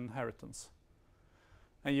made an inheritance.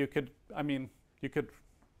 And you could, I mean, you could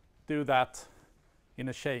do that in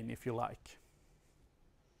a chain if you like.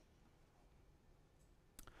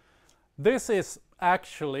 This is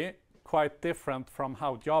actually quite different from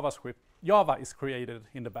how Java is created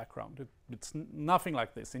in the background. It's nothing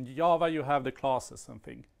like this. In Java you have the classes and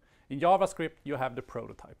things. In JavaScript you have the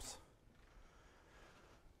prototypes.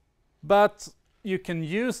 But you can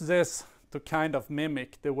use this to kind of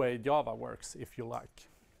mimic the way Java works if you like.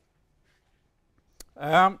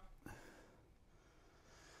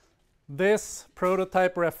 This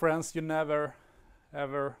prototype reference, you never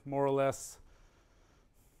ever more or less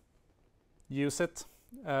use it.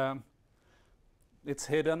 It's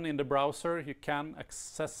hidden in the browser. You can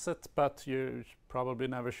access it, but you probably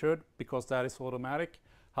never should, because that is automatic.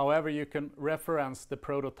 However, you can reference the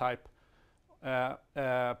prototype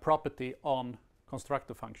property on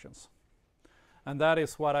constructor functions. And that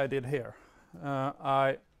is what I did here.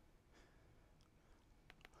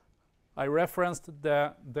 I referenced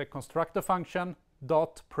the constructor function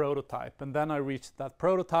dot prototype, and then I reached that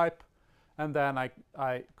prototype, and then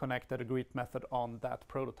I connected a greet method on that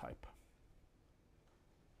prototype.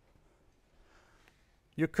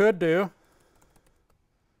 You could do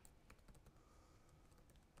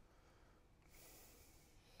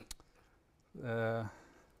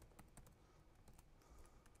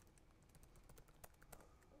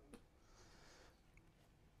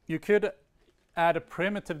you could add a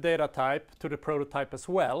primitive data type to the prototype as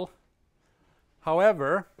well.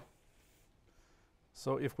 However,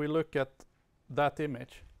 so if we look at that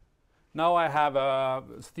image, now I have a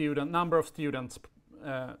number of students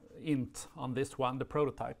int on this one, the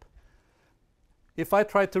prototype. If I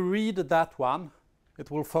try to read that one,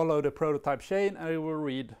 it will follow the prototype chain and it will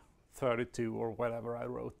read 32 or whatever I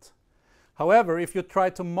wrote. However, if you try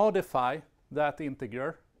to modify that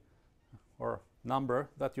integer or number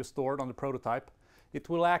that you stored on the prototype, it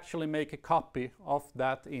will actually make a copy of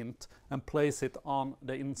that int and place it on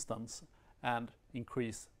the instance and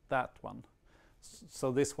increase that one.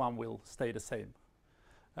 So this one will stay the same.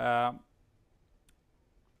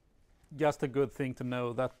 Just a good thing to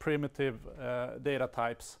know that primitive data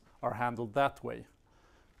types are handled that way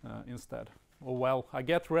instead. Or well, I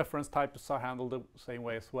get reference types are handled the same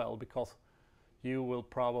way as well, because you will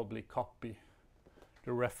probably copy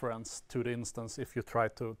the reference to the instance if you try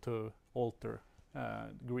to alter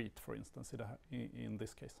greet, for instance, in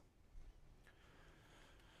this case.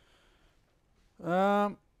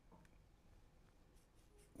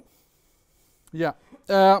 Yeah.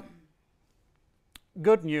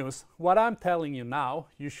 Good news. What I'm telling you now,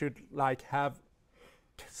 you should like have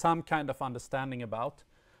some kind of understanding about.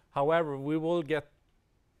 However, we will get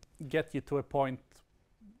you to a point.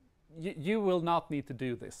 You will not need to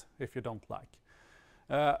do this if you don't like.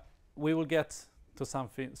 We will get to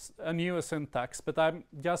something, a newer syntax, but I'm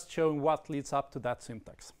just showing what leads up to that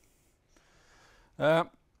syntax.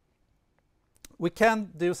 We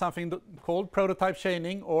can do something called prototype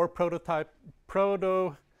chaining or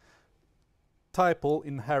prototypal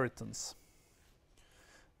inheritance.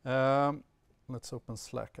 Let's open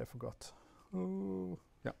Slack, I forgot. Ooh,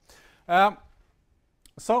 yeah.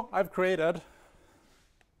 So I've created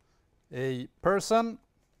a person.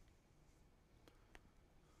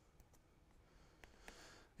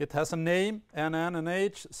 It has a name, NN, an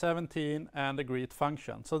age, 17, and a greet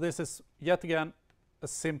function. So this is yet again a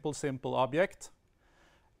simple object.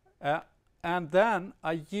 And then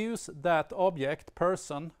I use that object,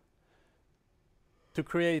 person, to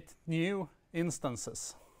create new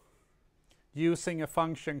instances using a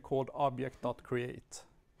function called object.create.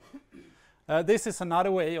 This is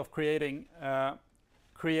another way of creating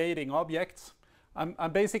objects.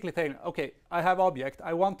 I'm basically saying, okay, I have object,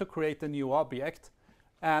 I want to create a new object,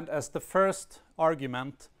 and as the first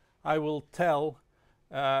argument, I will tell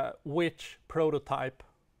which prototype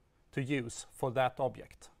to use for that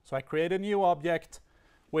object. So I create a new object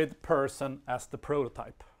with person as the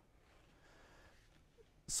prototype.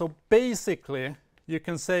 So basically, you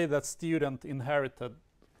can say that student inherited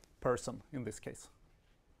person in this case.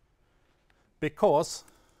 Because,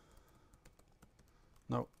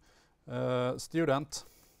 no, student.greet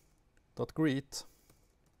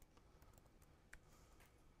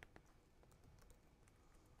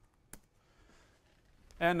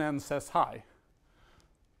NN says hi.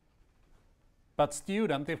 But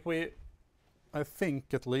student, if we, I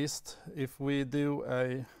think at least, if we do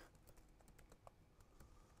a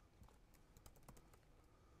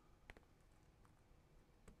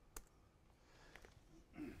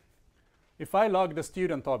if I log the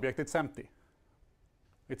student object, it's empty.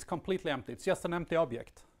 It's completely empty. It's just an empty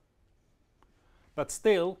object. But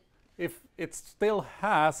still, if it still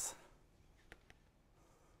has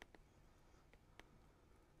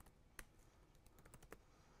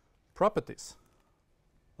properties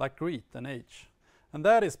like greet and age, and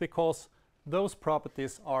that is because those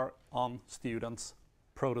properties are on student's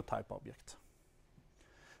prototype object.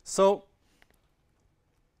 So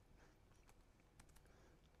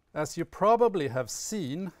as you probably have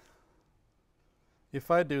seen, if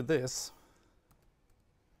I do this,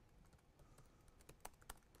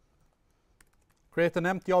 create an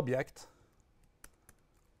empty object,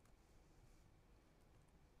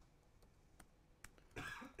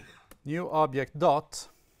 new object dot,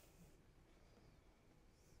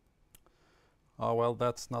 oh well,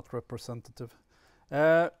 that's not representative.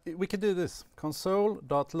 We can do this,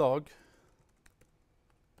 console.log,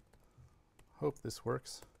 hope this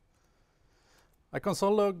works. I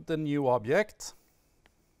console log the new object.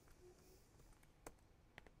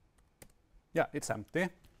 Yeah, it's empty.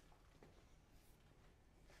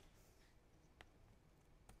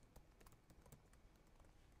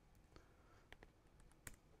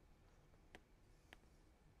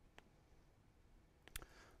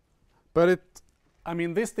 But I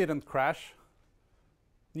mean, this didn't crash.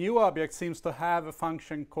 New object seems to have a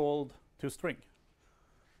function called toString.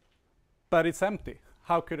 But it's empty.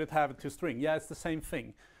 How could it have a toString? Yeah, it's the same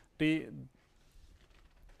thing.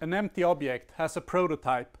 An empty object has a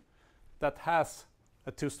prototype that has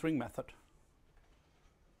a toString method.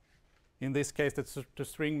 In this case, the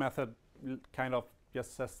toString method kind of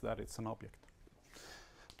just says that it's an object.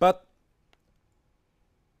 But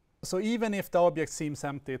so even if the object seems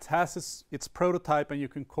empty, it has its prototype, and you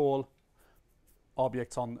can call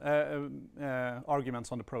objects on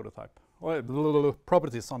arguments on the prototype, or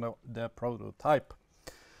properties on the prototype.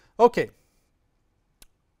 Okay,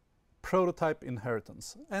 prototype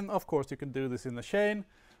inheritance. And of course, you can do this in a chain.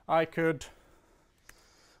 I could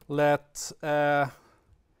let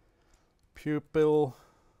pupil,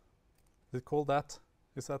 is it called that?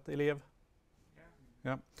 Is that elev?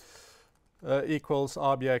 Yeah. Equals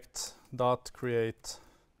object dot create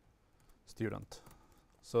student.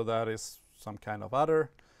 So that is some kind of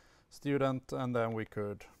other student, and then we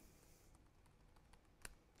could,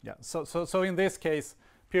 yeah. So in this case,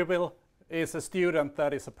 pupil is a student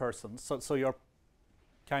that is a person. So you're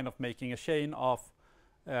kind of making a chain of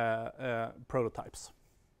prototypes.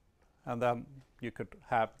 And then you could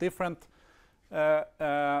have different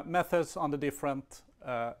methods on the different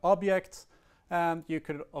objects. And you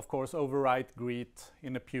could, of course, overwrite greet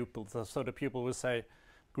in a pupil. So the pupil will say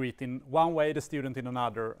greet in one way, the student in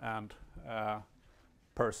another, and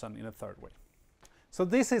person in a third way. So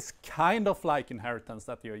this is kind of like inheritance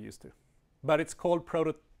that you're used to. But it's called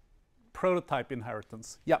prototype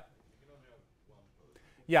inheritance. Yeah.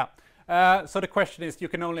 Yeah. So the question is, you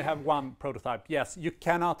can only have one prototype. Yes, you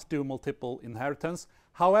cannot do multiple inheritance.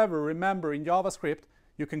 However, remember, in JavaScript,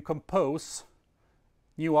 you can compose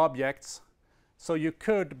new objects. So you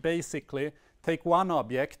could basically take one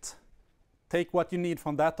object, take what you need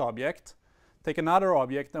from that object, take another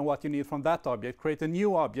object and what you need from that object, create a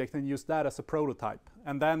new object and use that as a prototype.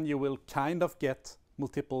 And then you will kind of get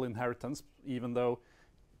multiple inheritance, even though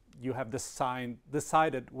you have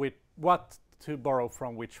decided with what to borrow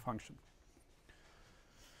from which function.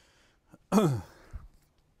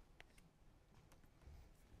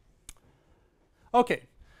 Okay.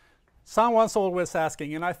 Someone's always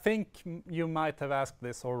asking, and I think you might have asked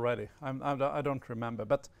this already. I don't remember,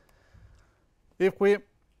 but if we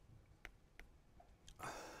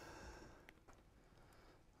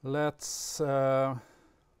let's I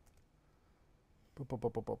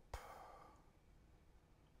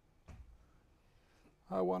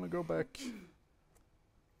want to go back.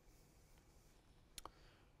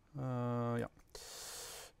 Yeah.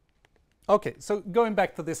 Okay, so going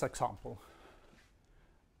back to this example.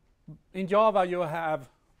 In Java, you have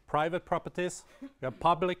private properties, you have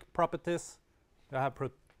public properties, you have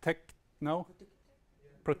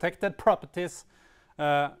protected properties,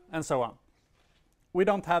 and so on. We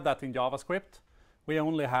don't have that in JavaScript. We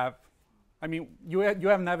only have, I mean, you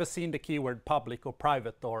have never seen the keyword public or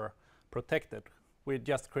private or protected. We're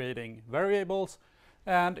just creating variables,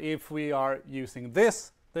 and if we are using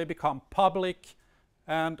this, they become public,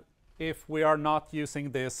 and if we are not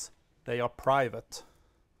using this, they are private.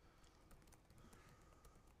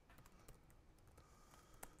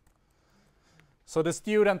 So the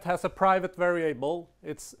student has a private variable,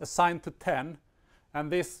 it's assigned to 10,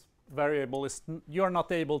 and this variable is, you're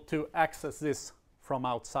not able to access this from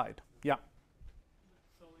outside. Yeah.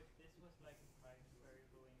 So if this was like a private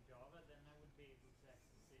variable in Java, then I would be able to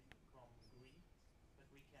access it from greet, but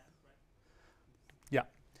we can't, right?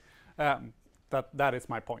 Yeah. That is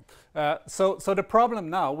my point. So the problem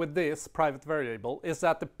now with this private variable is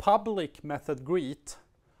that the public method greet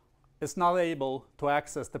is not able to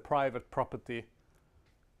access the private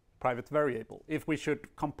variable, if we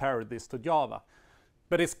should compare this to Java.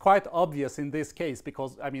 But it's quite obvious in this case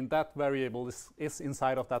because, I mean, that variable is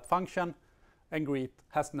inside of that function, and greet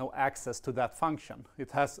has no access to that function.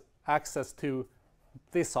 It has access to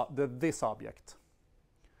this object.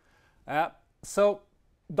 So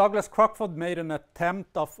Douglas Crockford made an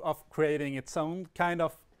attempt of creating its own kind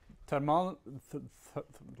of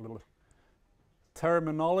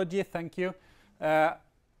terminology, thank you,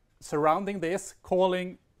 surrounding this,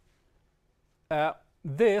 calling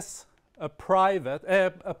this a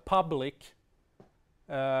public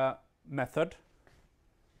method.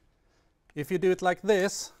 If you do it like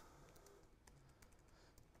this,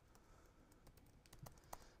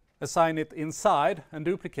 assign it inside and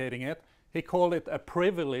duplicating it, he called it a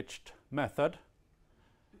privileged method.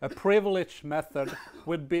 A privileged method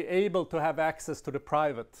would be able to have access to the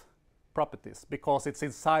private properties because it's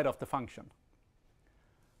inside of the function.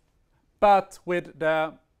 But with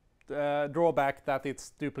the drawback that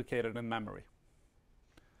it's duplicated in memory.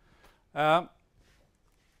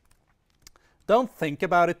 Don't think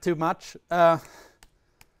about it too much. I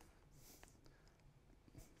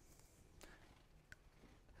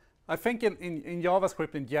think in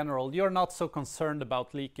JavaScript in general, you're not so concerned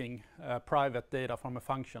about leaking private data from a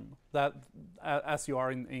function that as you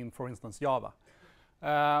are in for instance, Java.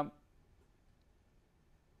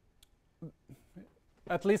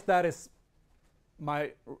 At least that is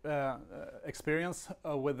my experience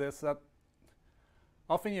with this, that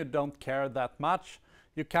often you don't care that much.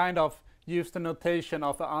 You kind of use the notation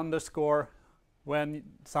of an underscore when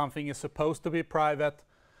something is supposed to be private,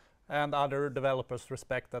 and other developers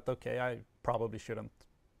respect that, okay, I probably shouldn't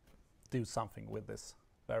do something with this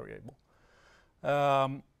variable.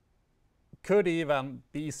 Could even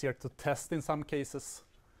be easier to test in some cases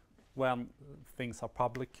when things are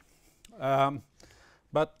public.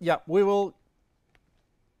 But yeah, we will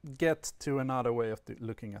get to another way of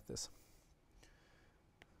looking at this.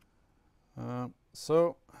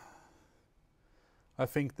 So I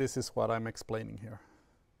think this is what I'm explaining here.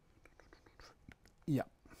 Yeah.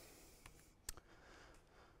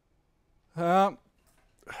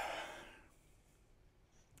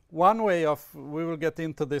 One way of, we will get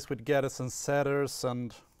into this with getters and setters,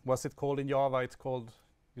 and what's it called in Java? It's called,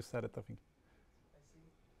 you said it, I think.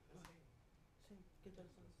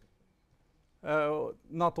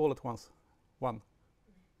 Not all at once. One.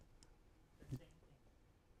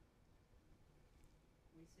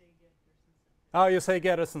 Oh, you say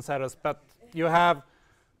getters and setters, but you have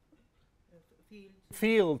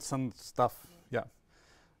fields and stuff. Yeah.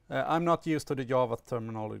 I'm not used to the Java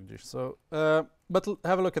terminology, so but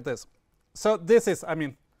have a look at this. So this is, I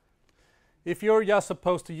mean, if you're just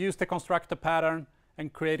supposed to use the constructor pattern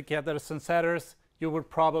and create getters and setters, you would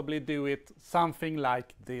probably do it something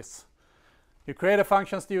like this. You create a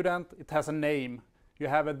function student, it has a name. You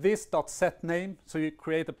have a this.setName, so you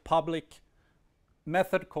create a public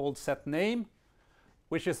method called setName,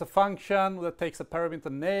 which is a function that takes a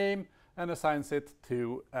parameter name and assigns it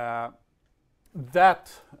to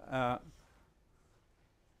that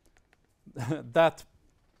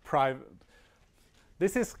private.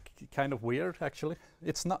 This is kind of weird, actually.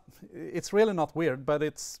 It's not. It's really not weird, but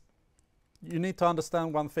it's. You need to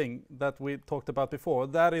understand one thing that we talked about before.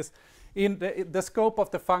 That is, in the scope of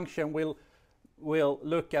the function will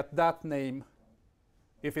look at that name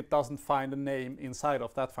if it doesn't find a name inside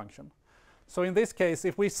of that function. So in this case,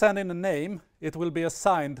 if we send in a name, it will be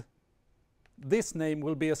assigned. This name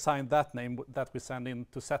will be assigned that name that we send in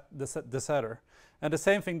to set the setter, and the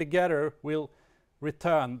same thing. The getter will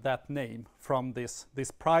return that name from this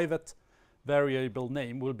private variable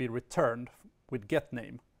name will be returned with get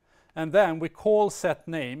name. And then we call set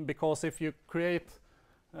name, because if you create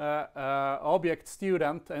object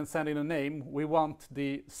student and send in a name, we want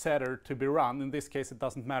the setter to be run. In this case, it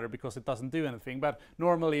doesn't matter because it doesn't do anything. But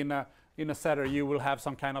normally in a setter, you will have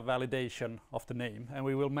some kind of validation of the name, and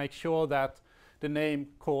we will make sure that the name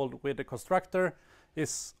called with the constructor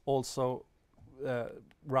is also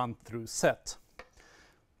run through set.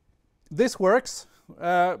 This works.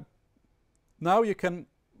 Now you can,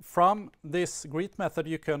 from this greet method,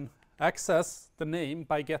 you can access the name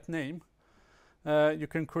by get name. You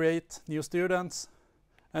can create new students,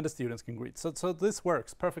 and the students can greet. So this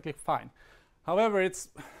works perfectly fine. However, it's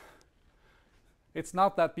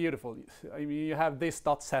not that beautiful. I mean, you have this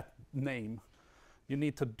 .set name. You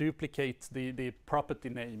need to duplicate the property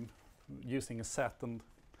name using a set,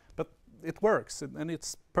 but it works, and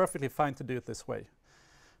it's perfectly fine to do it this way.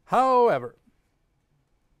 However,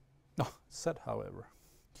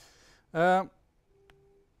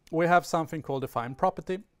 we have something called define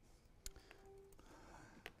property.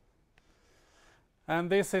 And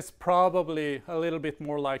this is probably a little bit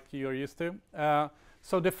more like you're used to.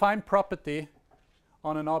 So define property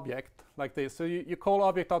on an object like this. So you call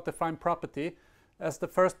object.define property. As the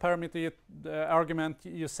first parameter argument,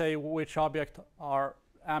 you say which object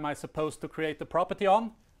am I supposed to create the property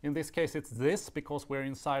on. In this case, it's this, because we're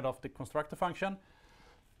inside of the constructor function.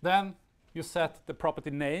 Then you set the property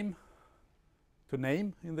name to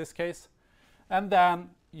name, in this case. And then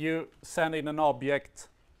you send in an object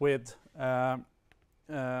with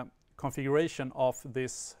configuration of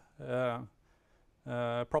this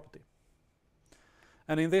property.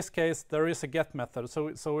 And in this case, there is a get method.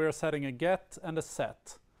 So we're setting a get and a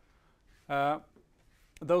set.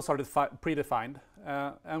 Those are predefined.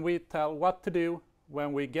 And we tell what to do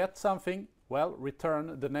when we get something. Well,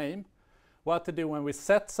 return the name. What to do when we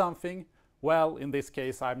set something. Well, in this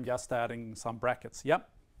case, I'm just adding some brackets. Yep.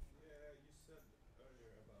 Yeah, you said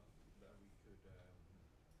earlier about that we could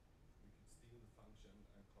steal the function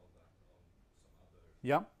and call that on some other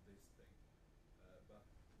Yeah. this thing. But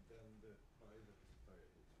then the private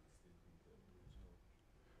variable should still be the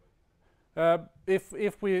original.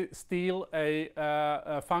 If we steal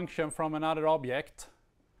a function from another object,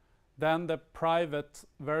 then the private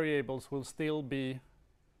variables will still be.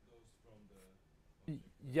 Those from the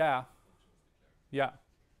Yeah. Yeah,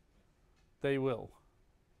 they will,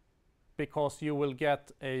 because you will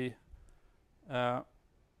get a.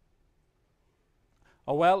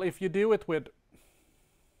 Well, if you do it with.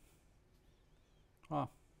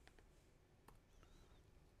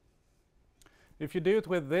 If you do it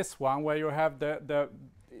with this one, where you have the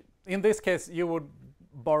in this case you would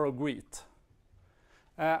borrow greet.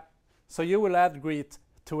 So you will add greet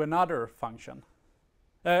to another function,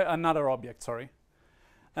 another object. Sorry.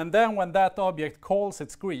 And then when that object calls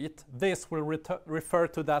its greet, this will refer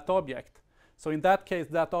to that object. So in that case,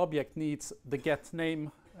 that object needs the get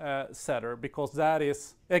name setter, because that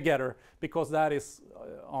is a getter, because that is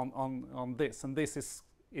on this, and this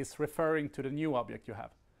is referring to the new object you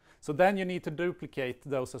have. So then you need to duplicate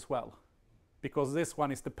those as well, because this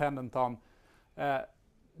one is dependent on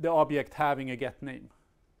the object having a get name.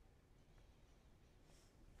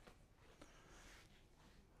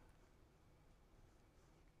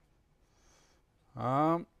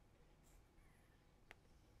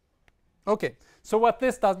 Okay, so what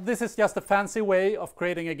this does, this is just a fancy way of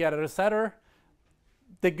creating a getter setter.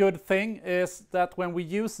 The good thing is that when we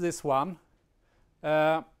use this one,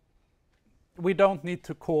 we don't need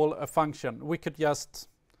to call a function. We could just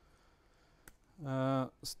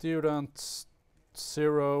student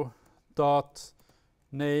 0 dot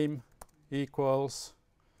name equals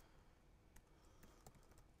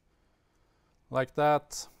like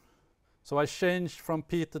that. So I changed from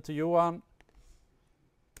Peter to Johan.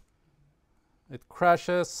 It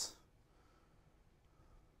crashes.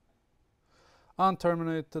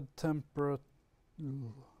 Unterminated temporal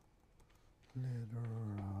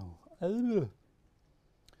literal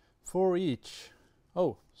for each.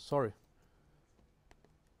 Oh, sorry.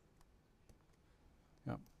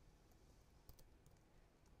 Yeah.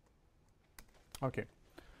 Okay.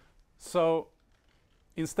 So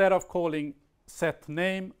instead of calling set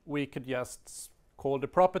name, we could just call the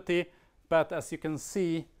property, but as you can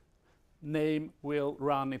see, name will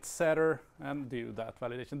run its setter and do that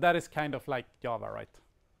validation. That is kind of like Java, right?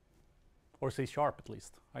 Or C# at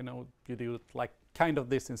least. I know you do it like kind of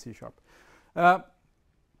this in C#.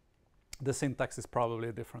 The syntax is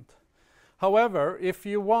probably different. However, if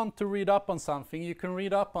you want to read up on something, you can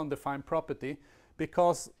read up on define property,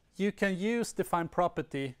 because you can use define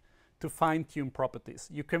property to fine-tune properties.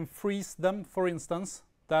 You can freeze them, for instance,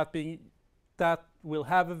 that will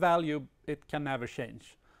have a value it can never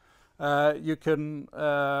change. You can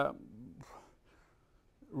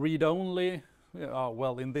read only.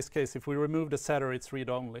 Well, in this case, if we remove the setter, it's read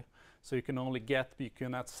only. So you can only get, you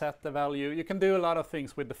cannot set the value. You can do a lot of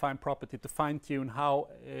things with define property to fine-tune how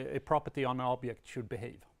a property on an object should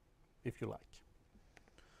behave, if you like.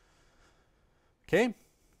 Okay.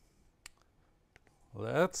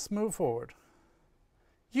 Let's move forward.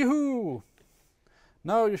 Yoo-hoo!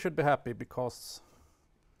 Now you should be happy because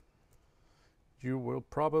you will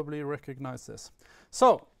probably recognize this.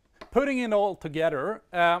 So, putting it all together,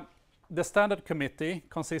 the standard committee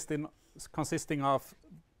consisting of,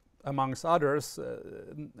 amongst others,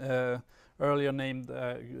 earlier named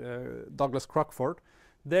Douglas Crockford,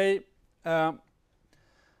 they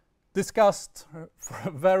discussed for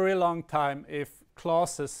a very long time if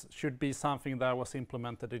classes should be something that was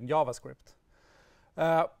implemented in JavaScript.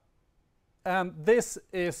 And this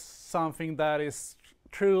is something that is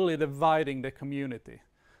truly dividing the community.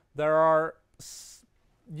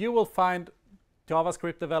 You will find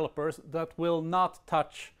JavaScript developers that will not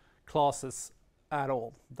touch classes at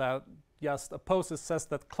all. That just opposes, says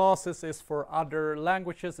that classes is for other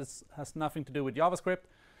languages, it has nothing to do with JavaScript.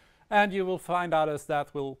 And you will find others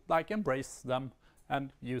that will like embrace them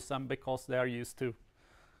and use them because they are used to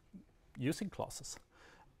using classes.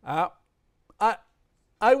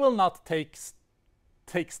 I will not take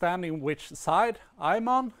standing which side I'm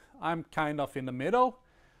on. I'm kind of in the middle.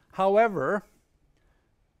 However,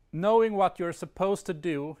 knowing what you're supposed to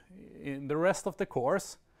do in the rest of the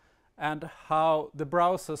course and how the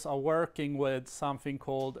browsers are working with something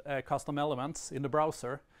called custom elements in the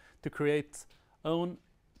browser to create own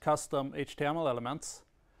custom HTML elements,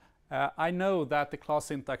 I know that the class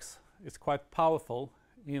syntax is quite powerful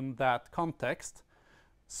in that context.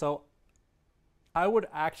 So I would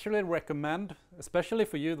actually recommend, especially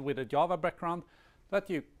for you with a Java background, that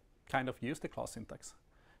you kind of use the class syntax.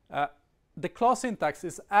 The class syntax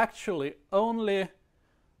is actually only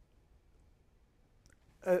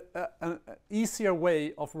an easier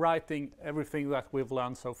way of writing everything that we've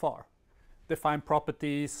learned so far. Define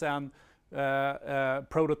properties and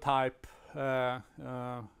prototype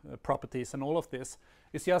properties and all of this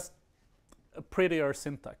is just a prettier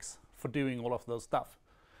syntax for doing all of those stuff.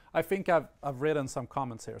 I think I've written some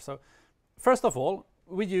comments here. So first of all,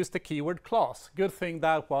 we use the keyword class. Good thing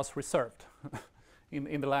that was reserved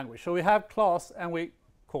in the language. So we have class and we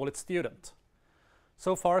call it student.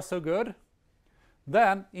 So far so good.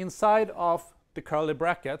 Then inside of the curly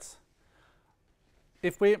brackets,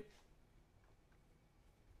 if we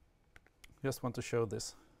just want to show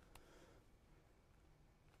this.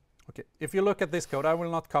 Okay, if you look at this code, I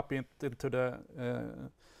will not copy it into the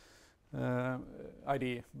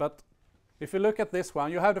IDE, but if you look at this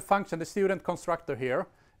one, you have the function, the student constructor here.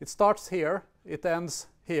 It starts here, it ends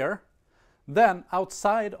here. Then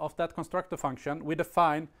outside of that constructor function, we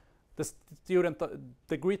define the student,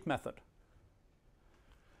 the greet method.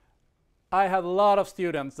 I have a lot of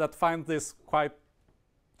students that find this quite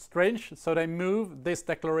strange, so they move this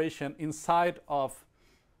declaration inside of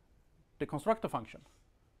the constructor function,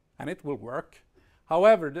 and it will work.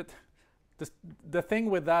 However, the thing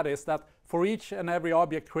with that is that for each and every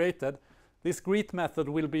object created, this greet method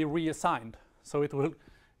will be reassigned. So it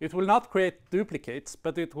will not create duplicates,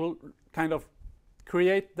 but it will kind of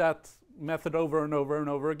create that method over and over and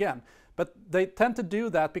over again. But they tend to do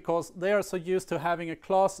that because they are so used to having a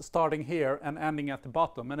class starting here and ending at the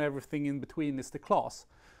bottom, and everything in between is the class.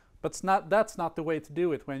 But that's not the way to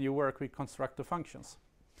do it when you work with constructor functions.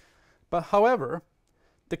 But however,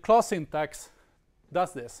 the class syntax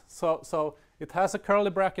does this. So it has a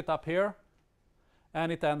curly bracket up here,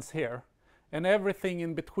 and it ends here. And everything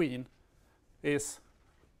in between is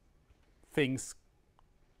things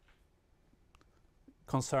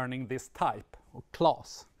concerning this type or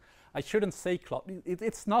class. I shouldn't say class.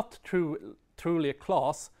 It's not truly a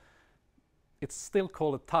class. It's still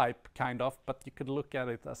called a type, kind of, but you could look at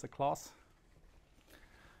it as a class.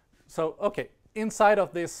 So, okay, inside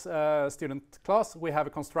of this student class, we have a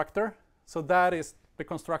constructor. So that is the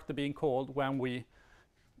constructor being called when we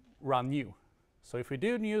run new. So if we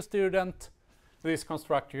do new student, this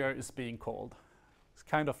constructor is being called. It's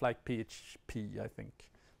kind of like PHP, I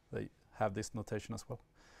think. They have this notation as well.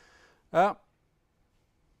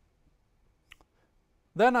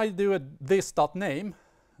 Then I do this.name.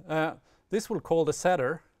 This will call the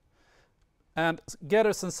setter. And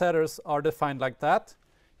getters and setters are defined like that.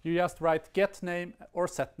 You just write get name or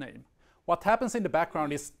set name. What happens in the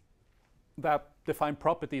background is that defined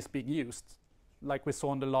property is being used, like we saw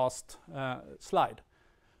on the last slide.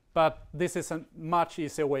 But this is a much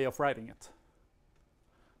easier way of writing it.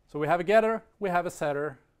 So we have a getter, we have a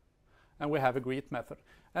setter, and we have a greet method.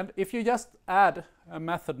 And if you just add a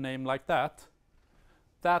method name like that,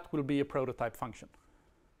 that will be a prototype function.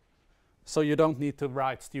 So you don't need to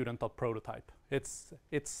write student.prototype.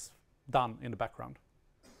 It's done in the background.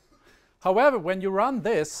 However, when you run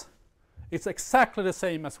this, it's exactly the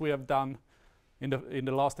same as we have done in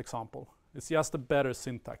the last example. It's just a better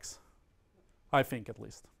syntax, I think at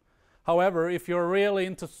least. However, if you're really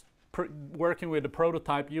into working with the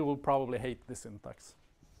prototype, you will probably hate this syntax.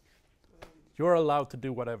 You're allowed to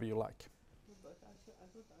do whatever you like. But I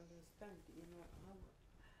don't understand, you know, how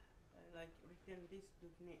like return this to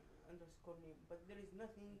name underscore name, but there is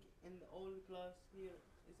nothing in the old class here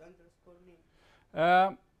is underscore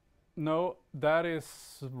name. No, that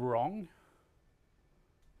is wrong.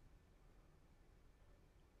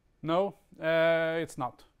 No, it's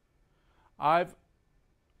not.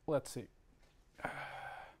 Let's see.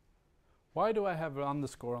 Why do I have an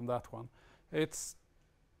underscore on that one? It's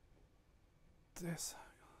this.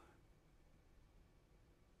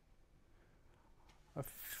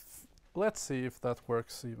 Let's see if that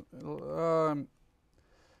works. Wouldn't you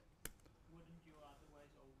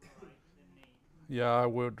otherwise overwrite the name? Yeah, I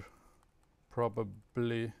would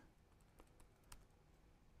probably,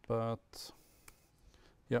 but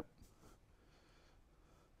yep.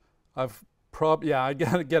 I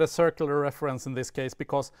get a circular reference in this case,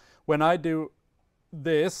 because when I do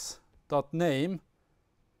this .name,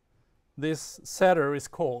 this setter is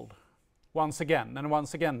called once again and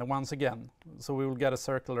once again and once again. So we will get a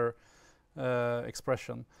circular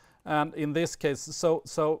expression. And in this case,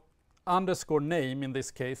 so underscore name in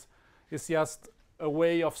this case is just a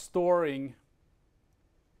way of storing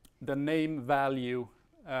the name value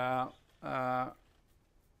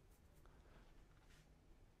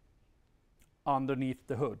underneath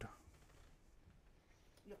the hood.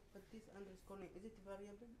 Yeah, but this underscore name, is it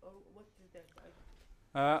variable or what is that?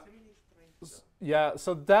 Uh, It's really strange. Yeah,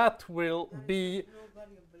 so that will There be is no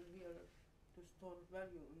variable here to store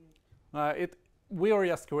value in it. we are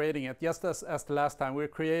just creating it, just as the last time. We're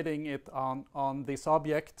creating it on this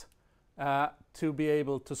object to be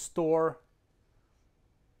able to store,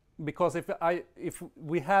 because if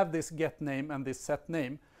we have this get name and this set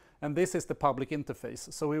name, and this is the public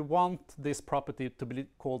interface, so we want this property to be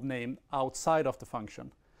called name outside of the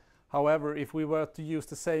function. However, if we were to use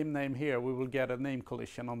the same name here, we will get a name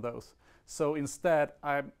collision on those. So instead,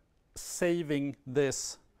 I'm saving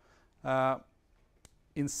this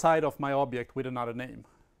inside of my object with another name.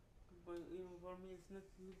 But for me, it's not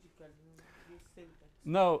logical. This syntax.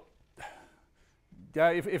 No.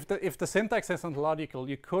 Yeah, if the syntax isn't logical,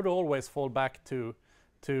 you could always fall back to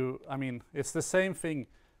I mean, it's the same thing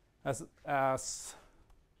as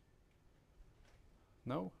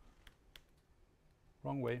no,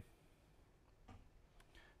 wrong way.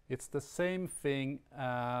 It's the same thing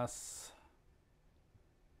as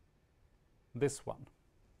this one.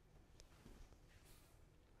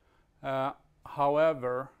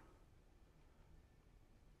 However,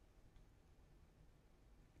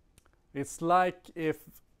 it's like if,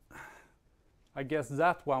 I guess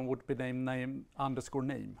that one would be named name underscore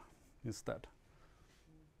name instead.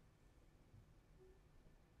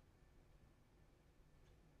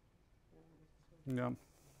 Yeah.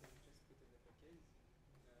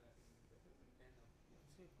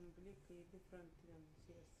 So completely different than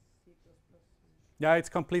C++. Yeah, it's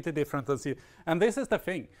completely different than C. And this is the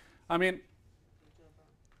thing. I mean,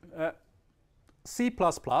 C++,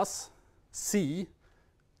 C,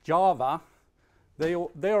 Java, they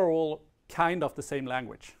are all kind of the same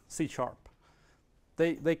language, C#.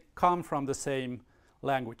 They come from the same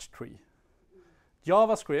language tree.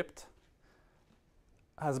 JavaScript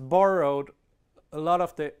has borrowed a lot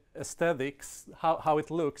of the aesthetics, how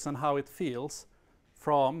it looks and how it feels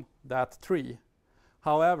from that tree.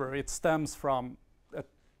 However, it stems from a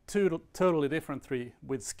totally different tree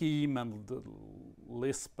with scheme and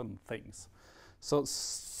Lisp and things.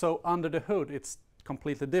 So under the hood, it's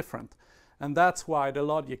completely different. And that's why the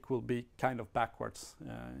logic will be kind of backwards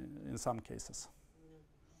in some cases.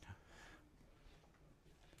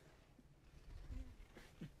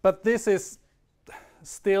 But this is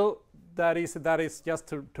still that is just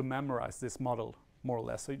to memorize this model, more or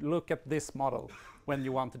less. So you look at this model when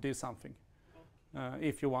you want to do something,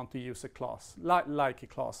 if you want to use a class, like a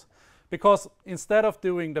class. Because instead of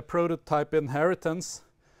doing the prototype inheritance,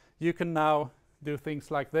 you can now do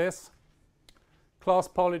things like this. Class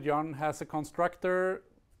polygon has a constructor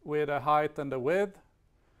with a height and a width.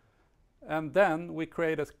 And then we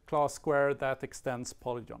create a class square that extends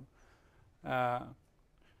polygon,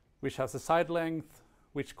 which has a side length,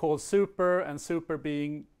 which calls super, and super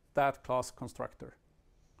being that class constructor.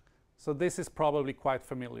 So this is probably quite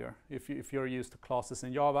familiar if you're used to classes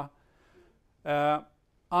in Java.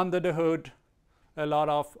 Under the hood, a lot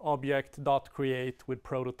of object.create with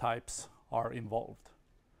prototypes are involved.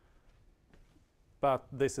 But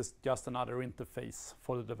this is just another interface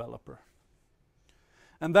for the developer.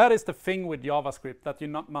 And that is the thing with JavaScript that you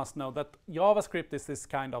must know, that JavaScript is this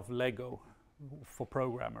kind of Lego for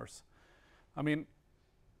programmers. I mean,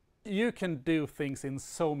 you can do things in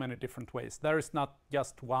so many different ways. There is not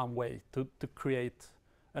just one way to create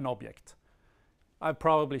an object. I've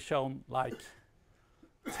probably shown like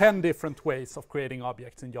 10 different ways of creating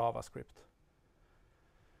objects in JavaScript.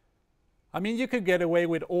 I mean, you could get away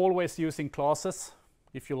with always using classes,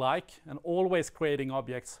 if you like, and always creating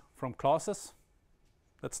objects from classes.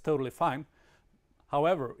 That's totally fine.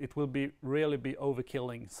 However, it will really be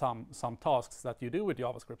overkilling some tasks that you do with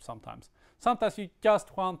JavaScript sometimes. Sometimes you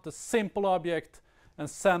just want a simple object and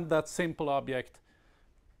send that simple object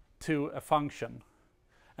to a function.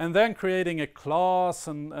 And then creating a class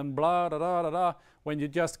and blah, da, da, da, da, when you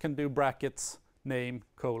just can do brackets, name,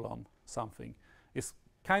 colon, something. It's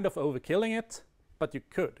kind of overkilling it, but you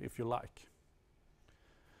could if you like.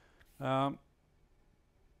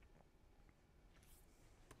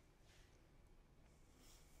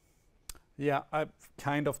 Yeah, I've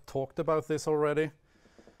kind of talked about this already.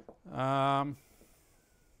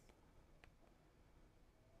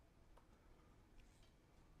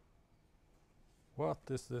 What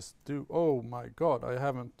does this do? Oh my god, I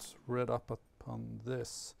haven't read up upon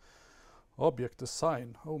this. Object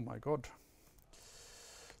assign. Oh my god.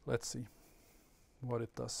 Let's see what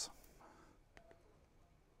it does.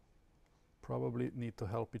 Probably need to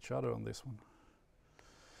help each other on this one.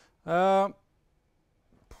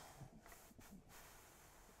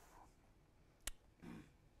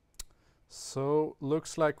 So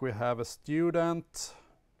looks like we have a student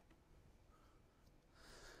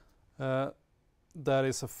that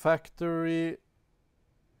is a factory.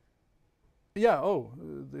 Yeah,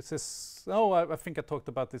 this is, I think I talked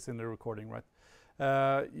about this in the recording, right?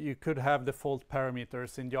 You could have default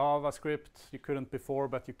parameters in JavaScript. You couldn't before,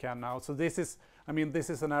 but you can now. So this is, I mean, this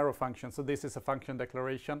is an arrow function. So this is a function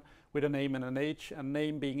declaration with a name and an age, and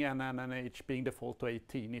name being n and an age being default to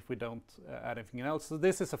 18 if we don't add anything else. So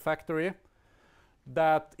this is a factory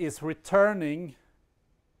that is returning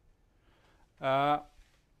a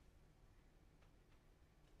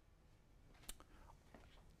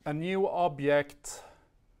new object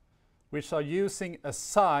which are using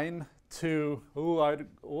assign to, I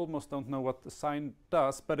almost don't know what assign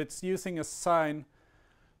does, but it's using assign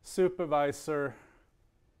supervisor.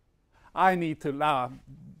 I need to,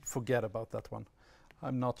 forget about that one.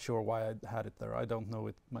 I'm not sure why I had it there. I don't know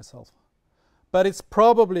it myself. But it's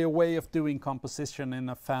probably a way of doing composition in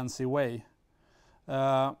a fancy way.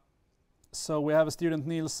 So we have a student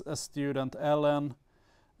Niels, a student Ellen,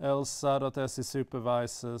 Elsa.se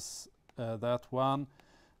supervises that one.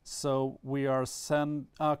 So we are so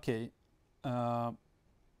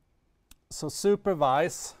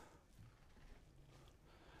supervise.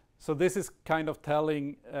 So this is kind of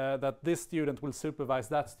telling that this student will supervise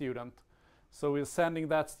that student. So we're sending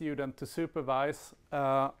that student to supervise.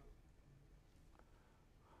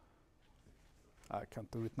 I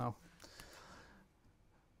can't do it now.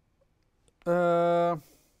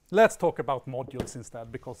 Let's talk about modules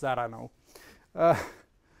instead, because that I know.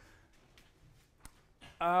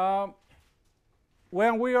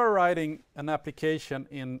 When we are writing an application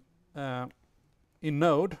in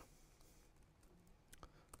Node,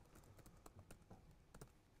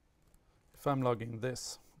 if I'm logging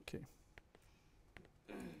this, okay.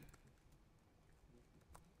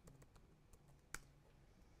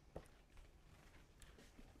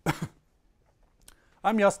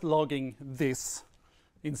 I'm just logging this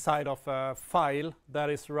inside of a file that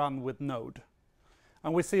is run with Node.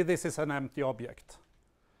 And we see this is an empty object.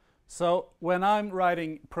 So when I'm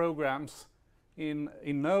writing programs in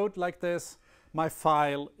Node like this, my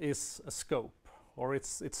file is a scope, or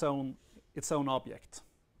it's its own object.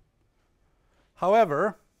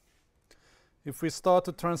 However, if we start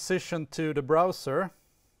to transition to the browser,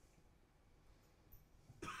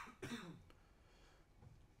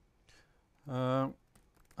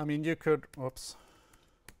 I mean, you could, oops.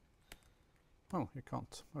 Oh, you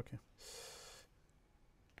can't, okay.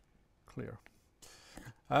 Clear.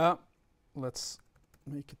 Let's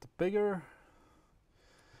make it bigger.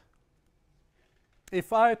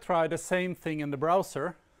 If I try the same thing in the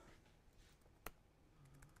browser,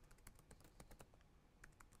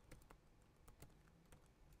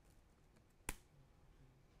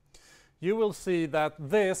 you will see that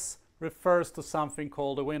this refers to something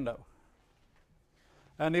called a window.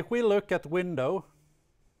 And if we look at window,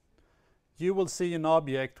 you will see an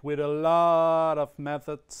object with a lot of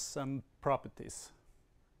methods and properties.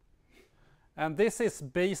 And this is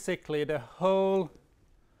basically the whole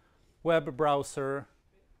web browser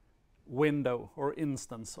window or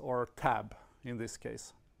instance or tab in this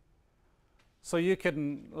case. So you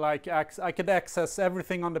can like I could access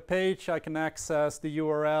everything on the page, I can access the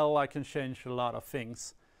URL, I can change a lot of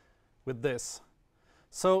things with this.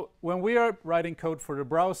 So when we are writing code for the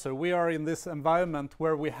browser, we are in this environment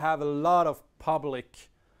where we have a lot of public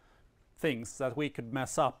things that we could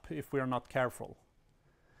mess up if we are not careful.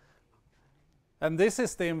 And this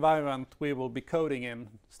is the environment we will be coding in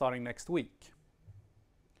starting next week.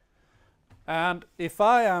 And if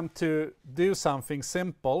I am to do something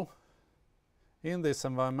simple in this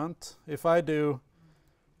environment, if I do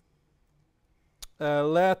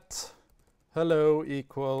let hello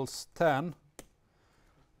equals 10,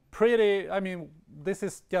 I mean, this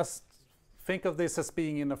is just, think of this as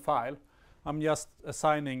being in a file. I'm just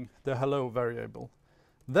assigning the hello variable.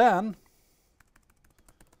 Then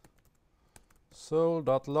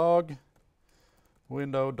sol.log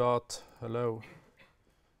window.hello.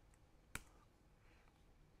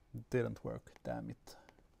 Didn't work, damn it.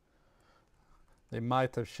 They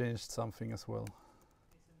might have changed something as well.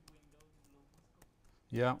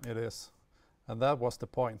 Yeah, it is. And that was the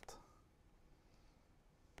point.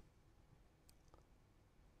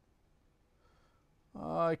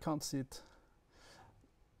 I can't see it.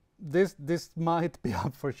 This might be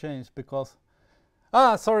up for change because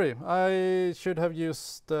sorry, I should have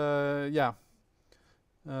used yeah.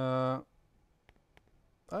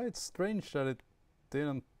 It's strange that it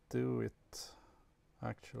didn't do it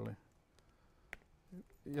actually.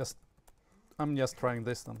 I'm just trying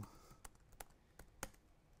this then.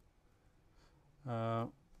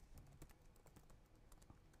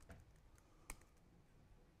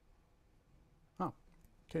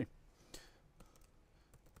 Okay.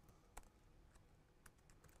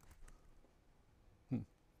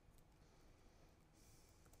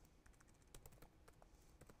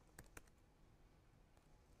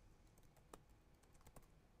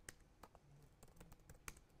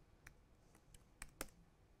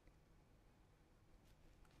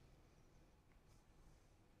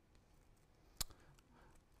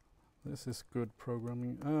 This is good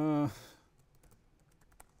programming.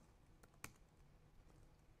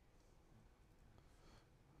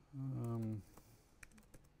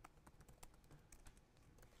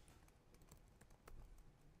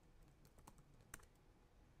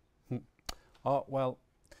 Oh, well,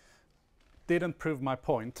 didn't prove my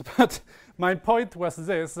point, but my point was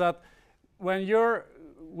this, that when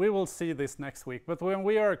we will see this next week, but when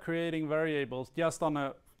we are creating variables just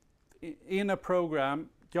in a program,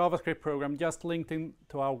 JavaScript program, just linked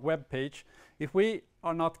into our web page, if we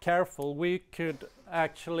are not careful, we could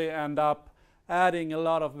actually end up adding a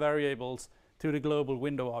lot of variables to the global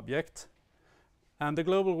window object. And the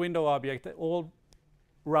global window object, all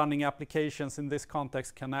running applications in this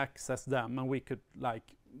context can access them, and we could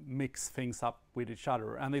like mix things up with each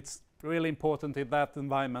other. And it's really important in that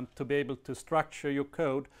environment to be able to structure your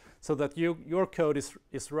code so that your code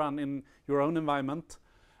is run in your own environment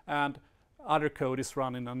and other code is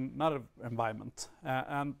run in another environment.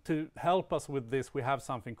 And to help us with this, we have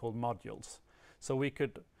something called modules. So we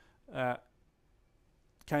could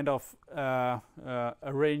kind of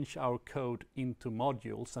arrange our code into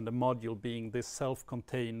modules, and the module being this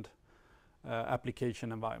self-contained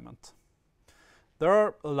application environment. There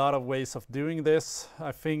are a lot of ways of doing this,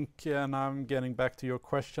 I think, and I'm getting back to your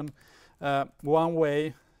question. One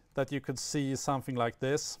way that you could see is something like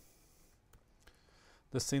this.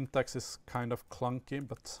 The syntax is kind of clunky,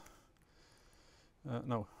 but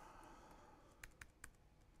no.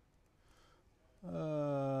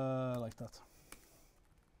 Like that.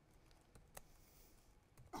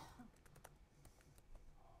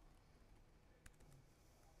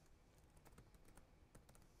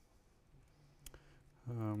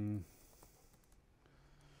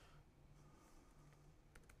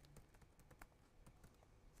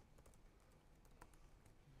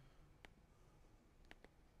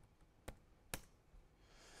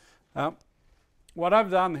 what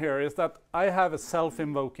I've done here is that I have a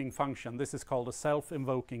self-invoking function. This is called a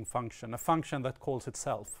self-invoking function, a function that calls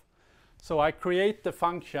itself. So I create the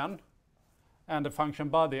function and the function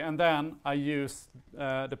body, and then I use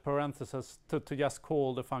the parentheses to just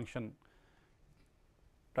call the function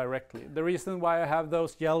directly. The reason why I have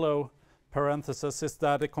those yellow parentheses is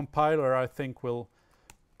that the compiler, I think, will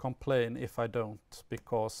complain if I don't,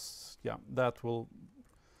 because yeah,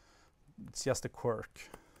 it's just a quirk.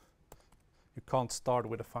 You can't start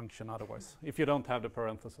with a function otherwise if you don't have the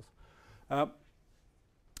parentheses.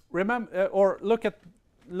 Remember, or look at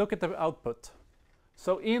the output.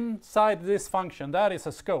 So inside this function, that is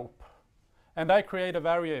a scope, and I create a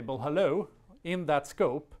variable hello in that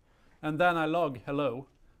scope, and then I log hello.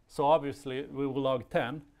 So obviously we will log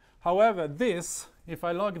 10. However, this, if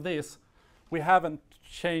I log this, we haven't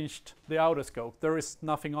changed the outer scope. There is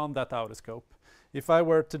nothing on that outer scope. If I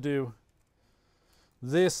were to do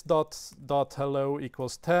this dot hello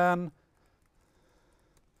equals 10,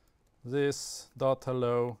 this dot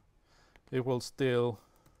hello, it will still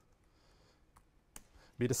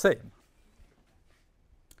be the same.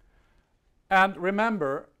 And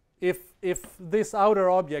remember, if this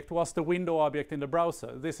outer object was the window object in the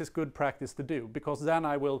browser, this is good practice to do, because then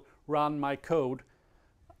I will run my code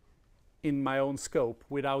in my own scope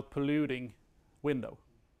without polluting window.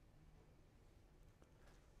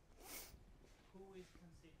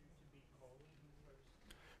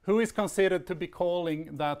 Who is considered to be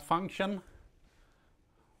calling that function?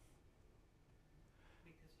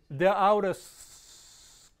 The outer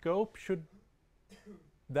scope should...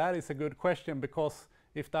 That is a good question, because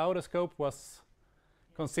if the outer scope was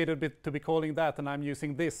considered to be calling that, and I'm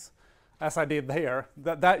using this as I did here,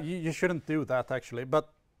 that you shouldn't do that actually.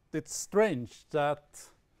 But it's strange that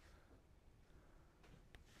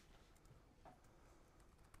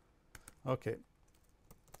okay,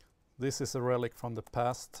 this is a relic from the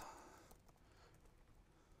past.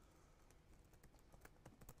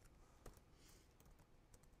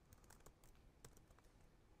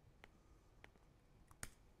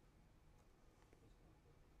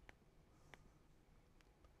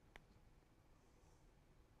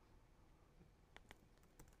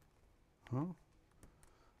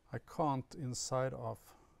 I can't inside of.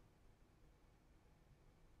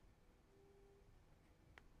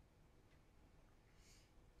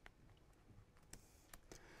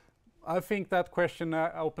 I think that question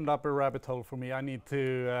opened up a rabbit hole for me. I need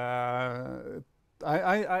to.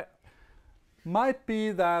 I might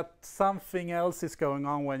be that something else is going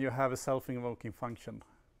on when you have a self-invoking function,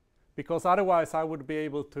 because otherwise I would be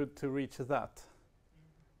able to reach that,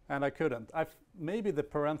 and I couldn't. Maybe the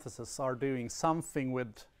parentheses are doing something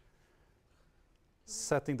with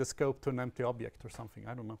setting the scope to an empty object or something.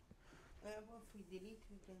 I don't know. If we delete,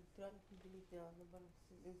 we can try to delete the other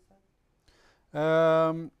parentheses inside.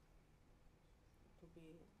 To be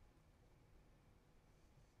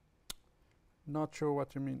Not sure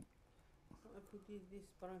what you mean. if we did this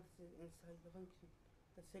parentheses inside the function,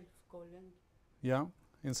 the self-calling. Yeah,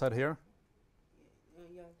 inside here.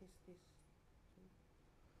 Yeah, this.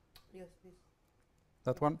 Yes, this.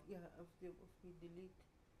 That one. Yeah, if we delete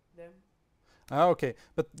them. Okay,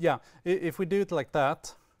 but yeah, if we do it like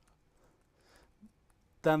that,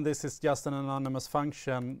 then this is just an anonymous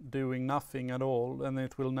function doing nothing at all, and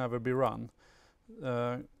it will never be run.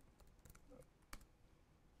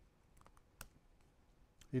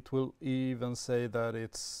 It will even say that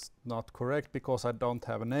it's not correct because I don't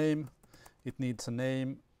have a name. It needs a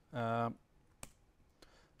name, and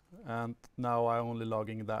now I'm only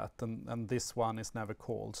logging that, and this one is never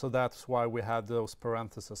called. So that's why we had those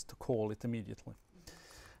parentheses to call it immediately.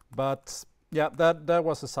 But yeah, that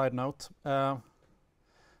was a side note.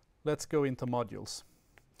 Let's go into modules.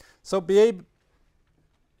 So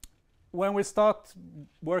when we start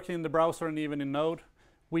working in the browser and even in Node,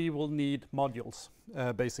 we will need modules,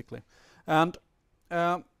 basically. And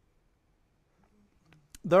there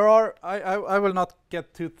are, I will not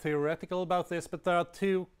get too theoretical about this, but there are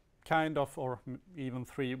two kind of, or even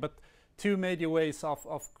three, but two major ways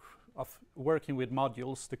of working with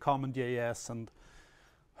modules, the common JS and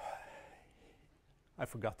I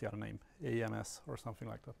forgot the other name, AMS or something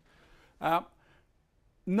like that.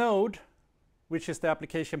 Node, which is the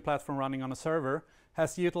application platform running on a server,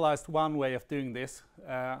 has utilized one way of doing this,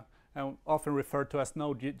 and often referred to as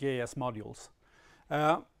Node.js modules.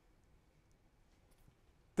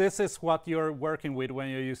 This is what you're working with when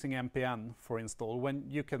you're using npm for install, when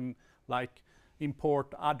you can like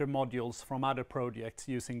import other modules from other projects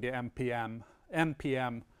using the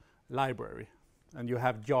npm library, and you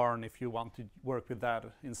have yarn if you want to work with that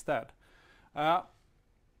instead.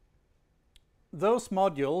 Those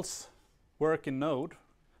modules work in Node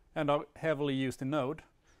and are heavily used in Node.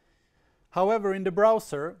 However, in the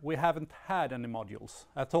browser, we haven't had any modules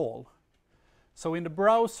at all. So in the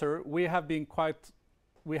browser, we had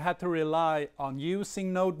to rely on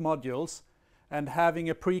using Node modules and having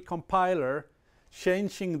a pre-compiler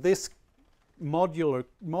changing this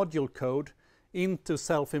module code into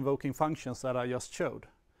self-invoking functions that I just showed.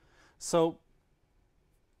 So,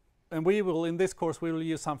 and in this course, we will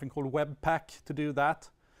use something called Webpack to do that.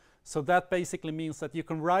 So that basically means that you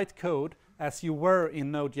can write code as you were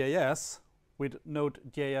in Node.js with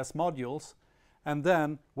Node.js modules, and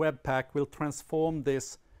then Webpack will transform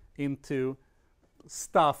this into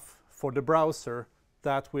stuff for the browser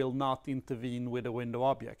that will not intervene with a window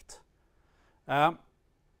object.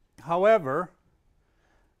 However,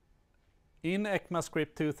 in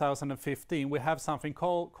ECMAScript 2015, we have something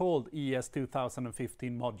called ES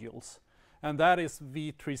 2015 modules, and that is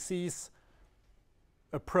V3C's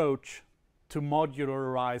approach to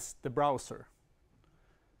modularize the browser.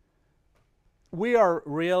 We are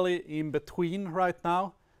really in between right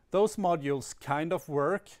now. Those modules kind of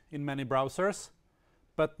work in many browsers,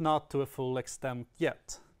 but not to a full extent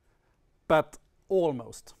yet. But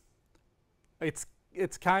almost.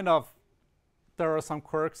 It's kind of, there are some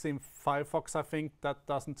quirks in Firefox, I think, that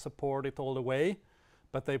doesn't support it all the way,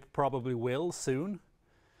 but they probably will soon.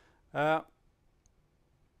 But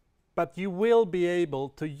you will be able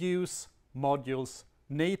to use modules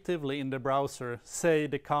natively in the browser, say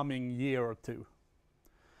the coming year or two.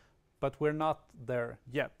 But we're not there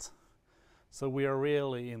yet. So we are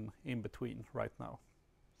really in between right now.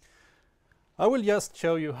 I will just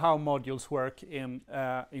show you how modules work in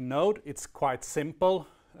Node. It's quite simple.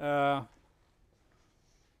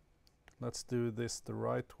 Let's do this the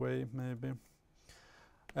right way, maybe.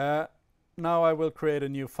 Now I will create a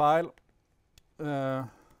new file.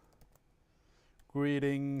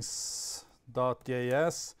 Greetings.js,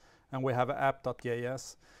 and we have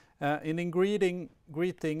app.js. In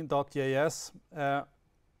greeting.js,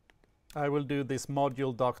 I will do this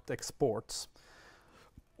module.exports.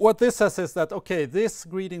 What this says is that, okay, this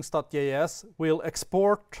greetings.js will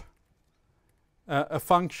export a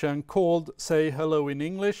function called say hello in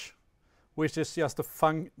English, which is just a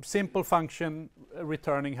simple function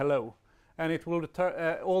returning hello. And it will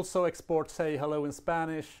also export say hello in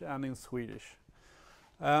Spanish and in Swedish.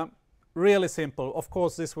 Really simple. Of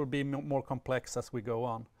course, this will be more complex as we go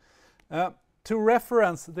on. To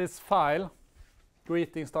reference this file,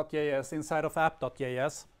 greetings.js, inside of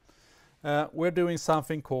app.js, we're doing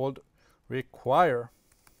something called require.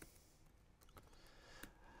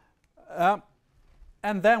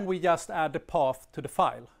 And then we just add the path to the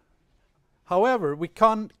file. However, we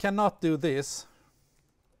cannot do this,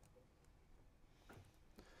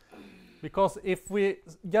 because if we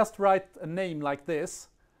just write a name like this,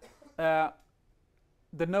 the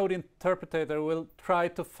Node interpreter will try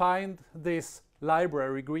to find this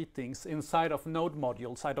library greetings inside of Node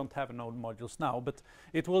modules. I don't have Node modules now, but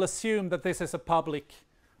it will assume that this is a public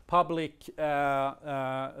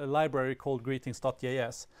library called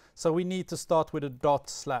greetings.js. So we need to start with a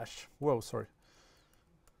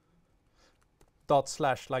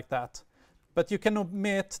 // like that. But you can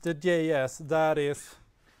omit the JS. That is,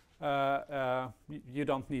 you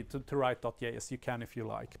don't need to write .js. You can if you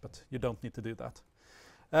like, but you don't need to do that.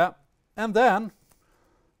 And then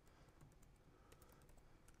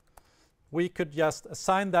we could just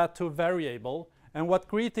assign that to a variable. And what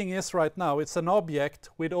greeting is right now, it's an object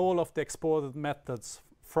with all of the exported methods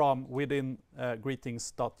from within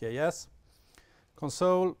greetings.js.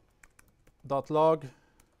 Console.log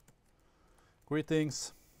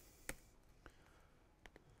greetings.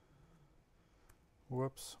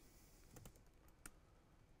 Whoops.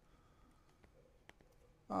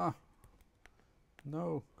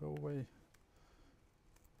 No, go away.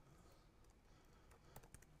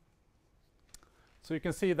 So you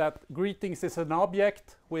can see that greetings is an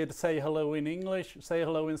object with say hello in English, say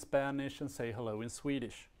hello in Spanish, and say hello in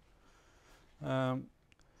Swedish. And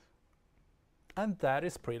that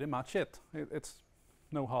is pretty much it. It's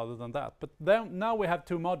no harder than that. But then now we have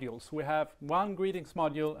two modules. We have one greetings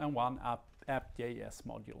module and one app.js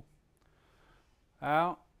module.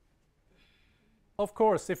 Of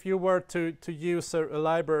course, if you were to use a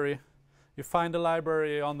library, you find a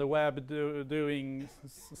library on the web doing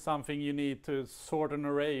something you need to sort an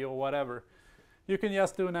array or whatever, you can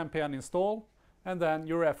just do an npm install, and then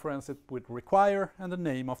you reference it with require and the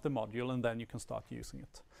name of the module, and then you can start using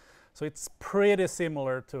it. So it's pretty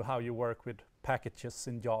similar to how you work with packages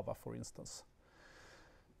in Java, for instance.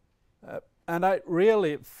 And I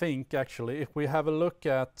really think, actually, if we have a look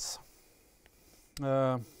at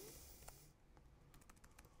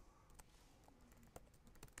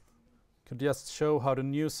Could just show how the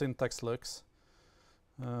new syntax looks.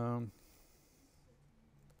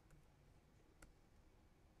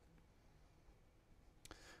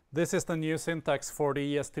 This is the new syntax for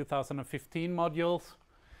the ES 2015 modules.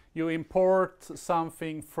 You import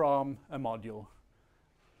something from a module.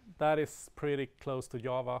 That is pretty close to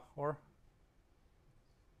Java, or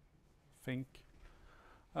think.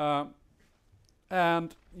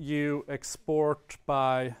 And you export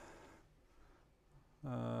by,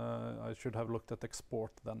 I should have looked at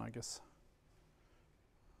export then, I guess.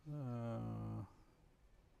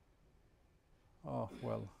 Oh,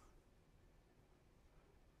 well.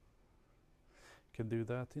 Can do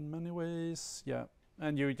that in many ways, yeah.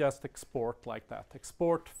 And you just export like that.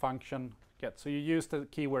 Export function get. So you use the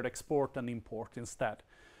keyword export and import instead.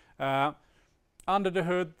 Under the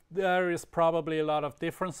hood, there is probably a lot of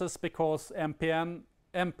differences because NPM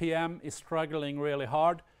is struggling really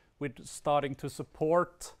hard with starting to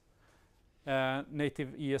support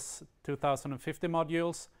native ES 2050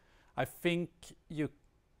 modules. I think you,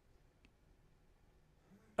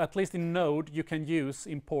 at least in Node, you can use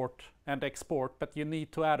import and export, but you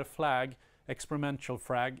need to add a flag, experimental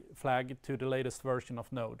flag to the latest version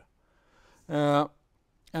of Node.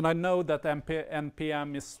 And I know that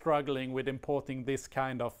NPM is struggling with importing this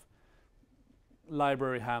kind of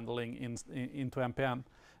library handling into NPM.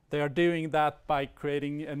 They are doing that by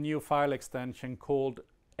creating a new file extension called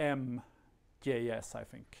MJS, I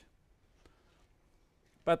think.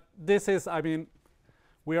 But this is, I mean,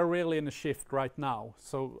 we are really in a shift right now.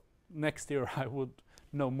 So next year I would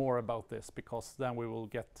know more about this because then we will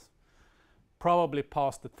get probably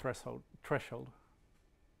past the threshold.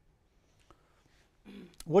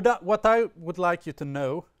 What I would like you to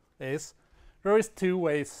know is there is two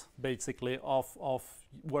ways basically of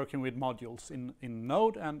working with modules in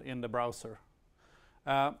Node and in the browser.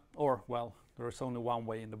 Or, well, there is only one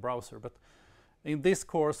way in the browser, but in this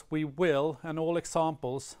course we will, and all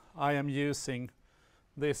examples, I am using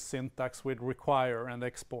this syntax with require and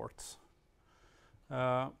exports.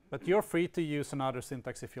 But you're free to use another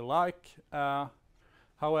syntax if you like.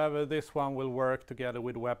 However, this one will work together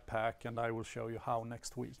with Webpack, and I will show you how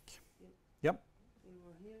next week. Yep.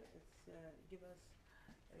 Here, it's give us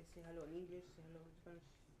say hello in English, say hello in French.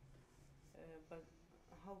 But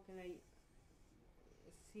how can I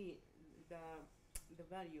see the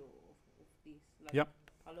value of these? Like yep.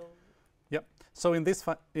 Hello. Yep. So in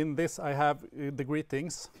this I have the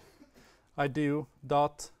greetings. I do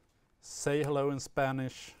dot say hello in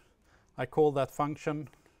Spanish. I call that function.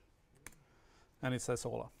 And it says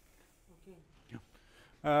hola. Okay.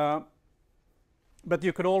 Yeah. But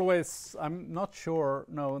you could always, I'm not sure,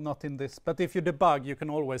 no, not in this, but if you debug, you can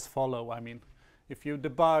always follow. I mean, if you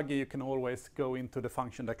debug, you can always go into the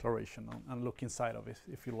function declaration and look inside of it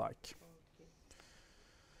if you like. Okay.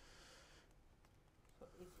 So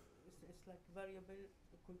it's like variable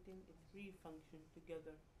containing three functions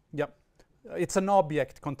together. Yep. It's an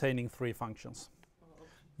object containing three functions. Okay.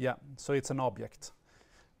 Yeah, so it's an object.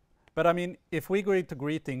 But I mean, if we go into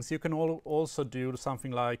greetings, you can also do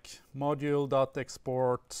something like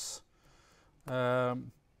module.exports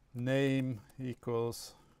name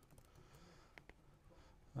equals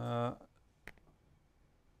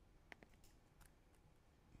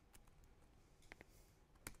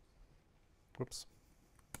whoops.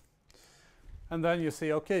 And then you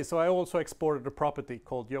see, okay, so I also exported a property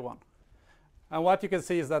called Johan. And what you can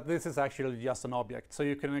see is that this is actually just an object. So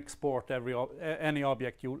you can export any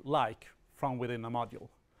object you like from within a module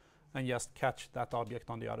and just catch that object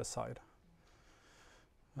on the other side.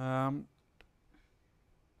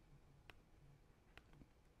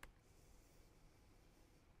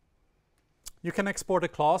 You can export a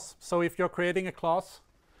class. So if you're creating a class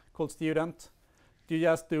called student, you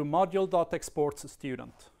just do module.exports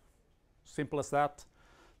student. Simple as that.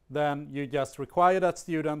 Then you just require that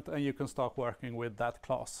student and you can start working with that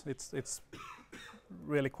class. It's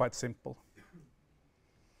really quite simple.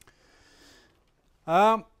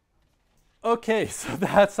 Okay, so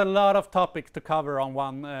that's a lot of topics to cover on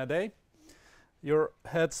one day. Your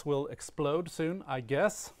heads will explode soon, I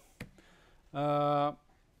guess.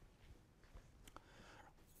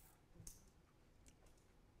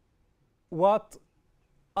 What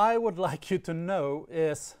I would like you to know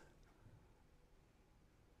is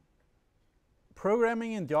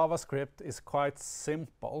programming in JavaScript is quite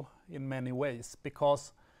simple in many ways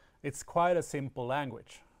because it's quite a simple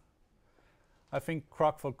language. I think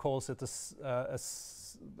Crockford calls it a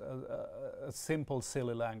simple,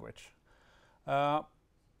 silly language.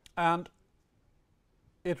 And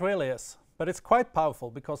it really is. But it's quite powerful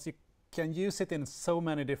because you can use it in so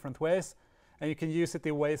many different ways, and you can use it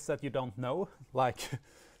in ways that you don't know, like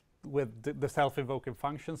the self-invoking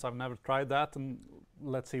functions. I've never tried that, and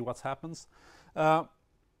let's see what happens.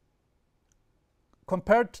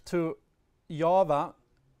 Compared to Java,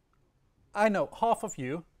 I know half of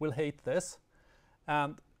you will hate this,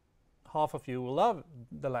 and half of you will love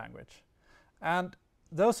the language. And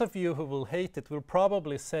those of you who will hate it will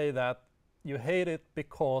probably say that you hate it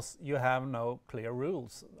because you have no clear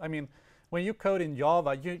rules. I mean, when you code in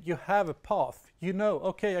Java, you have a path. You know,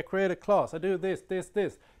 okay, I create a class, I do this, this,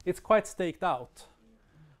 this. It's quite staked out.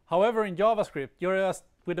 However, in JavaScript, you're just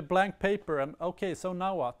with a blank paper and, okay, so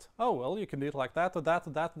now what? Oh, well, you can do it like that or that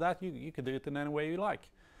or that or that. You can do it in any way you like.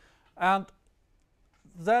 And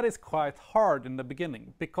that is quite hard in the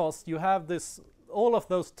beginning because you have all of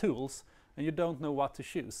those tools and you don't know what to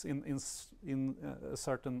choose in a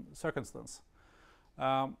certain circumstance.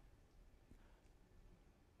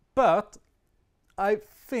 But I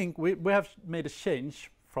think we have made a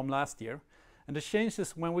change from last year, and the change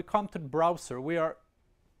is when we come to the browser, we are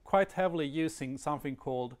quite heavily using something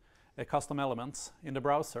called custom elements in the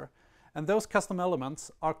browser, and those custom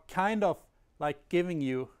elements are kind of like giving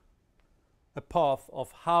you a path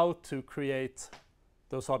of how to create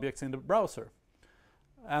those objects in the browser.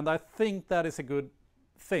 And I think that is a good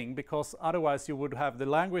thing, because otherwise you would have the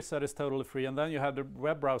language that is totally free, and then you have the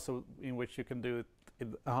web browser in which you can do it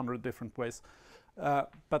in 100 different ways.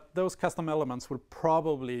 But those custom elements will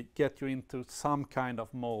probably get you into some kind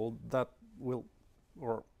of mold that will,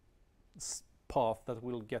 or path that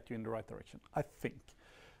will get you in the right direction, I think.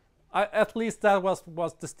 At least that was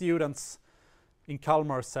the students in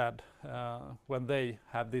Kalmar said when they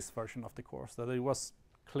had this version of the course, that it was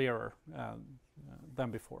clearer than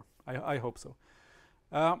before. I hope so.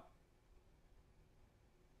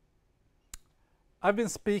 I've been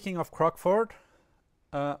speaking of Crockford.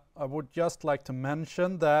 I would just like to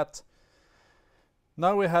mention that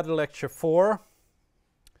now we had lecture 4.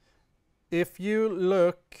 If you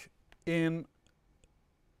look in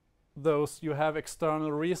those, you have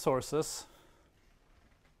external resources.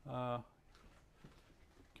 Could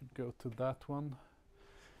go to that one.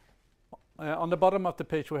 On the bottom of the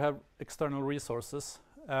page we have external resources.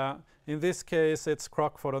 In this case it's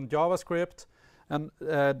Crockford on JavaScript, and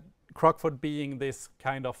Crockford being this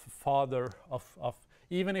kind of father of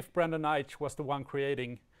even if Brendan Eich was the one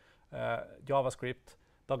creating JavaScript,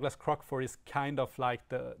 Douglas Crockford is kind of like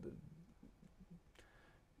the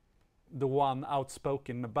one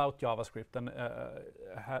outspoken about JavaScript, and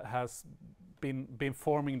has been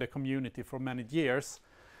forming the community for many years.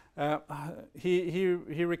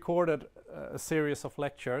 He recorded a series of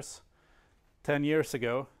lectures 10 years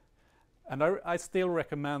ago, and I still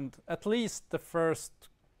recommend at least the first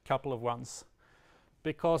couple of ones,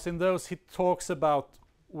 because in those he talks about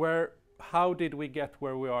how did we get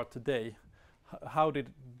where we are today, how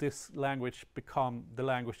did this language become the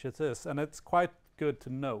language it is, and it's quite good to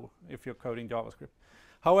know if you're coding JavaScript.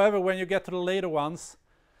 However, when you get to the later ones,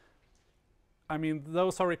 I mean,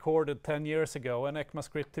 those are recorded 10 years ago, and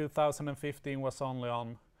ECMAScript 2015 was only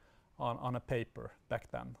on a paper back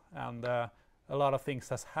then, and a lot of things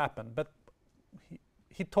has happened. But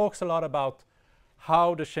he talks a lot about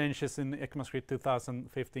how the changes in ECMAScript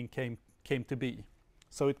 2015 came to be.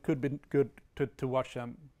 So it could be good to watch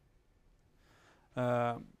them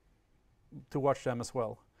as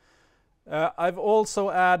well. I've also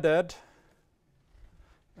added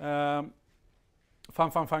fun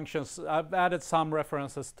functions. I've added some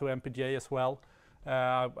references to MPJ as well.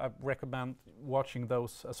 I recommend watching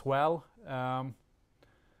those as well.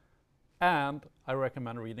 And I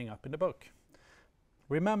recommend reading up in the book.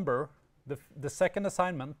 Remember, the second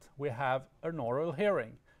assignment, we have an oral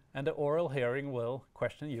hearing. And the oral hearing will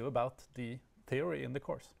question you about the theory in the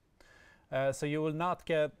course. So you will not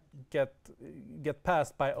get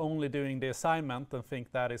passed by only doing the assignment and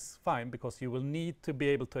think that is fine, because you will need to be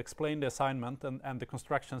able to explain the assignment and the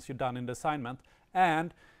constructions you've done in the assignment,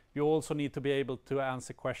 and you also need to be able to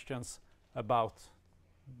answer questions about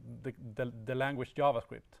the language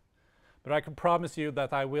JavaScript. But I can promise you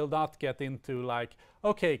that I will not get into like,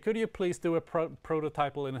 okay, could you please do a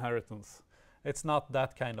prototypal inheritance? It's not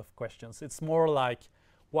that kind of questions. It's more like,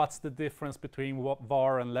 what's the difference between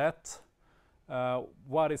var and let?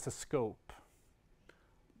 What is a scope?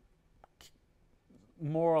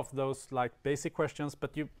 More of those like basic questions,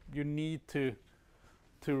 but you need to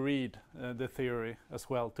read the theory as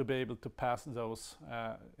well to be able to pass those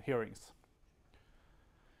hearings.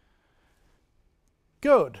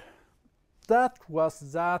 Good. That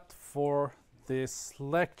was that for this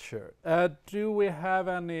lecture. Do we have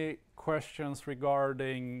any questions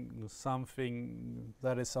regarding something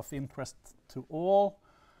that is of interest to all?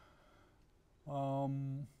 About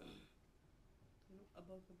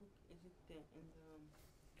about the book? Is it in the,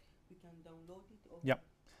 we can download it? Or Yeah.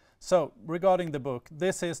 So regarding the book,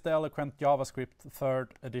 this is the Eloquent JavaScript 3rd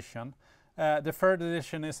edition. The 3rd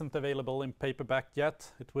edition isn't available in paperback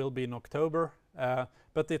yet. It will be in October,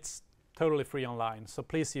 but it's totally free online, so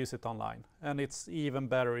please use it online. And it's even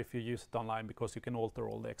better if you use it online because you can alter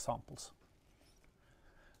all the examples.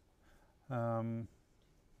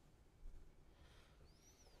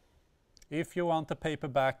 If you want a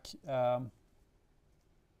paperback,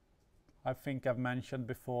 I think I've mentioned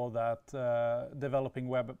before that developing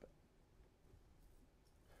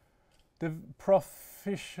the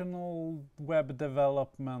professional web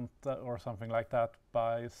development or something like that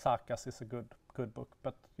by Sakas is a good book,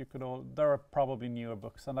 but you could there are probably newer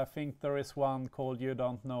books, and I think there is one called You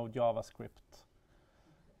Don't Know JavaScript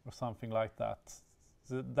or something like that.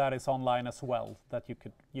 That is online as well, that you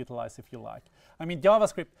could utilize if you like. I mean,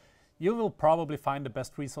 JavaScript, you will probably find the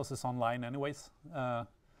best resources online anyways,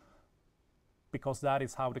 because that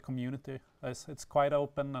is how the community is. It's quite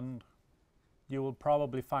open, and you will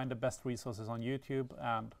probably find the best resources on YouTube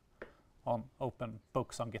and on open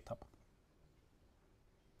books on GitHub.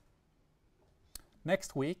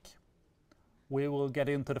 Next week, we will get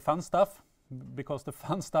into the fun stuff, because the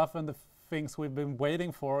fun stuff and the things we've been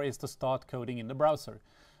waiting for is to start coding in the browser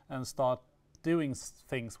and start doing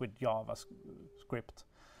things with JavaScript.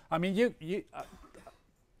 I mean,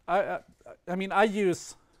 I mean, I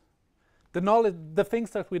use the knowledge, the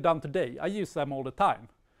things that we've done today. I use them all the time,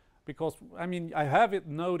 because I mean, I have it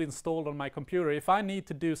Node installed on my computer. If I need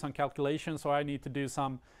to do some calculations, or I need to do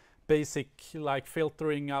some basic like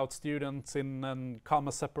filtering out students in a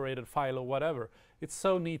comma separated file or whatever, it's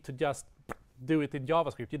so neat to just do it in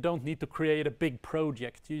JavaScript. You don't need to create a big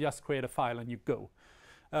project. You just create a file and you go.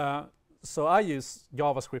 So I use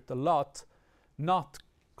JavaScript a lot, not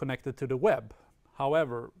connected to the web.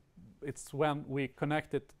 However, it's when we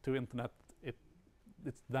connect it to internet,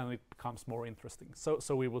 then it becomes more interesting.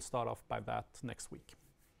 So we will start off by that next week.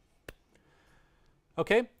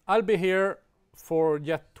 Okay, I'll be here for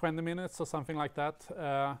yet 20 minutes or something like that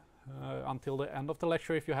until the end of the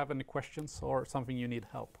lecture if you have any questions or something you need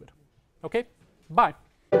help with. Okay, bye.